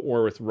photo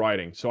or with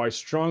writing. So I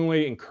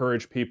strongly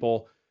encourage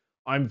people.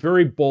 I'm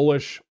very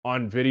bullish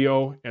on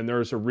video, and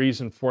there's a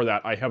reason for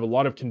that. I have a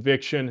lot of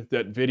conviction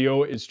that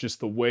video is just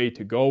the way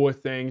to go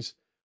with things.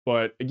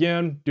 But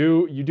again,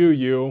 do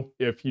you.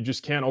 If you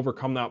just can't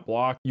overcome that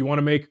block, you want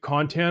to make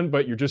content,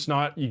 but you just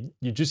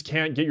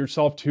can't get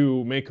yourself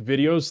to make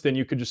videos, then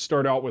you could just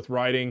start out with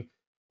writing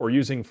or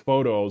using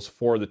photos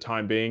for the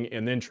time being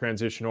and then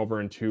transition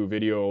over into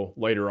video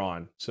later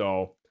on.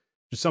 So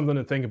just something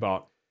to think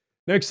about.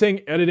 Next thing,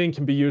 editing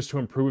can be used to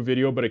improve a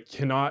video, but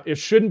it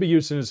shouldn't be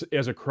used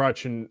as a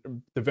crutch, and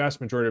the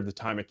vast majority of the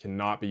time it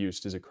cannot be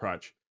used as a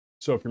crutch.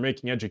 So if you're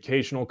making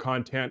educational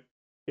content,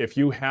 if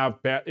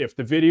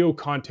the video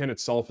content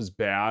itself is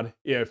bad,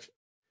 if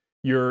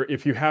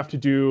you have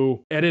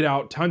to edit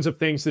out tons of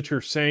things that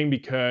you're saying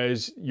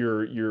because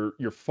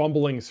you're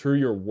fumbling through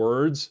your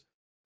words,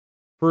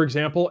 for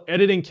example,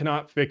 editing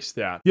cannot fix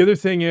that. The other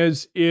thing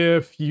is,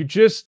 if you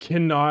just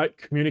cannot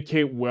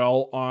communicate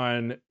well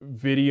on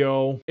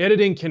video,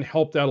 editing can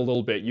help that a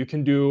little bit. You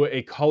can do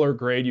a color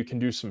grade, you can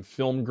do some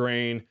film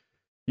grain,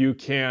 you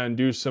can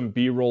do some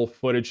B-roll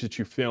footage that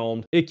you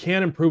filmed. It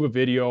can improve a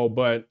video,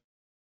 but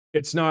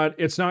it's not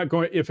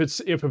going, if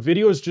a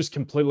video is just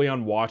completely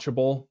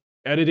unwatchable,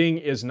 editing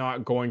is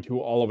not going to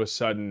all of a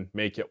sudden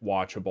make it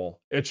watchable.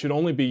 It should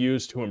only be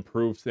used to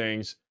improve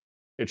things.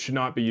 It should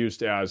not be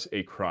used as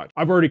a crutch.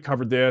 I've already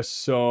covered this,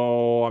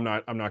 so I'm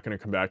not going to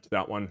come back to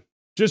that one.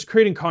 Just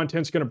creating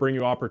content is going to bring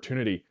you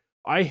opportunity.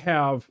 I've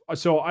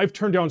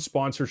turned down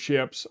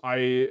sponsorships.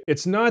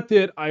 It's not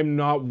that I'm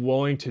not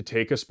willing to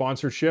take a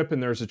sponsorship,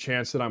 and there's a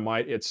chance that I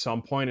might at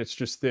some point. It's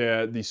just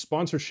the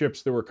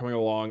sponsorships that were coming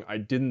along, I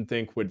didn't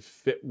think would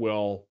fit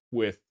well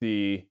with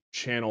the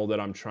channel that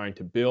I'm trying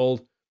to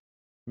build.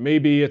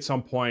 Maybe at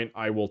some point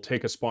I will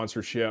take a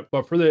sponsorship,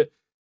 but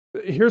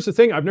here's the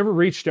thing, I've never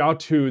reached out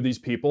to these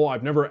people.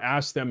 I've never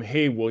asked them,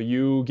 hey, will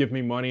you give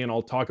me money and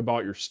I'll talk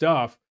about your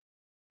stuff?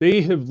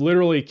 They have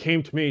literally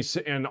came to me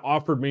and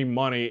offered me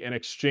money in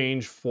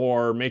exchange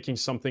for making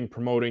something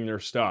promoting their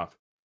stuff.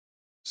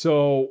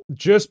 So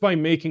just by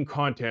making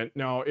content,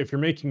 now if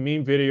you're making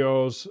meme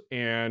videos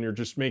and you're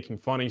just making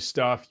funny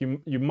stuff,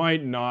 you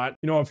might not,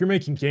 if you're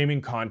making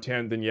gaming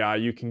content, then yeah,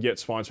 you can get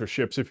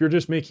sponsorships. If you're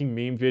just making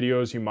meme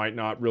videos, you might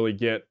not really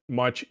get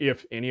much,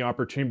 if any,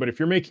 opportunity. But if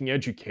you're making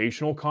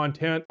educational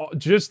content,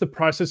 just the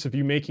process of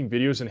you making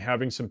videos and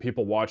having some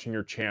people watching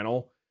your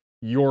channel,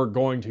 you're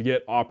going to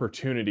get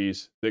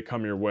opportunities that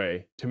come your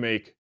way to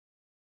make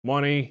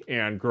money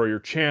and grow your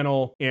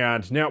channel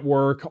and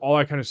network, all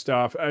that kind of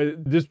stuff.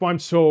 This is why I'm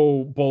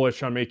so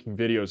bullish on making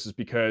videos, is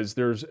because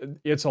there's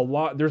a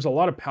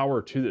lot of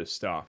power to this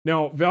stuff.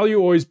 Now, value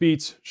always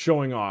beats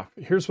showing off.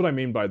 Here's what I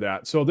mean by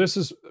that. So this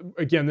is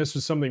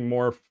something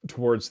more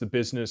towards the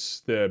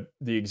business, the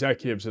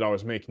executives that I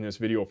was making this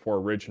video for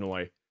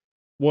originally.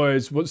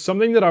 Was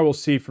something that I will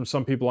see from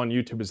some people on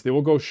YouTube is they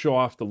will go show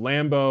off the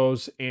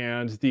Lambos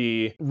and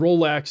the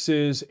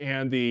Rolexes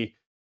and the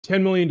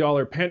 $10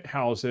 million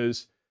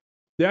penthouses.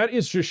 That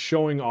is just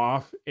showing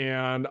off,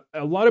 and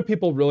a lot of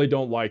people really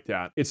don't like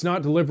that. It's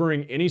not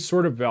delivering any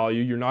sort of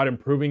value. You're not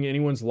improving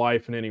anyone's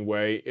life in any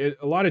way.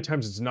 A lot of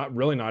times it's not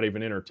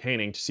even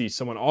entertaining to see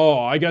someone, oh,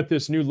 I got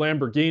this new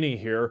Lamborghini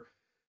here.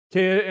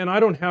 Okay, and I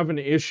don't have an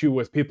issue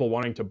with people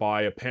wanting to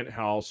buy a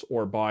penthouse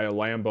or buy a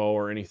Lambo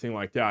or anything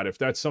like that. If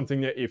that's something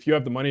that, if you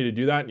have the money to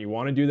do that and you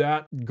want to do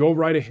that, go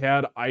right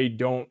ahead. I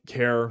don't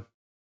care.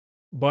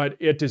 But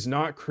it does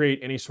not create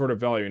any sort of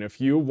value. And if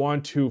you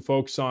want to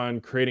focus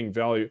on creating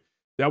value,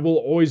 that will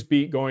always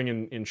be going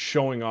and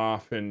showing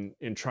off and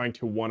trying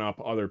to one-up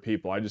other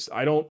people. I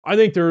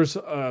think there's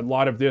a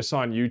lot of this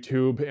on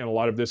YouTube and a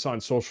lot of this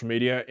on social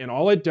media, and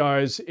all it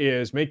does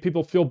is make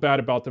people feel bad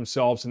about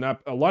themselves. And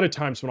that, a lot of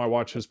times when I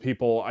watch those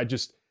people,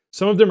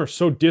 some of them are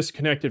so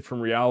disconnected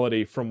from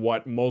reality, from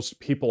what most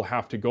people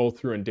have to go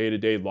through in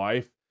day-to-day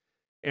life.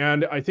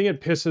 And I think it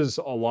pisses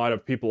a lot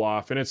of people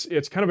off. And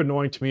it's kind of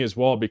annoying to me as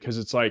well, because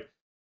it's like,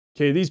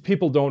 okay, these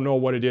people don't know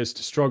what it is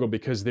to struggle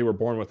because they were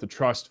born with a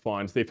trust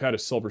fund. They've had a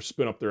silver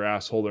spoon up their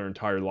asshole their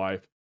entire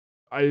life.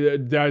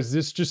 This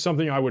is just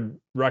something I would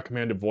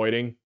recommend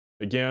avoiding.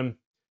 Again,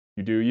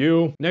 you do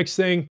you. Next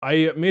thing,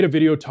 I made a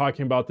video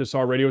talking about this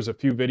already. It was a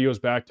few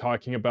videos back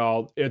talking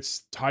about,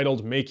 it's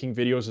titled Making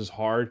Videos is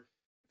Hard.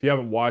 If you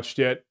haven't watched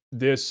it,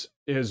 this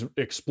is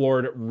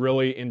explored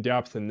really in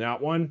depth in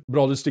that one, but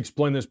I'll just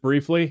explain this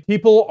briefly.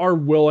 People are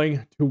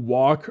willing to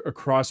walk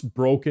across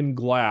broken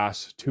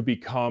glass to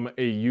become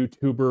a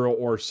YouTuber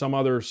or some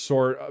other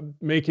sort,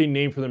 make a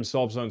name for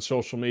themselves on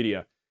social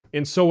media.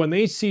 And so when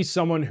they see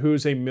someone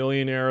who's a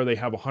millionaire, they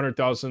have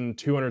 100,000,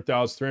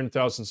 200,000,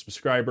 300,000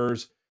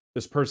 subscribers,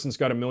 this person's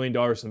got $1 million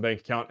in the bank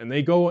account, and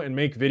they go and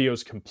make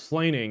videos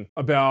complaining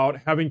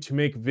about having to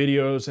make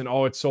videos and,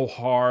 oh, it's so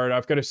hard.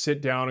 I've got to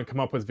sit down and come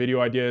up with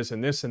video ideas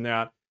and this and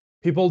that.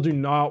 People do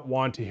not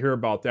want to hear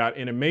about that,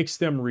 and it makes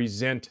them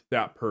resent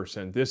that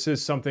person. This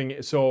is something,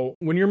 so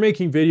when you're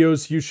making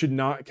videos, you should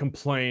not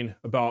complain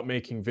about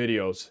making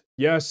videos.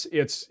 Yes,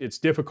 it's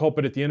difficult,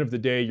 but at the end of the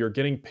day, you're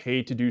getting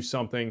paid to do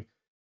something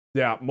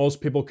that most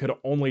people could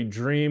only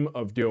dream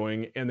of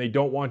doing, and they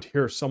don't want to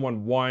hear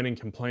someone whine and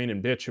complain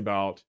and bitch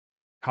about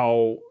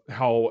how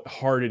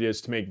hard it is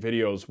to make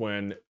videos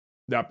when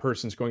that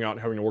person's going out and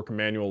having to work a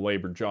manual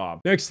labor job.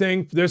 Next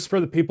thing, this for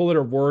the people that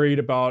are worried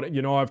about,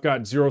 I've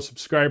got 0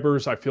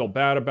 subscribers, I feel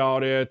bad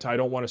about it, I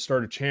don't want to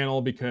start a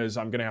channel because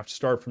I'm gonna have to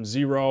start from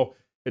 0.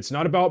 It's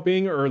not about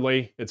being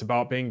early, it's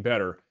about being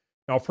better.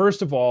 Now,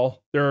 first of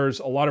all, there's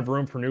a lot of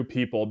room for new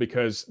people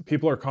because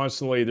people are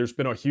constantly, there's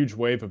been a huge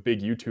wave of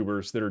big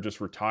YouTubers that are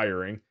just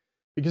retiring.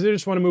 because they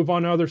just want to move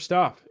on to other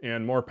stuff,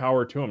 and more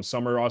power to them.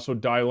 Some are also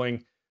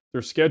dialing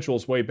their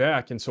schedules way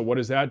back. And so what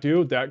does that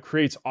do? That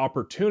creates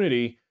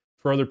opportunity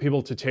for other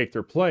people to take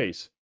their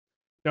place.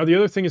 Now, the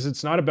other thing is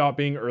it's not about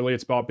being early,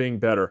 it's about being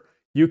better.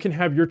 You can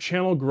have your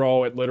channel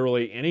grow at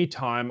literally any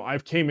time.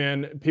 I've came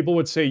in, people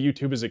would say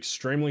YouTube is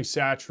extremely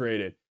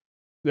saturated.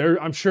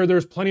 I'm sure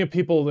there's plenty of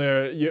people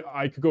there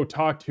I could go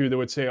talk to that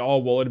would say, oh,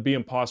 well, it'd be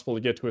impossible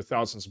to get to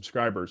 1,000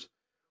 subscribers.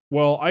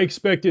 Well, I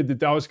expected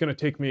that was going to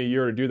take me a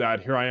year to do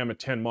that. Here I am at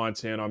 10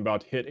 months and I'm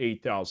about to hit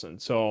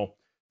 8,000. So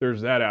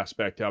there's that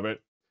aspect of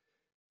it.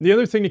 The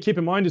other thing to keep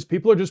in mind is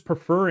people are just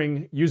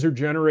preferring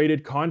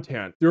user-generated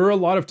content. There are a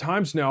lot of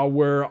times now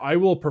where I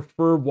will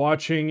prefer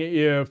watching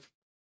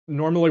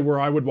normally where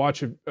I would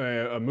watch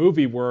a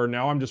movie, where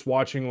now I'm just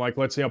watching, like,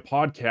 let's say a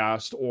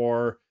podcast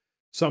or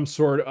some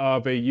sort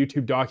of a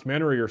YouTube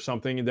documentary or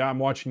something, and that I'm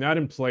watching that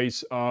in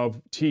place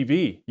of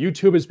TV.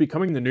 YouTube is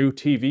becoming the new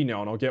TV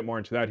now, and I'll get more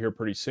into that here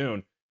pretty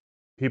soon.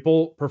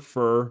 People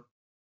prefer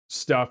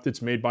stuff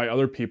that's made by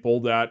other people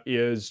that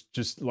is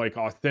just like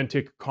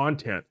authentic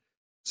content.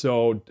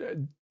 So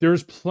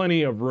there's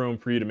plenty of room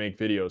for you to make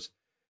videos.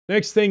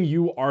 Next thing,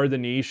 you are the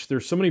niche.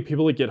 There's so many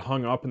people that get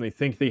hung up and they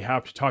think they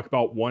have to talk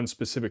about one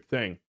specific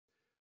thing.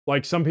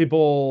 Like some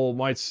people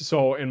might,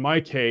 so in my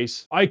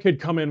case, I could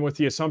come in with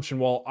the assumption,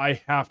 well,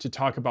 I have to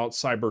talk about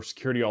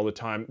cybersecurity all the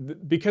time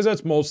because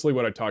that's mostly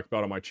what I talk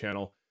about on my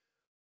channel.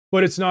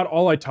 But it's not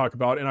all I talk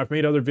about, and I've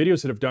made other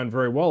videos that have done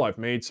very well. I've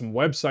made some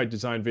website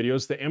design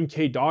videos. The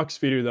MK Docs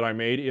video that I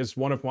made is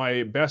one of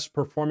my best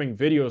performing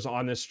videos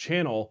on this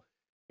channel.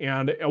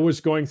 And I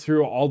was going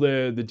through all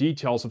the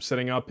details of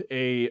setting up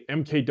a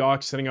MK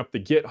Docs, setting up the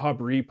GitHub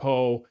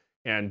repo,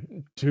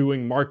 and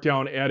doing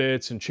markdown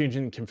edits and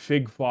changing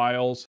config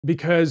files.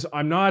 Because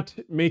I'm not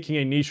making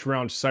a niche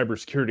around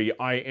cybersecurity.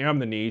 I am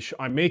the niche.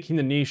 I'm making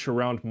the niche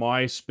around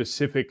my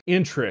specific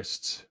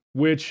interests,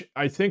 which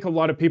I think a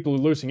lot of people are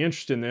losing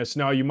interest in this.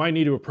 Now, you might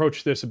need to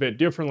approach this a bit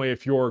differently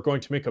if you're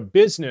going to make a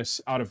business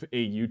out of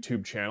a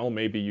YouTube channel.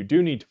 Maybe you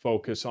do need to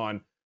focus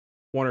on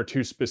one or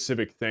two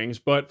specific things,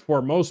 but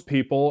for most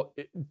people,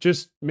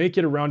 just make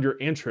it around your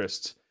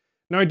interests.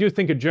 Now, I do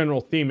think a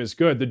general theme is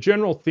good. The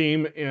general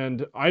theme,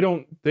 and I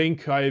don't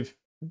think I've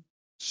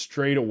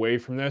strayed away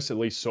from this, at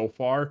least so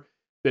far,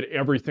 that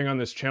everything on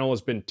this channel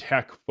has been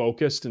tech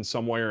focused in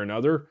some way or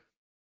another.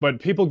 But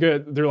people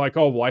they're like,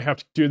 oh, well, I have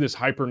to do this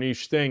hyper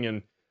niche thing,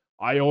 and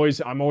I'm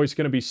always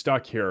going to be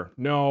stuck here.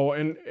 No,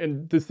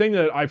 and the thing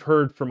that I've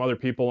heard from other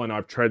people, and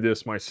I've tried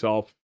this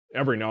myself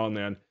every now and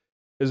then,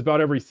 is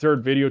about every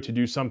third video to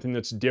do something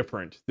that's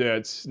different,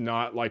 that's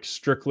not like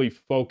strictly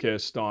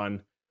focused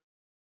on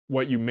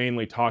what you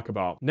mainly talk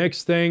about.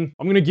 Next thing,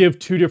 I'm going to give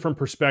two different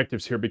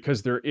perspectives here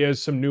because there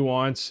is some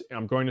nuance.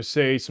 I'm going to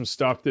say some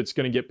stuff that's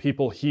going to get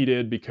people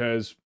heated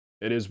because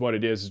it is what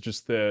it is. It's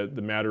just the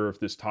matter of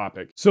this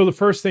topic. So the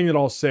first thing that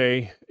I'll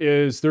say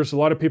is there's a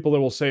lot of people that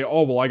will say,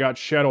 oh, well, I got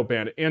shadow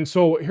banned. And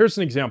so here's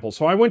an example.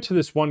 So I went to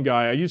this one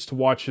guy. I used to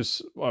watch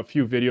a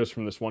few videos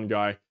from this one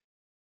guy.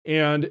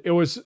 And it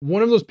was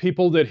one of those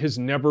people that has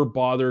never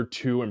bothered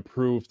to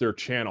improve their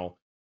channel.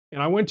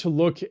 And I went to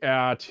look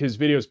at his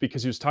videos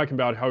because he was talking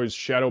about how he's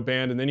shadow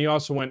banned. And then he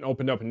also went and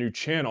opened up a new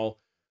channel,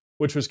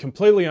 which was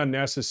completely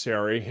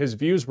unnecessary. His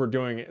views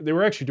they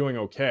were actually doing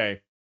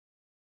okay.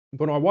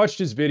 But when I watched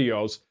his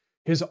videos,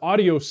 his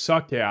audio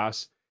sucked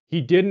ass. He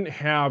didn't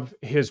have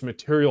his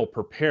material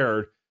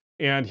prepared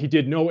and he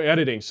did no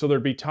editing. So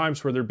there'd be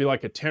times where there'd be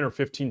like a 10 or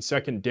 15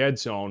 second dead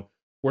zone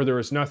where there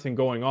was nothing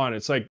going on.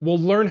 It's like, well,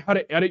 learn how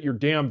to edit your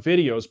damn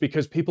videos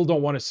because people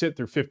don't want to sit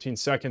through 15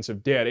 seconds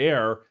of dead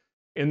air.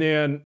 And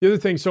then the other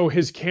thing, so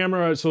his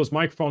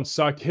microphone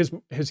sucked.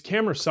 His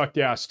camera sucked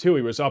ass too.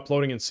 He was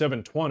uploading in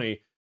 720,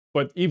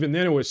 but even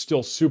then it was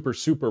still super,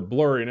 super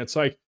blurry. And it's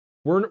like,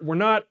 we're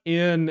not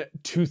in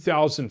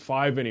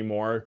 2005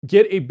 anymore.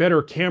 Get a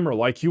better camera.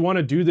 Like, you want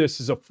to do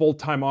this as a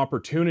full-time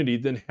opportunity,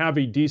 then have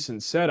a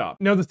decent setup.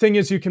 Now, the thing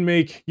is, you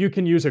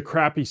can use a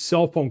crappy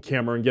cell phone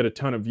camera and get a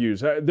ton of views.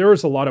 There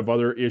was a lot of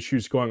other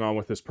issues going on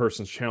with this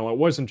person's channel. It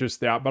wasn't just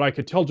that, but I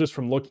could tell just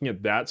from looking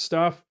at that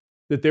stuff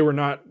that they were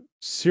not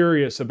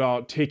serious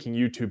about taking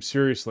YouTube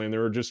seriously, and they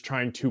were just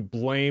trying to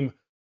blame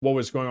what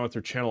was going on with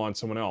their channel on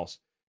someone else.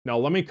 Now,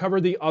 let me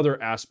cover the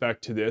other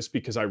aspect to this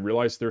because I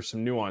realize there's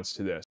some nuance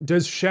to this.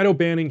 Does shadow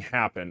banning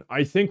happen?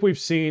 I think we've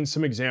seen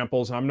some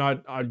examples. I'm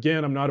not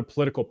a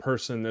political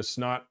person.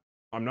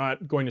 I'm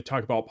not going to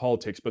talk about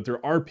politics, but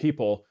there are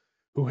people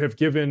who have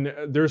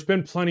there's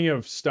been plenty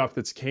of stuff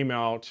that's came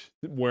out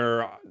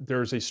where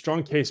there's a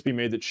strong case to be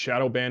made that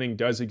shadow banning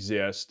does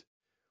exist.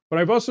 But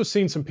I've also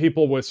seen some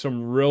people with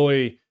some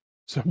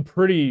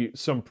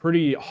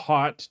pretty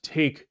hot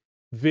take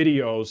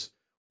videos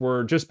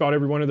where just about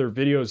every one of their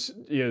videos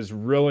is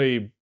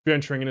really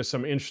venturing into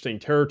some interesting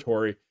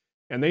territory,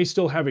 and they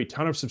still have a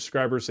ton of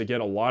subscribers. They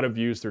get a lot of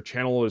views. Their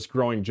channel is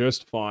growing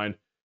just fine.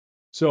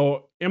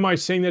 So am I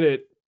saying that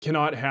it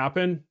cannot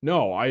happen?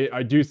 No,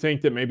 I do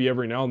think that maybe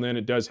every now and then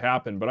it does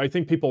happen, but I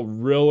think people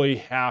really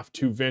have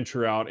to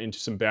venture out into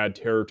some bad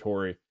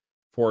territory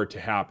for it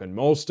to happen.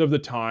 Most of the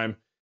time,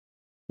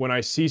 when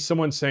I see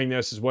someone saying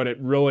this, is what it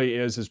really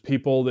is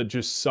people that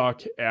just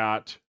suck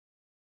at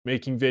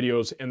making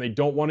videos and they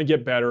don't want to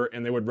get better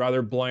and they would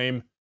rather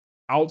blame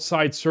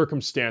outside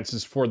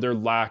circumstances for their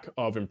lack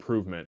of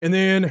improvement. And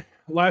then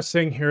last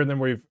thing here, and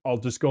then I'll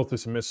just go through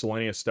some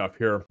miscellaneous stuff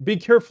here. Be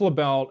careful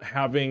about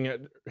having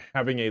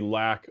a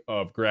lack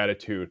of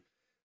gratitude.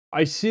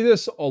 I see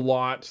this a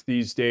lot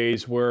these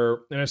days where,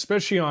 and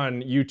especially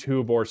on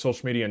YouTube or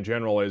social media in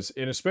general, and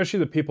especially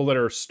the people that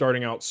are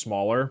starting out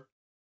smaller.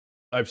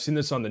 I've seen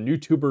this on the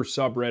YouTuber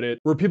subreddit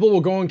where people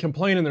will go and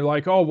complain and they're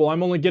like, oh, well,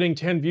 I'm only getting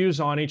 10 views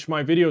on each of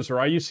my videos,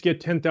 or I used to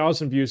get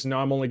 10,000 views and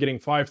now I'm only getting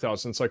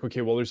 5,000. It's like, okay,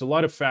 well, there's a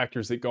lot of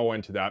factors that go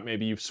into that.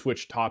 Maybe you've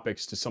switched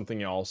topics to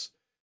something else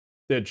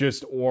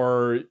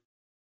or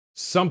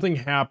something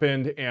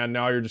happened and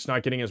now you're just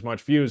not getting as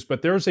much views.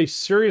 But there's a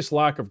serious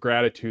lack of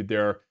gratitude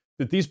there,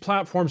 that these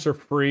platforms are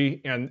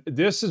free, and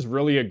this is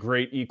really a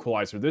great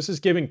equalizer. This is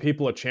giving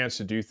people a chance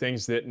to do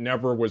things that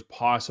never was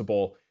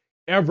possible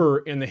ever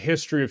in the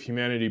history of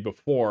humanity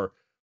before,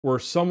 where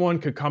someone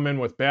could come in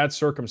with bad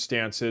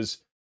circumstances,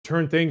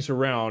 turn things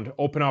around,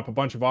 open up a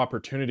bunch of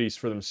opportunities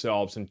for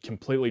themselves, and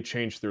completely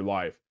change their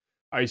life.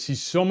 I see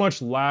so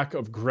much lack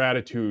of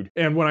gratitude.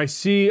 And when I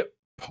see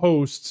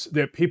posts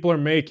that people are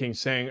making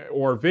saying,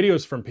 or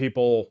videos from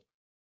people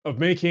of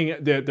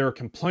making that they're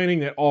complaining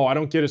that, oh, I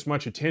don't get as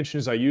much attention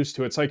as I used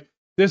to. It's like,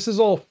 this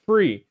is all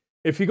free.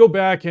 If you go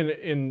back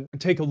and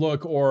take a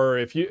look, or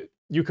if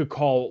you could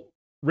call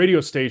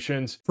radio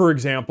stations, for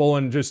example,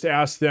 and just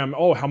ask them,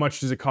 oh, how much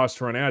does it cost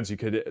to run ads? You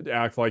could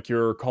act like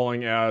you're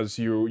calling as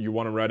you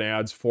want to run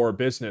ads for a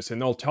business,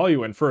 and they'll tell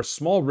you. And for a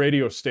small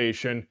radio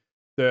station,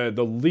 the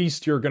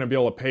least you're going to be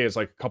able to pay is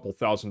like a couple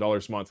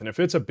 $1,000s a month. And if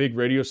it's a big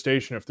radio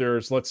station, if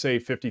there's, let's say,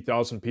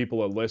 50,000 people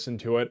that listen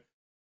to it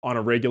on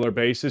a regular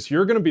basis,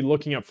 you're going to be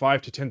looking at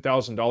 $5,000 to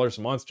 $10,000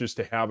 a month just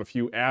to have a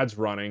few ads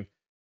running,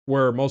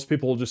 where most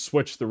people will just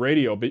switch the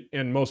radio,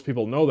 and most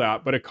people know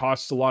that, but it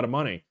costs a lot of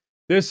money.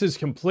 This is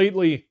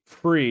completely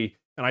free,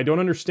 and I don't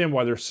understand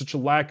why there's such a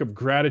lack of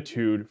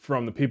gratitude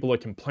from the people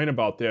that complain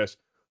about this.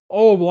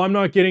 Oh, well, I'm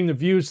not getting the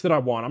views that I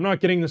want. I'm not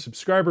getting the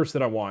subscribers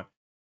that I want.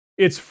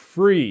 It's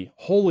free.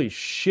 Holy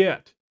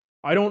shit.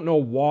 I don't know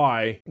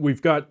why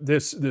we've got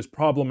this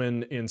problem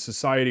in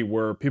society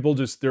where people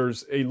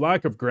there's a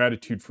lack of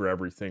gratitude for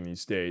everything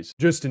these days.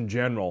 Just in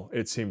general,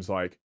 it seems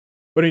like.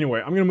 But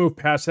anyway, I'm going to move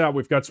past that.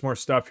 We've got some more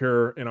stuff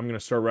here, and I'm going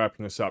to start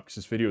wrapping this up because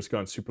this video has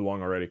gone super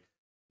long already.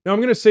 Now, I'm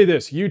going to say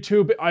this.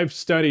 YouTube, I've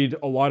studied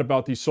a lot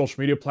about these social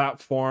media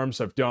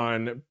platforms. I've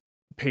done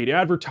paid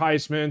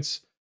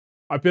advertisements.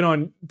 I've been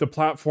on the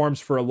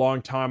platforms for a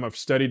long time. I've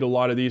studied a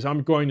lot of these.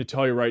 I'm going to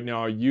tell you right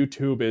now,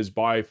 YouTube is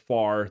by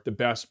far the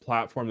best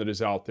platform that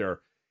is out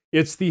there.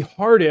 It's the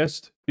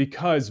hardest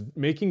because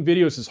making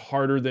videos is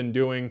harder than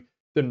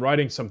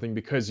writing something,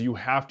 because you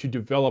have to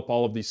develop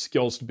all of these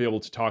skills to be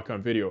able to talk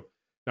on video.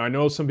 Now, I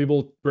know some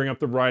people bring up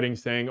the writing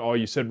thing. Oh,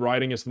 you said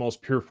writing is the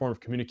most pure form of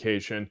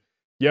communication.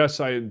 Yes,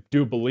 I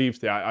do believe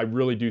that. I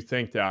really do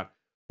think that.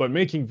 But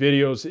making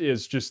videos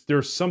is just,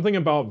 there's something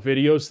about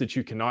videos that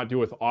you cannot do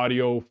with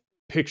audio,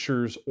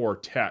 pictures, or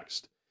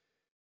text.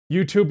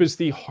 YouTube is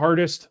the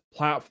hardest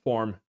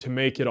platform to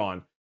make it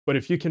on. But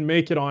if you can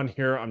make it on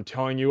here, I'm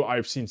telling you,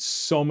 I've seen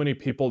so many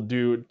people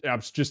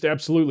just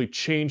absolutely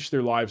change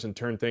their lives and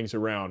turn things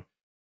around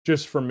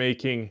just for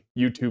making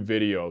YouTube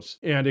videos.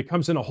 And it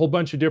comes in a whole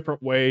bunch of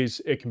different ways.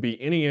 It can be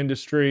any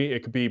industry.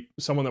 It could be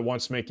someone that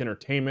wants to make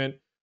entertainment,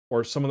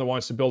 or someone that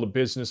wants to build a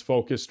business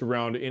focused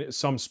around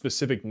some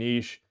specific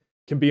niche.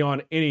 Can be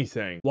on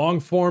anything. Long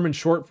form and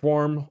short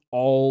form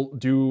all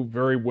do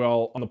very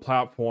well on the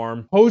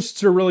platform.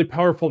 Posts are really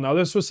powerful. Now,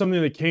 this was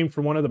something that came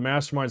from one of the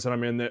masterminds that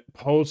I'm in, that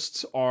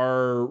posts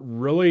are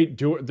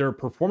they're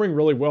performing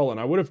really well, and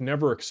I would have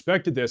never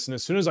expected this. And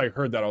as soon as I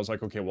heard that, I was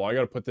like, okay, well, I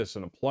got to put this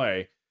into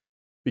play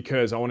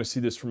because I want to see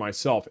this for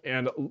myself.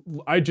 And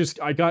I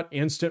got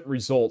instant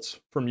results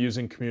from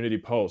using community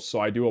posts. So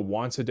I do a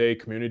once a day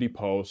community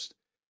post,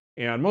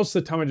 and most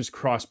of the time I just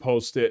cross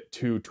post it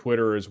to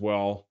Twitter as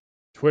well.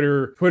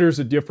 Twitter's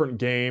a different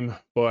game,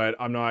 but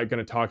I'm not going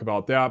to talk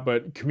about that.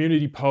 But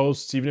community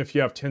posts, even if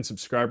you have 10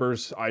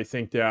 subscribers, I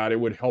think that it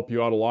would help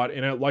you out a lot.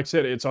 And like I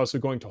said, it's also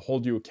going to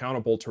hold you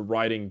accountable to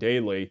writing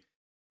daily,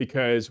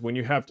 because when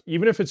you have,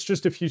 even if it's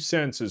just a few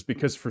sentences,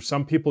 because for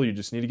some people you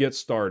just need to get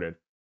started,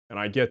 and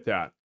I get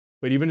that.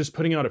 But even just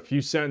putting out a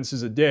few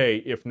sentences a day,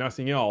 if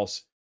nothing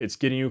else, it's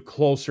getting you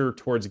closer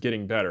towards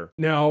getting better.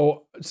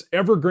 Now, it's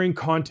evergreen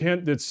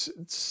content, it's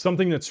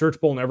something that's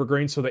searchable in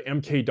evergreen. So the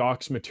MK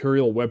Docs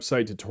material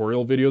website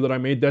tutorial video that I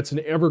made, that's an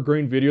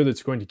evergreen video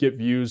that's going to get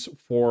views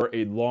for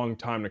a long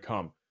time to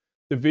come.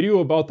 The video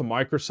about the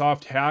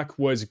Microsoft hack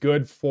was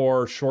good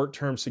for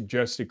short-term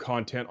suggested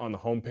content on the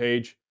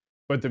homepage,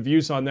 but the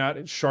views on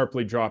that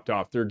sharply dropped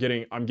off.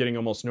 I'm getting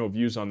almost no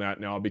views on that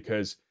now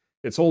because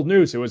it's old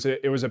news. It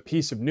was a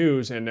piece of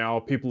news, and now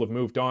people have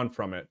moved on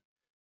from it.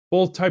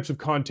 Both types of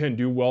content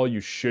do well. You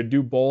should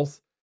do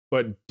both,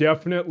 but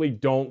definitely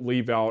don't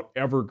leave out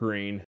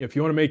evergreen. If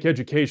you want to make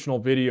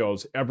educational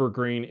videos,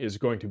 evergreen is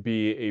going to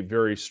be a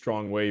very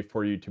strong way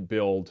for you to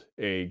build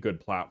a good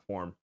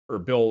platform. or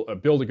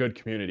build a good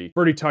community.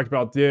 Already talked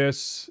about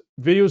this.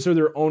 Videos are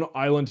their own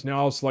island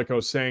now. So like I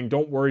was saying,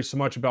 don't worry so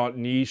much about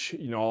niche.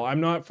 You know,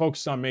 I'm not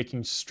focused on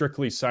making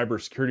strictly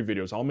cybersecurity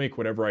videos. I'll make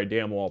whatever I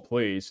damn well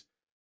please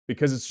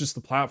because it's just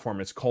the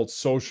platform. It's called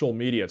social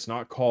media. It's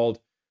not called,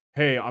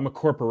 hey, I'm a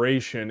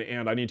corporation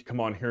and I need to come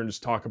on here and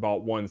just talk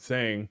about one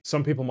thing.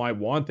 Some people might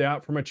want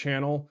that from a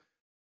channel,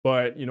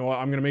 but you know what,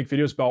 I'm going to make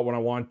videos about what I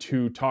want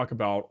to talk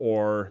about,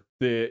 or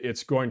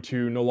it's going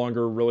to no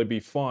longer really be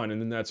fun, and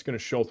then that's going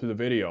to show through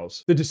the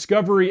videos. The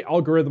discovery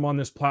algorithm on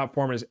this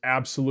platform is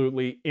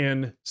absolutely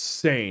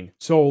insane.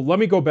 So let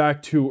me go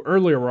back to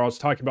earlier where I was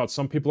talking about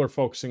some people are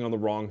focusing on the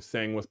wrong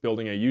thing with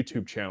building a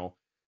YouTube channel.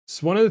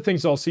 So one of the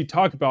things I'll see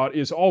talk about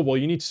is, oh, well,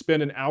 you need to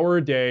spend an hour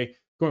a day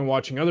going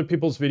watching other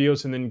people's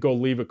videos and then go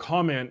leave a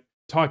comment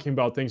talking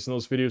about things in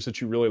those videos that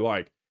you really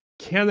like.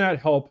 Can that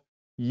help?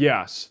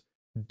 Yes.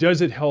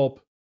 Does it help?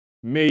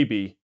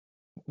 Maybe.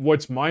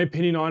 What's my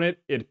opinion on it?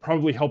 It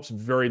probably helps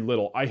very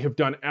little. I have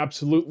done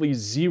absolutely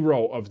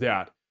zero of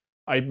that.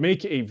 I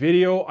make a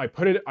video, I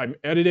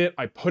edit it,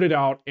 I put it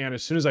out, and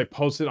as soon as I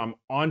post it, I'm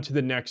on to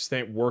the next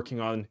thing, working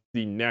on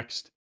the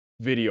next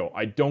video.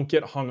 I don't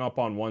get hung up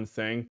on one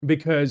thing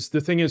because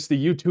the thing is,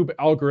 the YouTube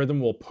algorithm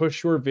will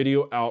push your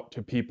video out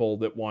to people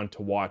that want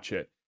to watch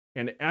it.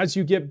 And as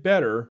you get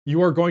better,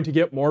 you are going to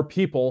get more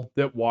people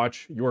that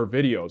watch your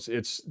videos.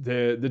 It's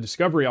the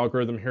discovery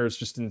algorithm here is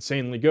just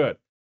insanely good.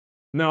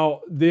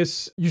 Now,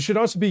 you should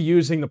also be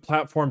using the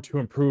platform to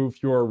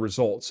improve your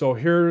results. So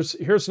here's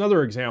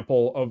another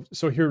example of,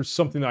 so here's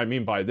something that I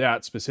mean by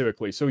that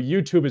specifically. So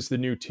YouTube is the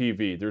new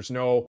TV. There's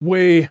no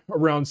way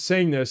around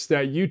saying this,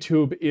 that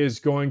YouTube is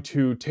going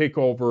to take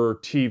over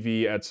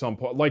TV at some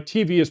point. Like,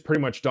 TV is pretty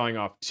much dying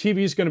off. TV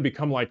is going to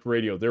become like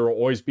radio. There will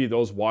always be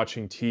those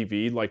watching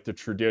TV, like the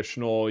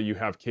traditional, you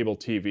have cable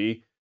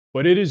TV,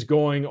 but it is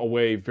going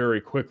away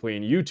very quickly.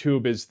 And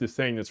YouTube is the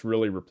thing that's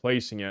really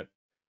replacing it,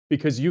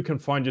 because you can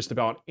find just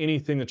about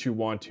anything that you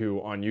want to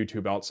on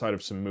YouTube outside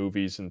of some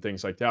movies and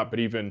things like that.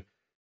 But even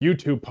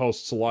YouTube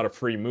posts a lot of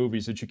free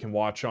movies that you can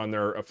watch on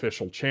their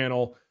official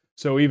channel.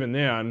 So even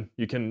then,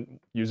 you can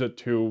use it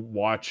to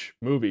watch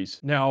movies.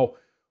 Now,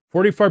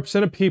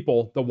 45% of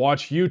people that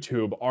watch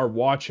YouTube are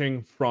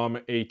watching from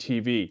a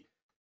TV.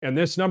 And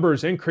this number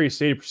has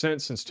increased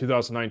 80% since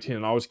 2019.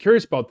 And I was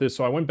curious about this,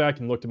 so I went back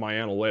and looked at my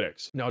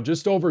analytics. Now,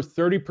 just over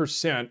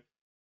 30%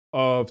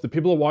 of the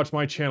people that watch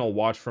my channel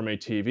watch from a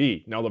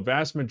TV. Now, the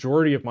vast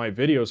majority of my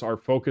videos are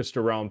focused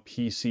around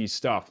PC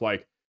stuff,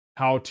 like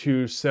how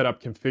to set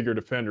up Configure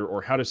Defender,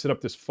 or how to set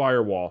up this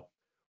firewall,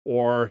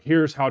 or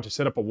here's how to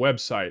set up a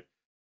website.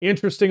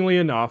 Interestingly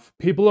enough,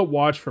 people that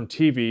watch from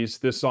TVs,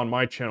 this is on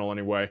my channel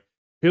anyway,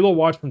 people that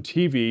watch from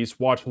TVs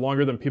watch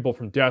longer than people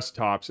from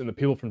desktops, and the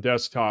people from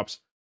desktops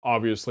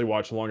obviously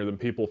watch longer than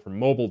people from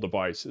mobile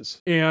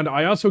devices. And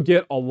I also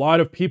get a lot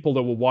of people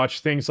that will watch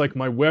things like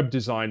my web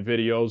design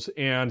videos,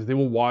 and they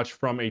will watch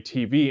from a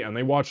TV, and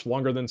they watch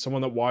longer than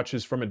someone that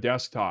watches from a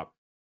desktop.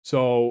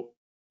 So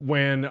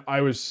when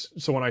I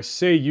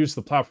say use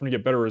the platform to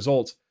get better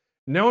results,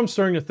 now I'm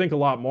starting to think a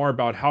lot more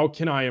about how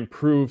can I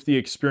improve the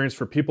experience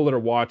for people that are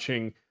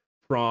watching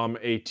from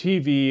a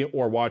TV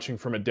or watching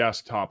from a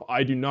desktop.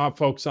 I do not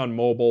focus on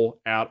mobile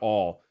at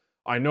all.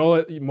 I know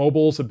that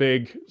mobile's a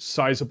big,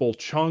 sizable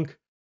chunk,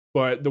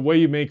 but the way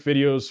you make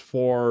videos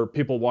for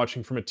people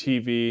watching from a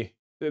TV,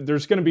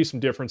 there's going to be some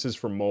differences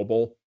from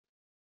mobile.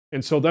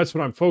 And so that's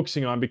what I'm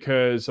focusing on,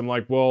 because I'm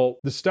like, well,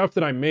 the stuff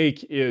that I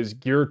make is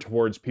geared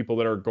towards people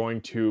that are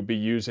going to be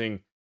using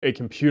a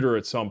computer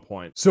at some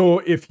point. So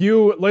if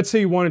let's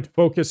say you wanted to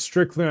focus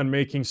strictly on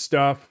making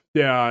stuff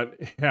that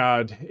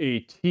had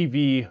a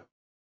TV,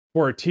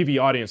 or a TV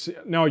audience,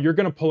 now you're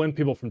going to pull in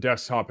people from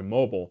desktop and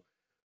mobile.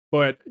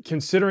 But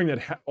considering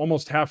that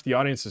almost half the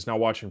audience is now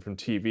watching from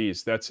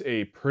TVs, that's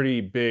a pretty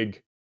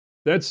big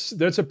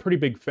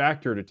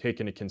factor to take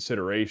into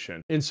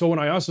consideration. And so when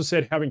I also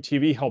said having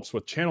TV helps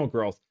with channel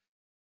growth,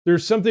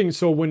 there's something,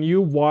 so when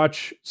you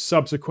watch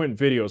subsequent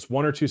videos,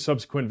 one or two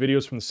subsequent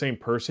videos from the same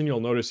person,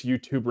 you'll notice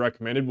YouTube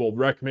recommended will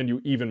recommend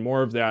you even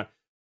more of that,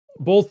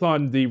 both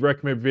on the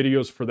recommended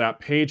videos for that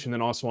page and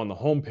then also on the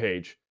home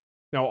page.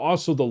 Now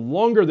also, the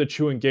longer that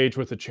you engage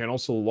with the channel,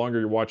 so the longer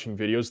you're watching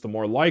videos, the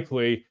more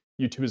likely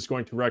YouTube is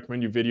going to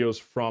recommend you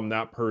videos from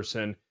that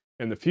person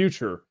in the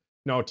future.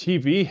 Now,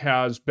 TV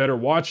has better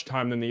watch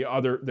time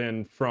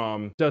than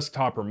from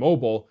desktop or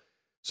mobile.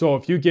 So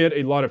if you get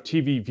a lot of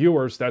TV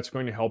viewers, that's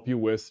going to help you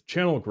with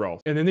channel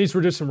growth. And then these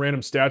were just some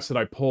random stats that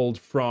I pulled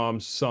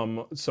from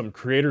some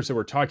creators that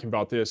were talking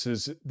about this,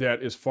 is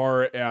that as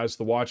far as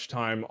the watch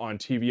time on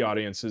TV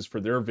audiences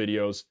for their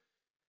videos,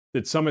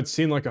 that some had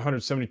seen like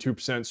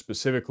 172%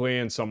 specifically,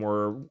 and some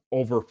were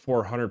over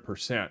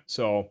 400%.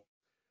 So,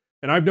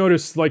 and I've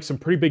noticed like some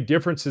pretty big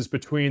differences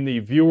between the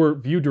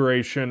view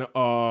duration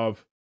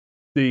of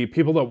the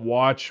people that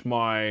watch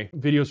my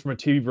videos from a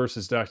TV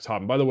versus desktop.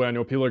 And by the way, I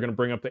know people are going to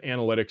bring up the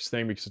analytics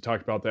thing because I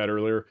talked about that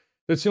earlier.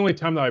 That's the only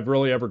time that I've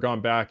really ever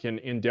gone back and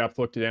in-depth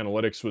looked at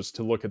analytics, was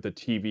to look at the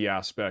TV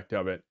aspect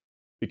of it.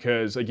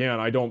 Because again,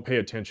 I don't pay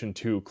attention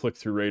to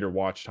click-through rate or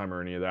watch time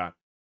or any of that.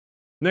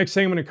 Next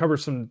thing, I'm going to cover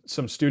some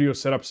studio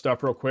setup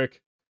stuff real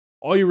quick.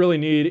 All you really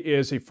need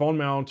is a phone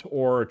mount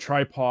or a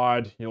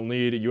tripod. You'll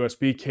need a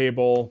USB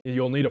cable.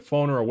 You'll need a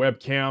phone or a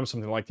webcam.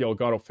 Something like the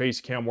Elgato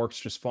Facecam works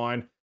just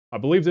fine. I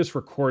believe this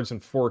records in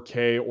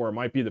 4K, or it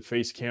might be the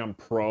Facecam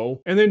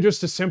Pro. And then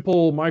just a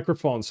simple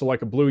microphone. So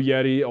like a Blue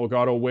Yeti,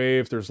 Elgato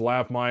Wave, there's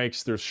lav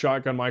mics, there's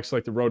shotgun mics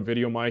like the Rode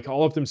Video mic.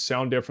 All of them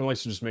sound differently,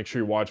 so just make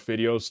sure you watch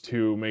videos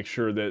to make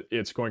sure that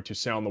it's going to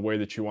sound the way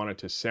that you want it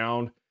to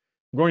sound.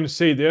 I'm going to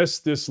say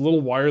this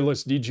little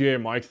wireless DJI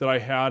mic that I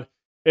had,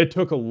 it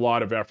took a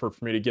lot of effort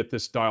for me to get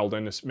this dialed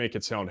in to make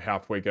it sound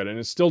halfway good, and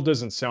it still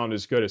doesn't sound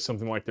as good as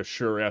something like the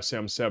Shure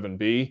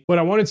SM7B, but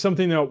I wanted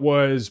something that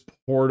was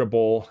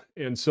portable,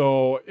 and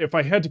so if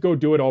I had to go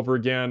do it over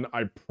again,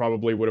 I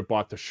probably would have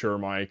bought the Shure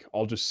mic.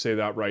 I'll just say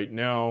that right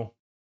now,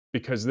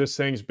 because this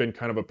thing's been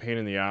kind of a pain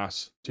in the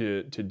ass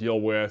to deal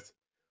with,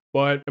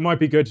 but it might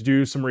be good to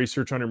do some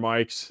research on your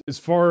mics. As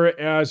far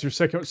as your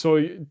second,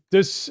 so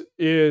this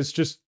is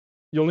just,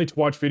 you'll need to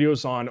watch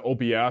videos on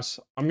OBS.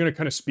 I'm going to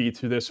kind of speed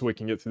through this so we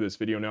can get through this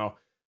video now.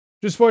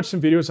 Just watch some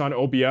videos on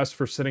OBS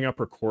for setting up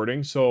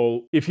recording.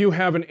 So if you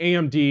have an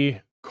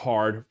AMD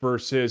card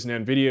versus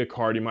an NVIDIA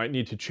card, you might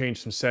need to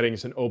change some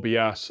settings in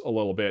OBS a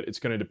little bit. It's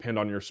going to depend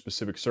on your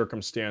specific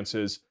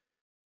circumstances.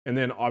 And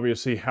then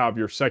obviously have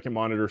your second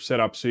monitor set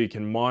up so you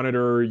can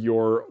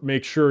monitor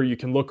make sure you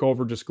can look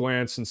over, just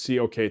glance and see,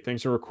 okay,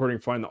 things are recording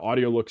fine, the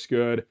audio looks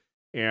good,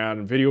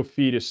 and video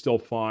feed is still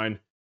fine.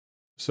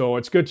 So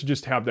it's good to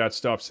just have that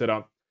stuff set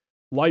up.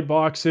 Light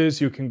boxes,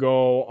 you can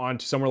go on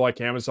to somewhere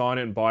like Amazon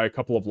and buy a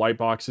couple of light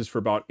boxes for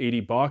about 80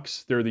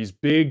 bucks. They're these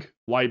big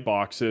light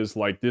boxes,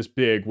 like this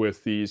big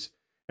with these,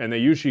 and they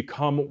usually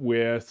come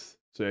with,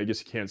 so I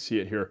guess you can't see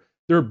it here.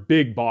 They're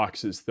big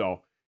boxes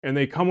though, and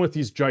they come with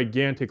these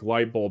gigantic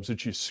light bulbs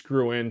that you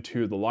screw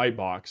into the light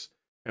box,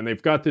 and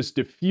they've got this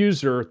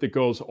diffuser that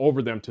goes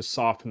over them to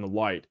soften the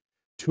light.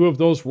 Two of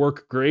those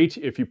work great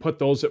if you put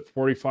those at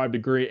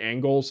 45-degree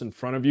angles in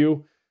front of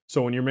you.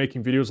 So when you're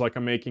making videos like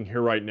I'm making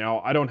here right now,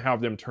 I don't have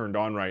them turned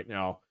on right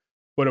now.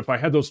 But if I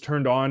had those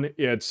turned on,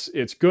 it's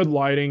good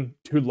lighting.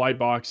 2 light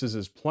boxes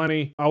is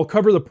plenty. I'll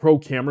cover the pro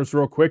cameras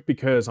real quick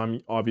because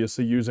I'm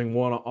obviously using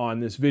one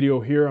on this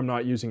video here. I'm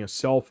not using a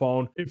cell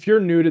phone. If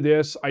you're new to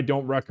this, I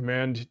don't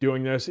recommend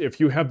doing this. If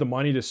you have the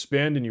money to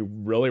spend and you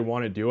really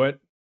want to do it,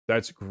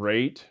 that's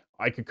great.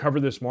 I could cover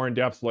this more in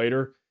depth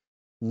later.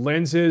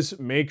 Lenses,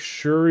 make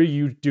sure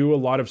you do a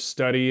lot of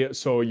study.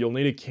 So you'll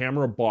need a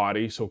camera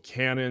body. So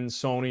Canon,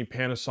 Sony,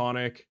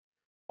 Panasonic,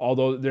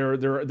 although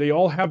they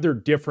all have their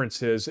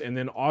differences, and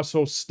then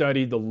also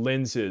study the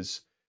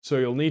lenses. So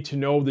you'll need to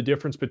know the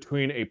difference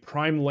between a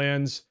prime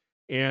lens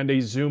and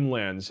a zoom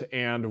lens,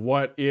 and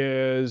what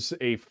is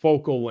a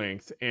focal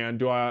length,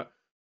 and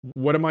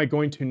what am I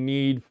going to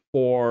need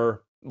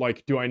for,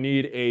 like, do I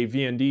need a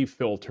VND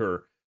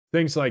filter?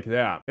 Things like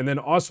that. And then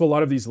also a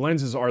lot of these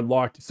lenses are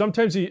locked.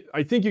 Sometimes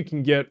I think you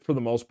can get, for the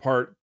most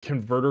part,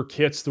 converter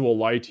kits that will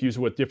allow you to use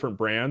it with different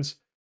brands.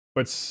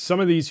 But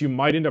some of these you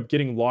might end up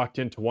getting locked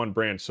into one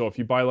brand. So if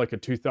you buy like a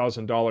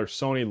 $2,000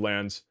 Sony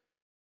lens,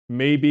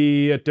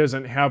 maybe it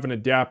doesn't have an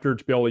adapter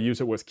to be able to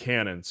use it with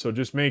Canon. So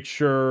just make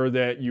sure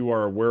that you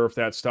are aware of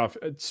that stuff.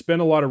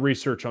 Spend a lot of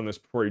research on this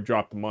before you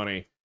drop the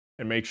money,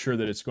 and make sure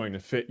that it's going to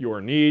fit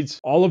your needs.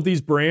 All of these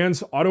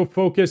brands,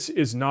 autofocus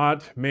is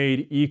not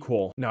made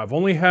equal. Now, I've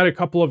only had a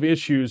couple of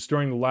issues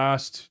during the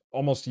last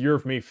almost year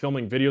of me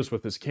filming videos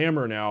with this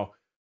camera now,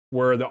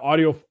 where the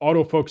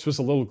autofocus was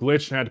a little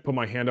glitched, and I had to put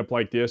my hand up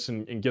like this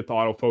and get the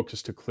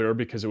autofocus to clear,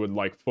 because it would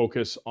like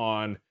focus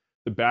on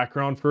the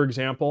background, for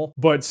example.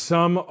 But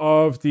some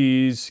of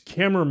these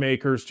camera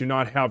makers do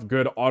not have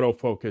good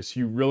autofocus.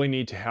 You really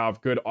need to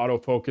have good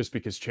autofocus,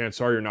 because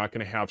chances are you're not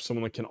going to have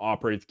someone that can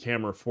operate the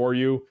camera for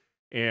you.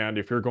 And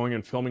if you're going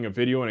and filming a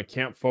video and it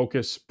can't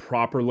focus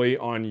properly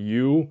on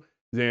you,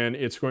 then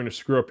it's going to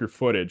screw up your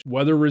footage.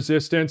 Weather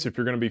resistance, if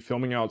you're going to be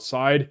filming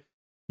outside,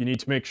 you need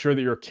to make sure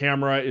that your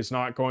camera is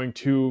not going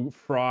to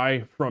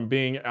fry from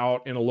being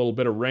out in a little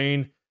bit of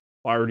rain.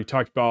 I already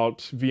talked about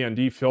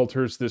VND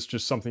filters. This is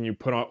just something you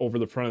put on over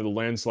the front of the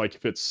lens. Like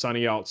if it's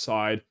sunny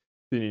outside,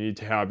 then you need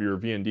to have your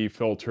VND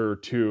filter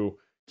to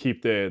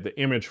keep the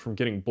image from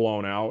getting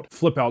blown out.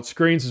 Flip out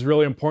screens is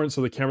really important.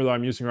 So the camera that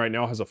I'm using right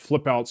now has a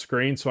flip out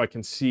screen, so I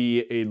can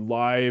see a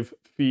live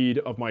feed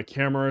of my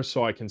camera,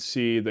 so I can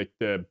see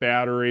the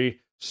battery,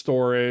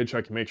 storage,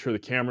 I can make sure the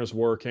camera's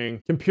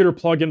working. Computer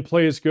plug and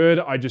play is good.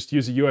 I just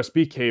use a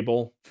USB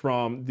cable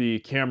from the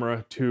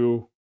camera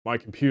to my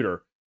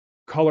computer.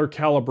 Color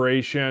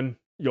calibration,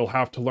 you'll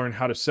have to learn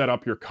how to set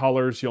up your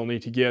colors. You'll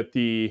need to get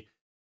the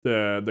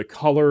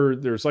color,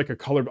 there's like a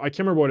color, I can't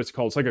remember what it's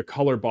called. It's like a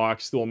color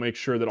box that will make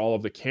sure that all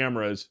of the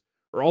cameras,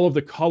 or all of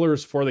the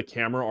colors for the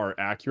camera, are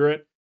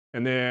accurate.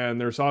 And then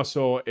there's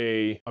also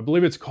I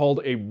believe it's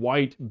called a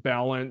white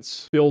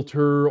balance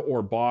filter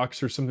or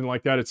box or something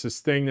like that. It's this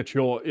thing that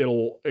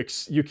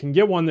you can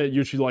get one that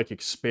usually like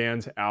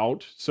expands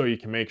out, so you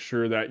can make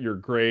sure that your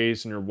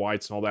grays and your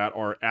whites and all that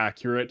are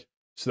accurate.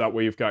 So that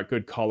way you've got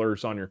good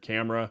colors on your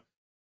camera.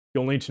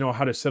 You'll need to know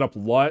how to set up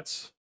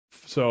LUTs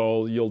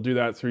So you'll do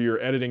that through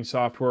your editing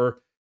software.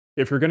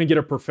 If you're going to get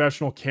a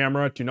professional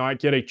camera, do not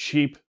get a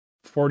cheap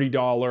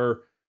 $40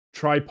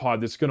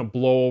 tripod that's going to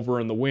blow over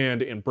in the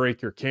wind and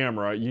break your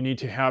camera. You need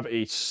to have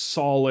a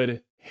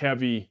solid,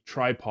 heavy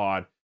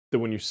tripod that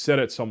when you set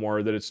it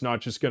somewhere, that it's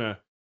not just going to,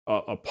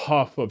 a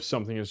puff of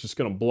something is just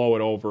going to blow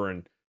it over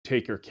and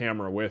take your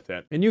camera with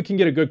it. And you can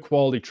get a good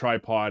quality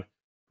tripod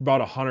for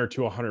about 100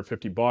 to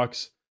 150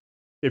 bucks.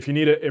 If you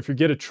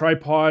get a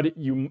tripod,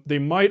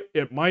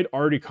 it might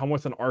already come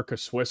with an Arca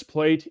Swiss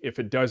plate. If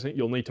it doesn't,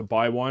 you'll need to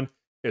buy one.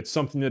 It's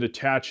something that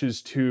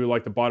attaches to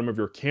like the bottom of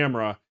your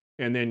camera,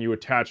 and then you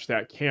attach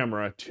that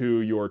camera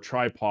to your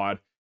tripod,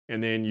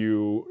 and then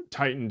you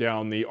tighten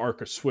down the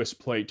Arca Swiss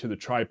plate to the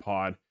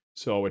tripod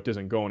so it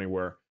doesn't go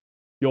anywhere.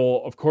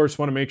 You'll, of course,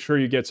 want to make sure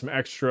you get some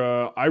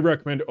extra. I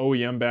recommend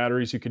OEM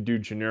batteries. You could do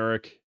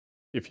generic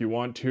if you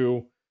want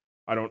to.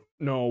 I don't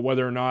know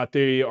whether or not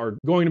they are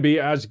going to be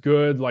as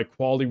good, like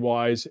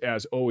quality-wise,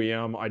 as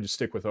OEM. I just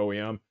stick with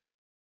OEM.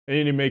 And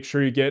you need to make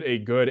sure you get a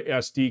good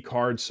SD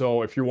card.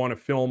 So if you want to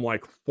film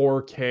like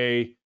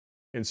 4K,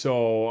 and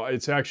so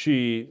it's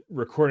actually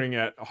recording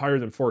at higher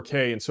than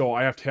 4K, and so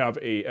I have to have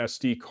a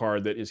SD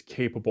card that is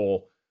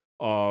capable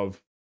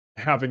of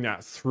having that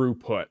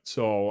throughput.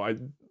 So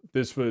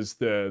this was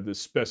the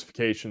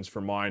specifications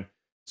for mine.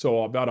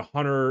 So about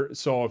 100.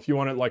 So if you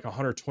wanted like a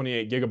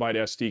 128 gigabyte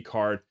SD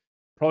card,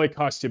 probably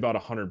costs you about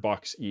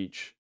 $100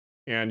 each.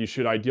 And you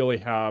should ideally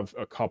have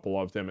a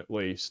couple of them at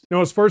least.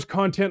 Now, as far as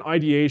content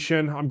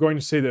ideation, I'm going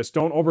to say this,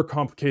 don't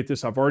overcomplicate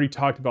this. I've already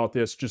talked about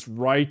this. Just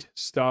write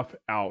stuff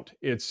out.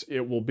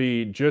 It will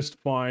be just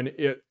fine.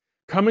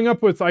 Coming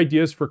up with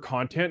ideas for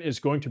content is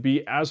going to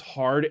be as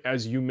hard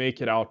as you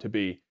make it out to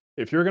be.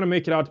 If you're going to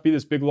make it out to be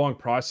this big, long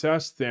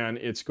process, then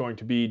it's going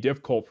to be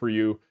difficult for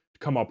you to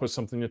come up with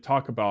something to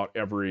talk about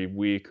every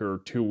week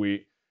or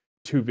 2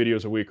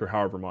 videos a week or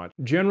however much.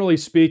 Generally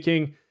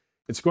speaking,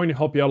 it's going to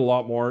help you out a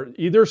lot more.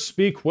 Either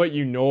speak what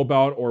you know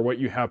about or what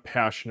you have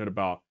passionate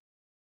about.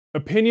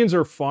 Opinions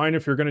are fine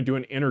if you're going to do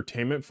an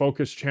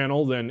entertainment-focused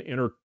channel, then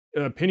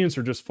opinions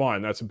are just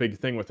fine. That's a big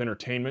thing with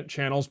entertainment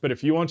channels. But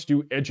if you want to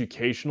do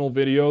educational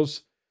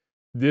videos,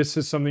 this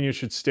is something you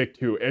should stick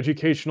to.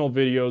 Educational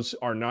videos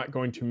are not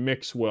going to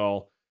mix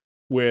well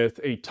with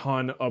a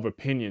ton of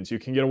opinions. You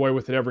can get away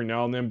with it every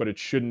now and then, but it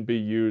shouldn't be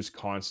used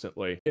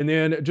constantly. And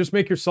then just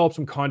make yourself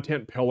some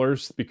content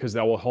pillars, because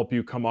that will help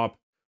you come up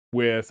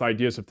with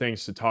ideas of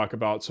things to talk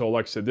about. So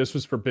like I said, this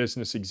was for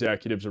business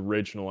executives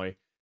originally.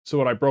 So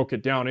what I broke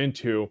it down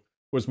into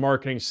was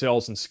marketing,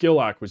 sales, and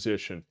skill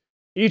acquisition.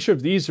 Each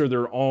of these are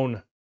their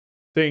own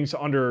things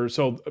under,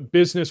 so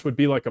business would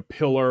be like a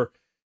pillar,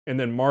 and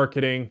then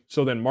marketing.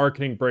 So then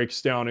marketing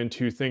breaks down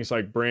into things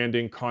like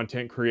branding,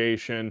 content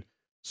creation,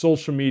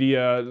 social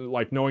media,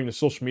 like knowing the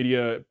social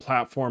media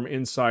platform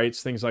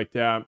insights, things like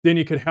that. Then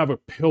you could have a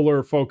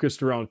pillar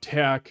focused around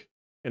tech,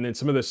 and then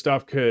some of this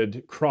stuff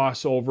could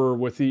cross over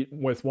with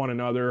one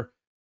another.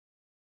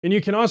 And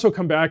you can also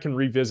come back and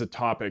revisit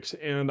topics.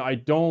 And I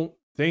don't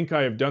think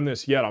I have done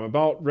this yet. I'm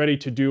about ready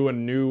to do a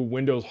new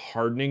Windows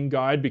hardening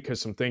guide,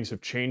 because some things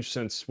have changed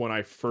since when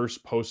I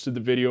first posted the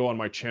video on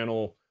my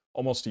channel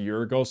almost a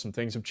year ago. Some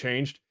things have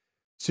changed.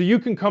 So you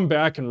can come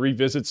back and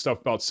revisit stuff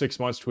about 6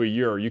 months to a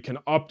year. You can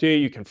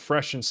update, you can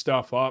freshen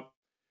stuff up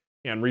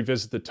and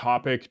revisit the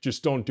topic.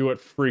 Just don't do it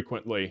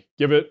frequently.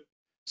 Give it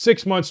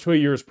 6 months to a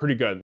year is pretty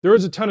good. There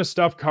is a ton of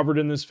stuff covered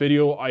in this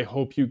video. I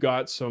hope you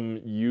got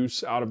some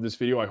use out of this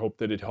video. I hope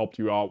that it helped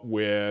you out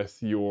with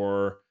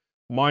your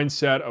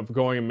mindset of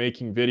going and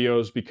making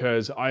videos,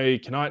 because I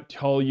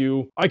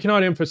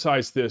cannot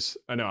emphasize this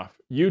enough.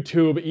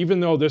 YouTube, even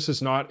though this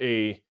is not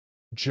a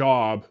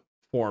job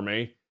for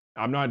me,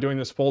 I'm not doing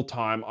this full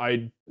time.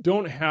 I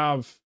don't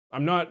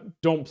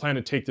plan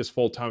to take this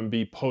full time and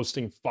be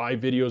posting 5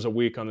 videos a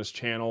week on this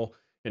channel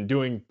and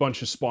doing a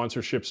bunch of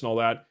sponsorships and all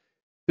that.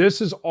 This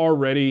is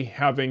already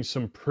having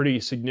some pretty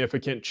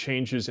significant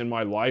changes in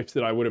my life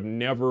that I would have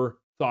never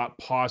thought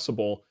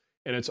possible.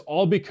 And it's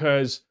all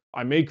because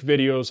I make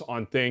videos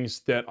on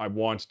things that I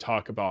want to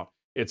talk about.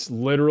 It's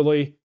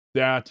literally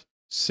that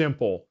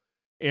simple.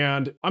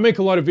 And I make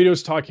a lot of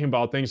videos talking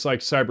about things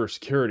like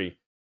cybersecurity.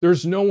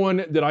 There's no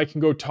one that I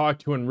can go talk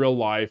to in real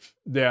life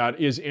that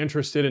is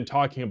interested in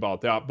talking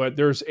about that, but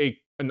there's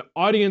an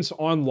audience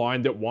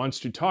online that wants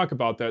to talk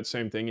about that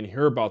same thing and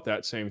hear about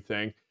that same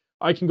thing.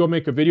 I can go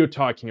make a video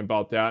talking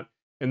about that,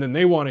 and then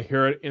they want to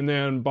hear it, and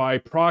then by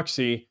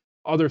proxy,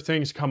 other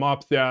things come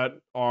up that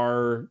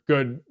are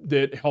good,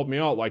 that help me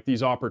out, like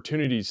these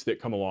opportunities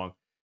that come along.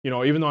 You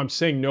know, even though I'm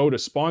saying no to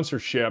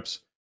sponsorships,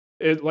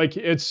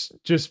 it's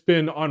just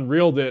been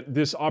unreal that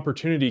this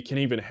opportunity can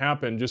even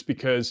happen, just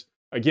because,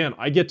 again,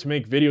 I get to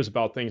make videos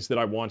about things that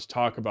I want to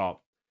talk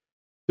about.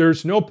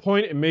 There's no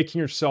point in making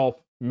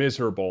yourself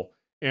miserable.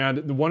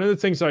 And one of the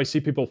things that I see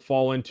people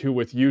fall into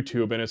with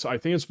YouTube, and I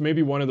think it's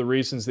maybe one of the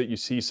reasons that you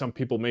see some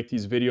people make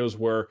these videos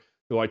where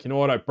they're like, you know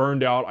what, I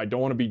burned out, I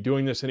don't want to be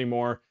doing this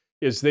anymore,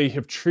 is they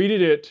have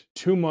treated it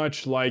too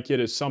much like it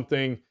is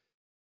something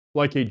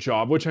like a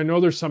job, which I know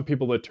there's some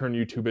people that turn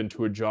YouTube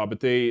into a job, but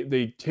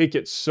they take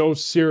it so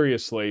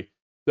seriously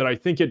that I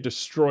think it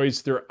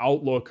destroys their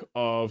outlook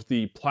of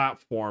the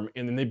platform,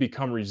 and then they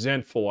become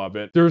resentful of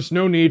it. There's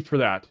no need for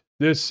that.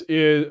 This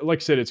is, like I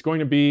said, it's going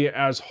to be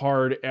as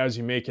hard as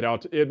you make it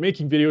out.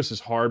 Making videos is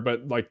hard,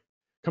 but like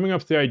coming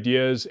up with the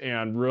ideas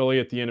and really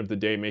at the end of the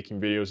day,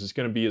 making videos is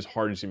going to be as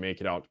hard as you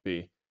make it out to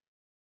be.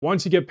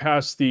 Once you get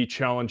past the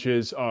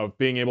challenges of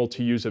being able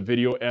to use a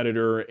video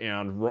editor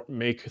and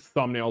make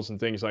thumbnails and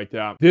things like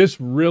that,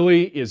 this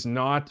really is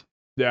not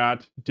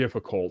that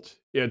difficult.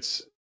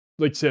 It's,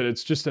 like I said,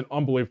 it's just an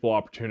unbelievable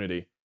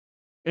opportunity.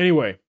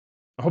 Anyway,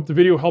 I hope the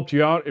video helped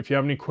you out. If you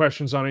have any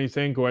questions on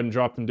anything, go ahead and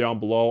drop them down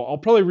below. I'll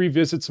probably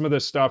revisit some of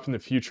this stuff in the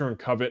future and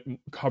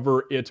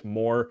cover it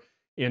more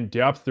in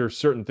depth. There's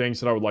certain things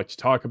that I would like to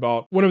talk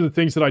about. One of the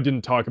things that I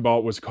didn't talk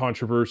about was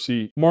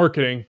controversy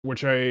marketing,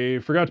 which I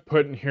forgot to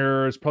put in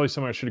here. It's probably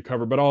something I should have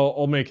covered, but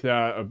I'll make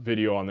that a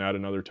video on that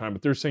another time.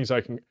 But there's things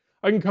I can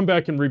come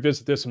back and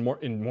revisit this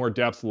in more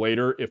depth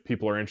later if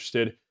people are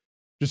interested.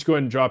 Just go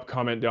ahead and drop a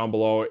comment down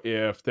below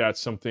if there's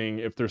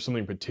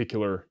something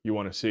particular you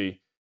want to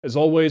see. As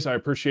always, I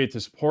appreciate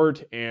the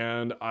support,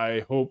 and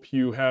I hope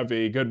you have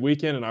a good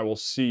weekend, and I will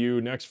see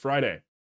you next Friday.